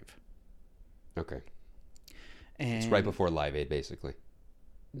 1985. Okay. And it's right before Live Aid, basically.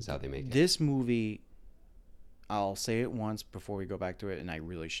 Is how they make it. This movie, I'll say it once before we go back to it, and I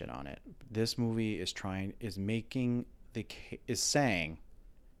really shit on it. This movie is saying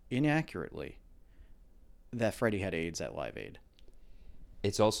inaccurately that Freddie had AIDS at Live Aid.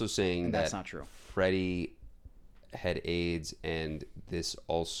 It's also saying that's not true. Freddie had AIDS, and this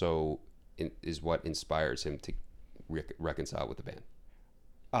also is what inspires him to reconcile with the band.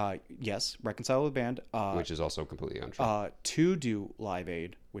 Yes, reconcile with the band. Which is also completely untrue. To do Live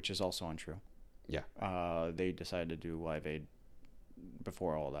Aid, which is also untrue. Yeah. They decided to do Live Aid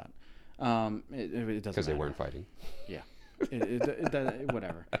before all that. It doesn't because they weren't fighting. Yeah.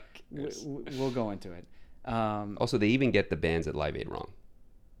 Whatever. We'll go into it. Also, they even get the bands at Live Aid wrong.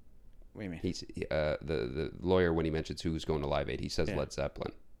 What do you mean? He's the lawyer, when he mentions who's going to Live Aid, he says Led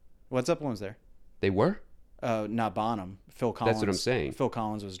Zeppelin. Led Zeppelin was there. They were? Not Bonham. Phil Collins. That's what I'm saying. Phil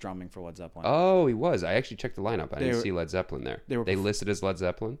Collins was drumming for Led Zeppelin. Oh, he was. I actually checked the lineup. I didn't see Led Zeppelin there. They listed as Led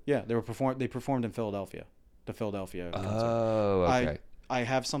Zeppelin? Yeah, they performed in Philadelphia. The Philadelphia concert. Oh, okay. I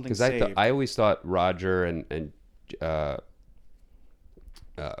have something saved. Because I always thought Roger and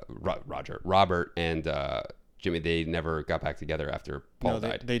Robert and Jimmy, they never got back together after Paul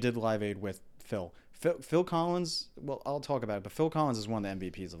died. They did Live Aid with Phil. Phil Collins, well, I'll talk about it, but Phil Collins is one of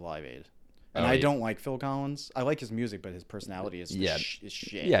the MVPs of Live Aid. And I don't like Phil Collins. I like his music, but his personality is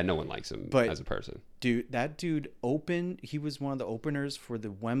shit. Yeah, no one likes him as a person. Dude, that dude he was one of the openers for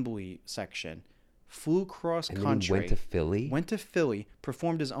the Wembley section. Flew cross country. Went to Philly,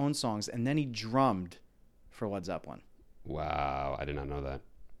 performed his own songs, and then he drummed for Led Zeppelin. Wow, I did not know that.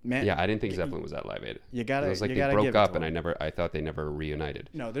 Man, yeah, I didn't think Zeppelin was at Live Aid. You gotta. It was like they broke up, and I thought they never reunited.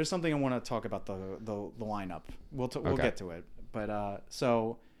 No, there's something I want to talk about the lineup. We'll get to it. But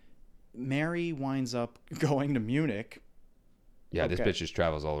so Mary winds up going to Munich. Yeah, this bitch just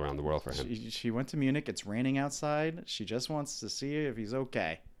travels all around the world for him. She went to Munich. It's raining outside. She just wants to see if he's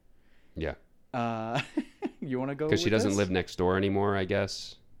okay. Yeah. You want to go? Because she doesn't live next door anymore, I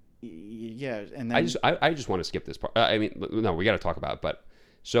guess. Yeah, and then I just want to skip this part. I mean, no, we got to talk about it. But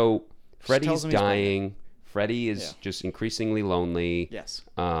so Freddie's dying. Freddie is just increasingly lonely. Yes.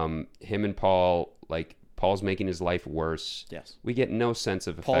 Him and Paul, Paul's making his life worse. Yes. We get no sense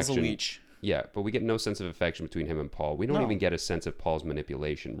of affection. Paul's a leech. Yeah, but we get no sense of affection between him and Paul. We don't even get a sense of Paul's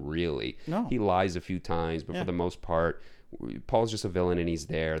manipulation, really. No. He lies a few times, but for the most part, Paul's just a villain, and he's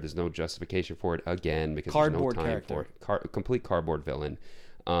there. There's no justification for it, again, because cardboard there's no time character. for it. Complete cardboard villain.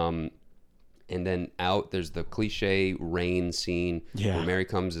 And then there's the cliche rain scene where Mary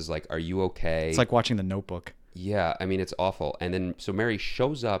comes, is like, are you okay? It's like watching The Notebook. Yeah, I mean, it's awful. And then, so Mary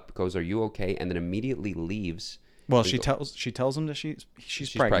shows up, goes, are you okay? And then immediately leaves. Well, she tells him that she's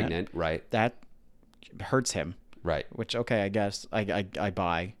pregnant. Right. That hurts him. Right. Which, okay, I guess I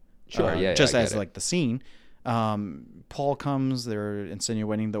buy. Sure, just as like the scene. Paul comes, they're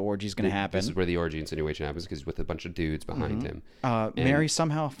insinuating the orgy's going to happen. This is where the orgy insinuation happens, because with a bunch of dudes behind him. Mary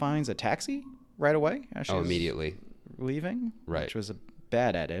somehow finds a taxi right away. Immediately. Leaving. Right. Which was a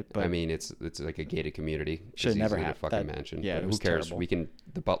bad at it. But I mean, it's like a gated community. Should never have have a fucking that. mansion. Yeah, But it who was cares? terrible.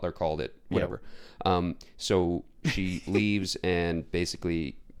 The butler called it whatever. So she leaves, and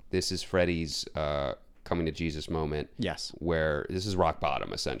basically this is Freddie's coming to Jesus moment. Yes. Where this is rock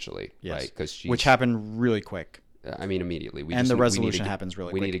bottom essentially. Yes. Right? Because which happened really quick. I mean, immediately. The resolution happens really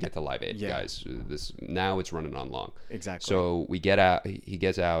quick. We need to get to Live Aid, guys. Now it's running on long. Exactly. So we get out. He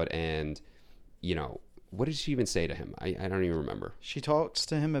gets out, and what did she even say to him? I don't even remember. She talks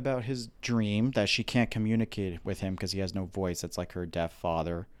to him about his dream that she can't communicate with him because he has no voice. It's like her deaf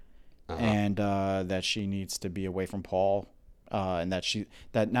father, and that she needs to be away from Paul, and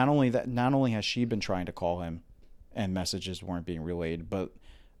that not only has she been trying to call him, and messages weren't being relayed, but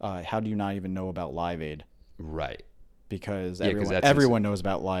how do you not even know about Live Aid? Right. Because everyone knows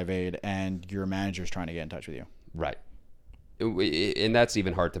about Live Aid, and your manager's trying to get in touch with you. Right. And that's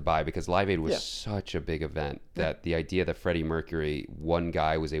even hard to buy because Live Aid was such a big event that the idea that Freddie Mercury, one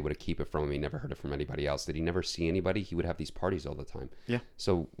guy was able to keep it from him, he never heard it from anybody else. Did he never see anybody? He would have these parties all the time. Yeah.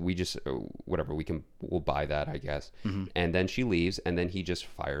 So we just, whatever, we'll buy that, I guess. Mm-hmm. And then she leaves, and then he just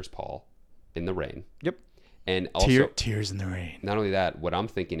fires Paul in the rain. Yep. And also, tears in the rain. Not only that, what I'm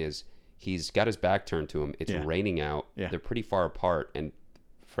thinking is he's got his back turned to him. It's raining out. Yeah. They're pretty far apart, and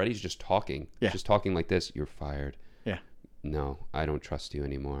Freddie's just talking. Yeah. Just talking like this. You're fired. Yeah. No, I don't trust you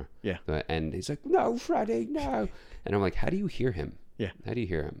anymore. Yeah. And he's like, no, Freddie, no. And I'm like, how do you hear him? Yeah. How do you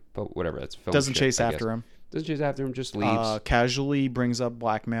hear him? But whatever, that's film Doesn't shit, chase after him. Doesn't chase after him, just leaves. Casually brings up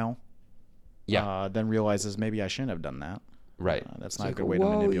blackmail. Yeah. Then realizes maybe I shouldn't have done that. Right. That's not a good way to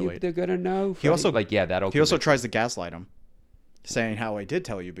manipulate. They're gonna know. Freddie. He also that'll. He also tries to gaslight him, saying how I did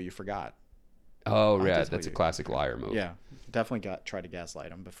tell you, but you forgot. Oh yeah, that's a classic liar move. Yeah, definitely tried to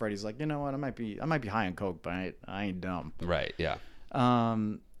gaslight him, but Freddie's like, you know what, I might be high on coke, but I ain't dumb. Right. Yeah.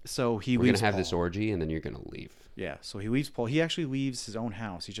 So we're gonna have this orgy, and then you're gonna leave. Yeah. So he leaves Paul. He actually leaves his own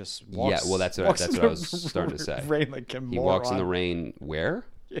house. He just walks. Yeah. Well, that's what I was starting to say. Rain like he walks in the rain. Where?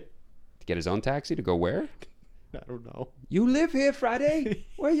 Yeah. To get his own taxi to go where? I don't know. You live here, Freddie.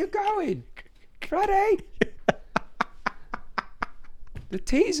 Where you going, Freddie? The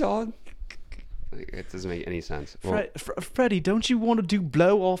tea's on. It doesn't make any sense. Well, Freddie, don't you want to do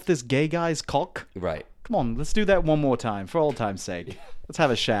blow off this gay guy's cock? Right. Come on, let's do that one more time, for old time's sake. Let's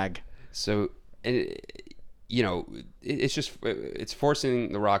have a shag. So, it's just, it's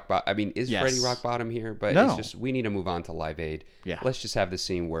forcing the rock bottom. I mean, is Freddie rock bottom here? But no. It's just, we need to move on to Live Aid. Yeah. Let's just have the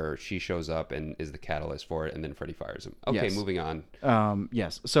scene where she shows up and is the catalyst for it, and then Freddie fires him. Okay, moving on.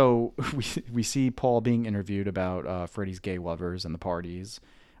 Yes. So we see Paul being interviewed about Freddie's gay lovers and the parties.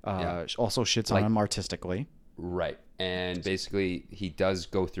 Also shits on him artistically. Right. And basically, he does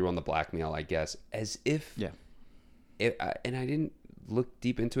go through on the blackmail, I guess, as if... Yeah. And I didn't look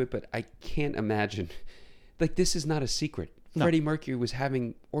deep into it, but I can't imagine... Like, this is not a secret. No. Freddie Mercury was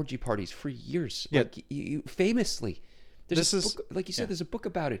having orgy parties for years. Yeah. Like, famously. Like you said, there's a book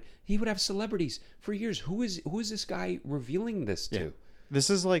about it. He would have celebrities for years. Who is this guy revealing this to? Yeah. This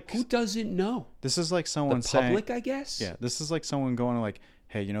is like... Who doesn't know? This is like someone saying... The public, I guess? Yeah. This is like someone going like,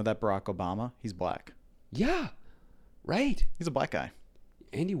 hey, you know that Barack Obama? He's black. Yeah. Right. He's a black guy.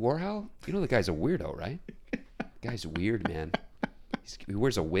 Andy Warhol? You know the guy's a weirdo, right? The guy's weird, man. He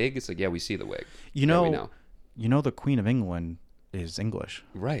wears a wig. It's like, yeah, we see the wig. We know. You know the Queen of England is English.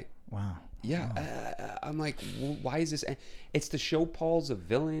 Right. Wow. Yeah. Wow. I'm like, why is this? It's to show Paul's a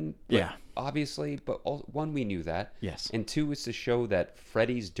villain. Yeah. Obviously. But one, we knew that. Yes. And two, it's to show that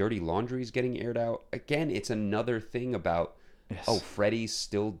Freddie's dirty laundry is getting aired out. Again, it's another thing about, Freddie's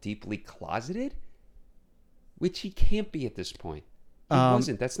still deeply closeted? Which he can't be at this point. He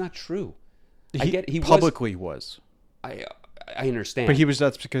wasn't. That's not true. He publicly was. I understand, but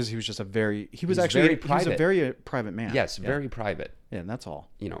that's because he was just very private. He was a very private man. Yes, very private. Yeah, and that's all.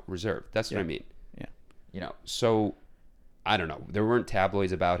 Reserved. That's what I mean. Yeah. So I don't know. There weren't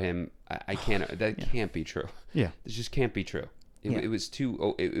tabloids about him. I can't. That can't be true. Yeah, this just can't be true. It was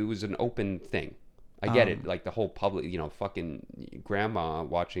too. It was an open thing. I get it. Like the whole public, fucking grandma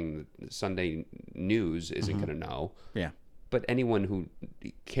watching the Sunday news isn't going to know. Yeah. But anyone who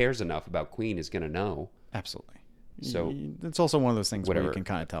cares enough about Queen is going to know. Absolutely. So it's also one of those things where you can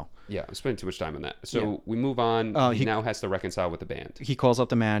kind of tell. Yeah, I'm spending too much time on that. So we move on. He now has to reconcile with the band. He calls up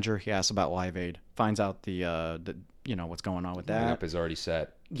the manager. He asks about Live Aid. Finds out the what's going on with that. The lineup is already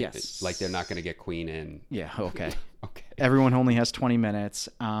set. Yes. Like they're not going to get Queen in. Yeah. Okay. Okay. Everyone only has 20 minutes.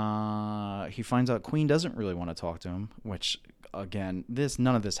 He finds out Queen doesn't really want to talk to him. Which again,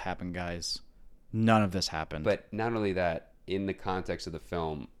 none of this happened, guys. None of this happened. But not only that, in the context of the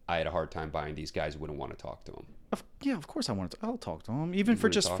film, I had a hard time buying these guys wouldn't want to talk to him. Yeah, of course I'll talk to him. Even for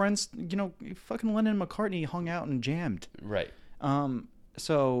just friends, fucking Lennon and McCartney hung out and jammed. Right.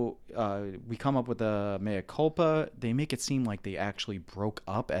 So we come up with a mea culpa. They make it seem like they actually broke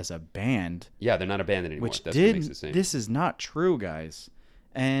up as a band. Yeah, they're not a band anymore. Which That's what makes it seem. This is not true, guys.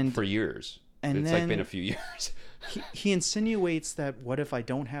 And for years. And it's then like been a few years. he insinuates that what if I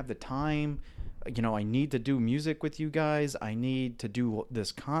don't have the time? You know, I need to do music with you guys. I need to do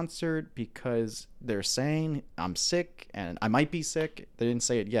this concert because they're saying I'm sick and I might be sick. They didn't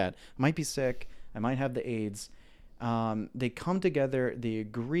say it yet. I might be sick. I might have the AIDS. They come together. They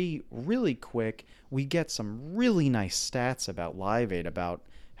agree really quick. We get some really nice stats about Live Aid, about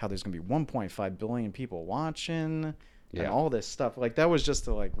how there's going to be 1.5 billion people watching and all this stuff. Like, that was just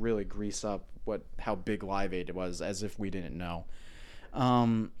to like really grease up how big Live Aid was, as if we didn't know.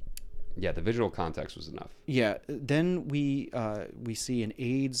 Yeah, the visual context was enough. Yeah. Then we see an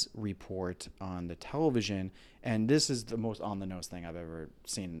AIDS report on the television, and this is the most on the nose thing I've ever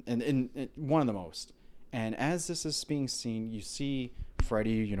seen, and one of the most. And as this is being seen, you see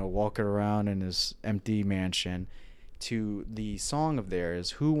Freddie, you know, walking around in his empty mansion to the song of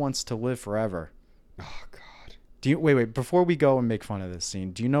theirs, "Who Wants to Live Forever." Oh God. Do you wait before we go and make fun of this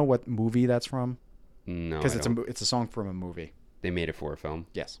scene? Do you know what movie that's from? No, because it's a song from a movie. They made it for a film.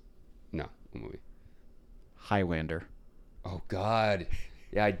 Yes. No, a movie. Highlander. Oh God.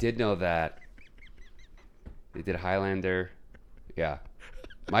 Yeah, I did know that. They did Highlander. Yeah.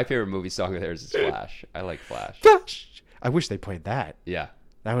 My favorite movie song of theirs is Flash. I like Flash. Flash! I wish they played that. Yeah.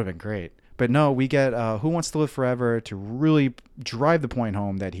 That would have been great. But no, we get Who Wants to Live Forever to really drive the point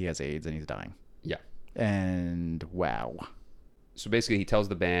home that he has AIDS and he's dying. Yeah. And wow. So basically, he tells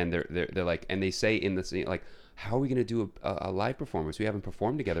the band, they're like, and they say in the scene, like, how are we going to do a live performance? We haven't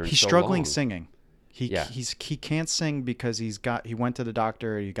performed together in He's so struggling long. singing. He can't sing because he went to the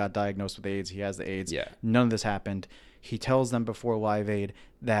doctor. He got diagnosed with AIDS. He has the AIDS. Yeah. None of this happened. He tells them before Live Aid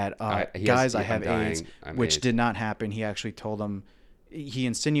that I have AIDS, which did not happen. He actually told them. He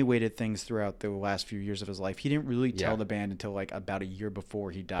insinuated things throughout the last few years of his life. He didn't really tell the band until like about a year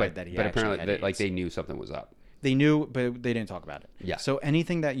before he died that he actually apparently had AIDS. Like they knew something was up. They knew, but they didn't talk about it. Yeah. So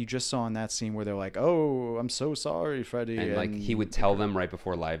anything that you just saw in that scene where they're like, "Oh, I'm so sorry, Freddie," and like he would tell them right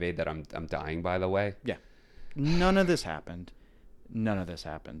before Live Aid that I'm dying, by the way. Yeah. None of this happened.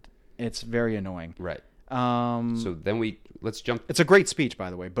 It's very annoying. Right. So then let's jump. It's a great speech, by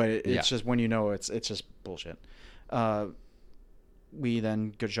the way, but it's just when you know it's just bullshit. We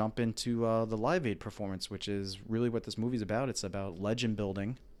then go jump into the Live Aid performance, which is really what this movie's about. It's about legend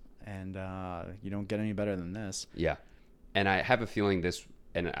building, and you don't get any better than this. Yeah, and I have a feeling this,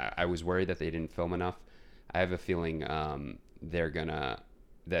 and I was worried that they didn't film enough. I have a feeling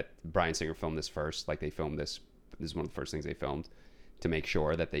that Bryan Singer filmed this first. Like they filmed this. This is one of the first things they filmed to make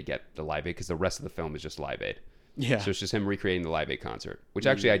sure that they get the Live Aid, because the rest of the film is just Live Aid. Yeah. So it's just him recreating the Live Aid concert, which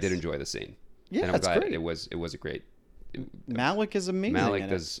actually I did enjoy the scene. Yeah, and I'm glad great. It was a great. Malik is amazing. Malik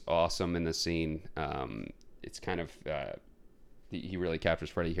does awesome in the scene. It's kind of he really captures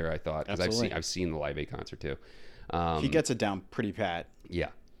Freddie here, I thought, because I've seen the Live Aid concert too. He gets it down pretty pat. Yeah.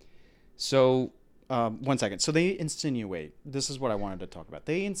 So 1 second. So they insinuate. This is what I wanted to talk about.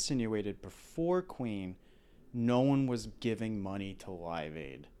 They insinuated before Queen, no one was giving money to Live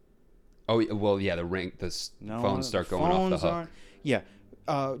Aid. Oh well, yeah. Phones start going off the hook. Yeah.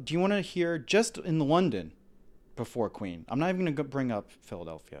 Do you want to hear just in London? Before Queen. I'm not even going to bring up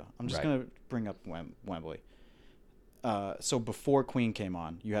Philadelphia. I'm just going to bring up Wembley. So before Queen came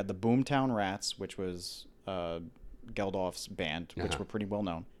on, you had the Boomtown Rats, which was Geldof's band, which were pretty well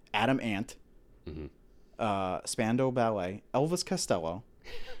known. Adam Ant, Spandau Ballet, Elvis Costello,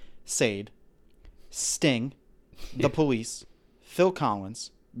 Sade, Sting, The Police, Phil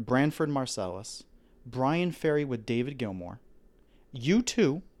Collins, Branford Marsalis, Brian Ferry with David Gilmour,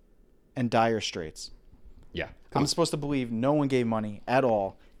 U2, and Dire Straits. Yeah. I'm supposed to believe no one gave money at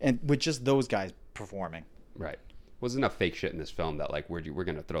all, and with just those guys performing. Right. Was enough fake shit in this film that like we're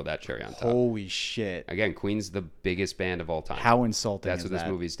gonna throw that cherry on top. Holy shit! Again, Queen's the biggest band of all time. How insulting! That's what this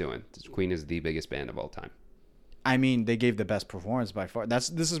movie's doing. Queen is the biggest band of all time. I mean, they gave the best performance by far. This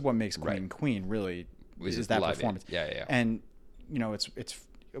is what makes Queen Queen, really. Is that performance? Yeah. And you know, it's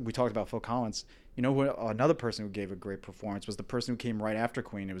we talked about Phil Collins. You know what? Another person who gave a great performance was the person who came right after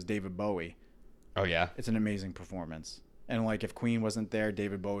Queen. It was David Bowie. Oh yeah, it's an amazing performance. And like if Queen wasn't there,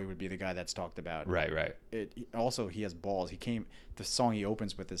 David Bowie would be the guy that's talked about. Right. Also, he has balls. The song he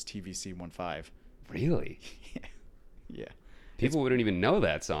opens with is TVC 15. Really? Yeah. People wouldn't even know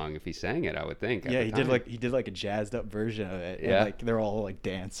that song if he sang it, I would think. Yeah, he did like a jazzed up version of it. Yeah. And like they're all like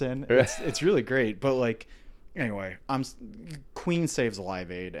dancing. It's really great. But like anyway, Queen saves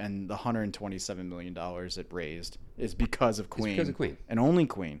Live Aid, and the $127 million it raised is because of Queen. It's because of Queen. And only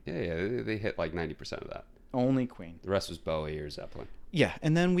Queen. Yeah, they hit like 90% of that. Only Queen. The rest was Bowie or Zeppelin. Yeah,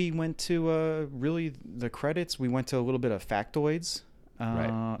 and then we went to really the credits. We went to a little bit of factoids.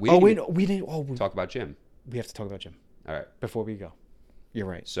 Right. We didn't. Oh, Talk about Jim. we have to talk about Jim. All right. Before we go. You're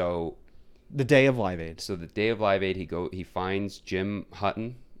right. So the day of Live Aid. So the day of Live Aid, he finds Jim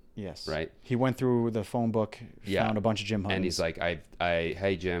Hutton. Yes. Right. He went through the phone book, found a bunch of Jim Huttons. And he's like,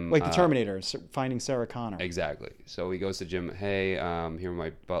 hey Jim. Like the Terminator, finding Sarah Connor. Exactly. So he goes to Jim. Hey, here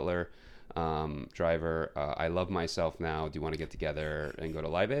my butler, driver. I love myself now. Do you want to get together and go to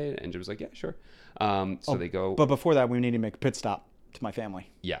Live Aid? And Jim's like, yeah, sure. So they go. But before that, we need to make a pit stop to my family.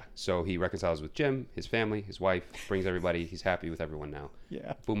 Yeah. So he reconciles with Jim, his family, his wife, brings everybody. He's happy with everyone now.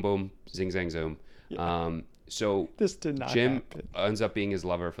 Yeah. Boom, boom, zing, zang, zoom. Yeah. So this did not Jim happen. ends up being his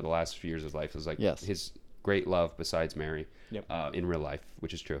lover for the last few years of his life. It was like his great love besides Mary in real life,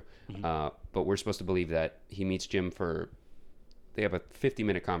 which is true. Mm-hmm. But we're supposed to believe that he meets Jim they have a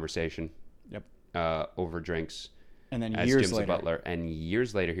 50-minute conversation over drinks. And then as years Jim's later. a butler. And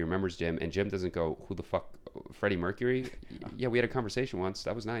years later, he remembers Jim. And Jim doesn't go, who the fuck, Freddie Mercury? Yeah, we had a conversation once.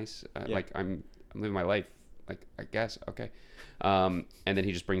 That was nice. Like, I'm living my life. Like, I guess. Okay. And then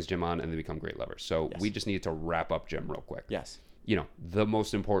he just brings Jim on and they become great lovers. So we just needed to wrap up Jim real quick. Yes. You know, the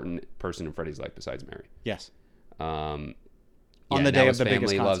most important person in Freddie's life besides Mary. Yes. On the day of the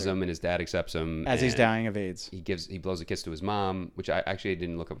biggest family loves concert. him and his dad accepts him. As he's dying of AIDS. He blows a kiss to his mom, which I actually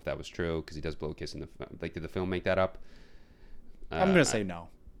didn't look up if that was true because he does blow a kiss in the like. Did the film make that up? I'm going to say no.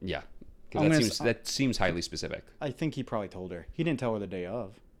 Yeah. Because that seems highly specific. I think he probably told her. He didn't tell her the day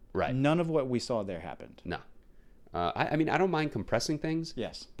of. Right. None of what we saw there happened. No. I mean, I don't mind compressing things.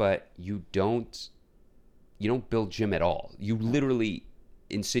 Yes. But you don't build Jim at all. You literally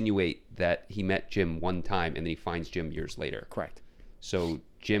insinuate that he met Jim one time and then he finds Jim years later. Correct. So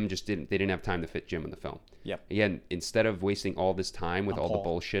Jim they didn't have time to fit Jim in the film. Yep. Again, instead of wasting all this time with all the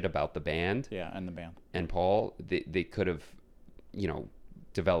bullshit about the band. Yeah, and the band. And Paul, they could have,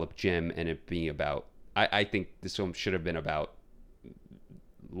 developed Jim and it being about, I think this film should have been about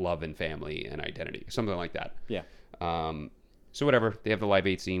love and family and identity. Something like that. Yeah. So whatever. They have the Live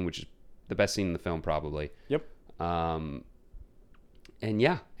Aid scene, which is the best scene in the film probably. Yep. And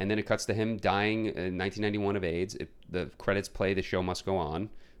then it cuts to him dying in 1991 of AIDS. The credits play "The Show Must Go On,"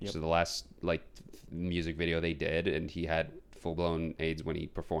 so the last music video they did, and he had full-blown AIDS when he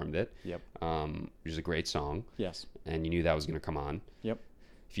performed it. Yep. Which is a great song. Yes. And you knew that was going to come on. Yep.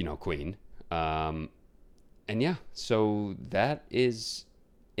 If you know Queen. So that is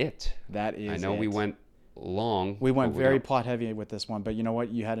it. That is. I know we went long. We went very plot heavy with this one, but you know what?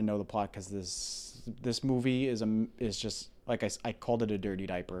 You had to know the plot because this movie is just like I called it a dirty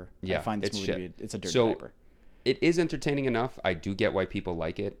diaper. Yeah, I find this movie shit. it's a dirty So, diaper. It is entertaining enough. I do get why people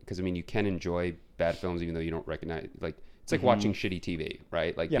like it because I mean you can enjoy bad films even though you don't recognize it's like watching shitty TV,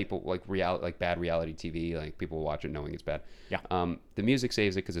 right? Like people like bad reality TV. Like people will watch it knowing it's bad. Yeah. The music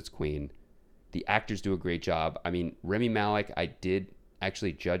saves it because it's Queen. The actors do a great job. I mean Rami Malek, I did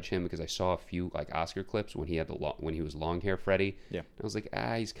actually judge him because I saw a few like Oscar clips when he had when he was long hair Freddie. Yeah. And I was like,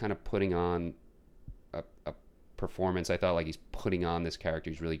 he's kind of putting on a performance. I thought like he's putting on this character.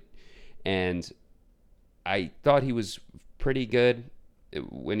 He's really, and I thought he was pretty good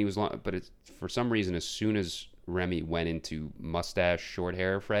when he was long, but for some reason, as soon as Remy went into mustache, short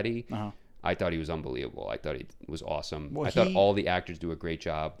hair Freddie, I thought he was unbelievable. I thought he was awesome. Well, I thought all the actors do a great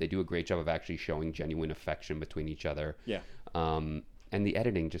job. They do a great job of actually showing genuine affection between each other. Yeah. And the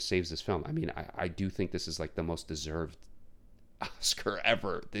editing just saves this film. I mean, I do think this is like the most deserved Oscar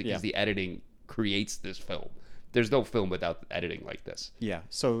ever because the editing creates this film. There's no film without editing like this. Yeah.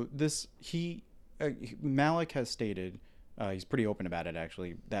 So Malik has stated, he's pretty open about it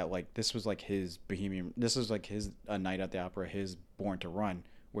actually, that like this was like his this was like his A Night at the Opera, his Born to Run,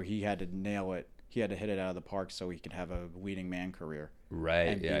 where he had to nail it. He had to hit it out of the park so he could have a leading man career. Right.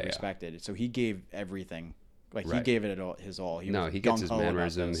 And be respected. So he gave everything. Like he gave it his all. He gets his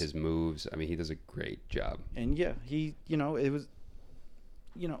mannerism, his moves. I mean, he does a great job. And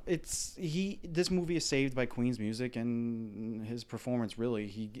this movie is saved by Queen's music and his performance. Really,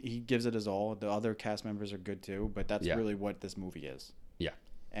 he gives it his all. The other cast members are good too, but that's really what this movie is. Yeah,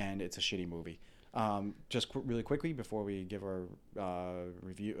 and it's a shitty movie. Just really quickly before we give our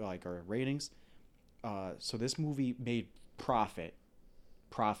review, like our ratings. So this movie made profit.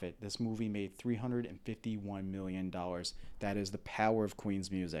 This movie made $351 million. That is the power of Queen's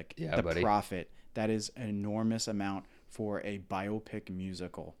music. Yeah, the buddy. profit. That is an enormous amount for a biopic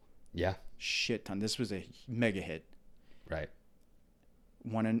musical. Yeah. Shit ton. This was a mega hit. Right.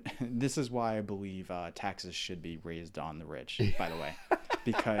 This is why I believe taxes should be raised on the rich, by the way.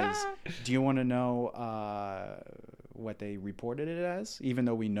 Because do you want to know what they reported it as? Even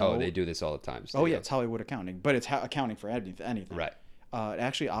though we know... Oh, they do this all the time. So it's Hollywood accounting. But it's accounting for anything. Right. it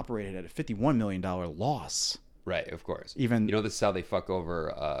actually operated at a $51 million loss. Right, of course. Even this is how they fuck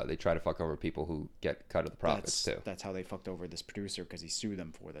over. They try to fuck over people who get cut of the profits too. That's how they fucked over this producer because he sued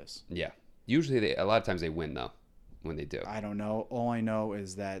them for this. Yeah. Usually, a lot of times they win though when they do. I don't know. All I know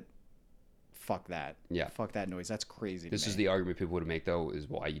is that fuck that. Yeah. Fuck that noise. That's crazy. This is the argument people would make though, is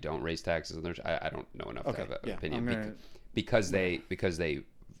why you don't raise taxes. And I don't know enough to have an opinion because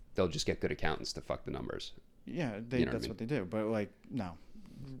they'll just get good accountants to fuck the numbers. Yeah, that's what they do. But like, no.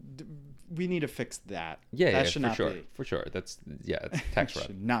 We need to fix that. Yeah, that should for not sure. be. For sure. It's tax fraud.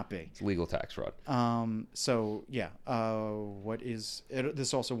 Should not be. It's legal tax fraud. So yeah. What is it?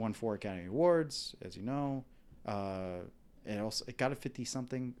 This also won 4 Academy Awards, as you know. It got a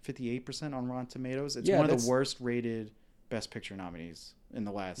 58% on Rotten Tomatoes. It's one of the worst rated Best Picture nominees in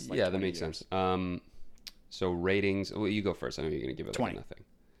the last. Like, that makes sense. So ratings. Well, you go first. I know you're going to give it 20. Nothing.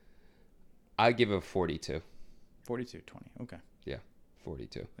 I give it a 42. 42, 20. Okay. Yeah.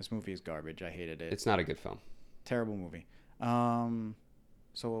 42. This movie is garbage. I hated it. It's not a good film. Terrible movie.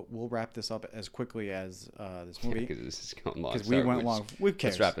 So we'll wrap this up as quickly as this movie. Because this is going long. Because we went long. Who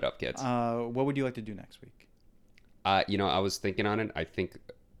cares? Let's wrap it up, kids. What would you like to do next week? I was thinking on it. I think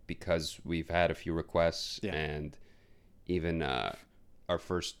because we've had a few requests and even our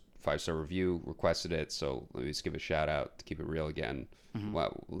first 5-star review requested it. So let me just give a shout out to keep it real again. Mm-hmm.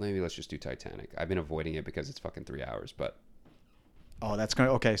 Well, maybe let's just do Titanic. I've been avoiding it because it's fucking 3 hours, but. Oh, that's going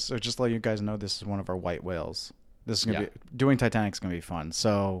to... Okay, so just to let you guys know, this is one of our white whales. This is going to be... Doing Titanic's going to be fun.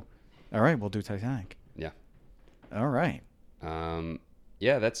 So, all right, we'll do Titanic. Yeah. All right.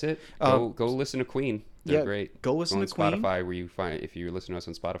 Yeah, that's it. Go listen to Queen. They're great. Go listen to Queen. Spotify, where you find... If you listen to us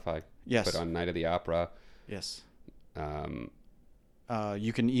on Spotify. Yes. Put on Night of the Opera. Yes. You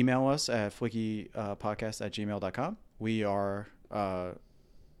can email us at flickypodcast@gmail.com. We are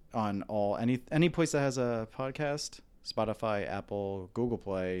on any place that has a podcast... Spotify, Apple, Google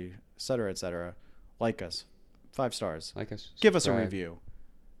Play, etc. Like us. 5 stars. Like us. Give us a review.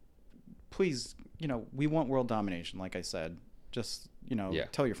 Please, we want world domination, like I said. Just,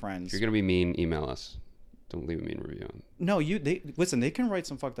 tell your friends. If you're going to be mean, email us. Don't leave a mean review. No, listen, they can write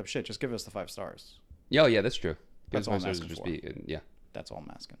some fucked up shit. Just give us the 5 stars. Yeah, that's true. That's all I'm asking for. Yeah. That's all I'm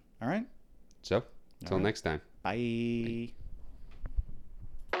asking. All right? So, until next time. Bye.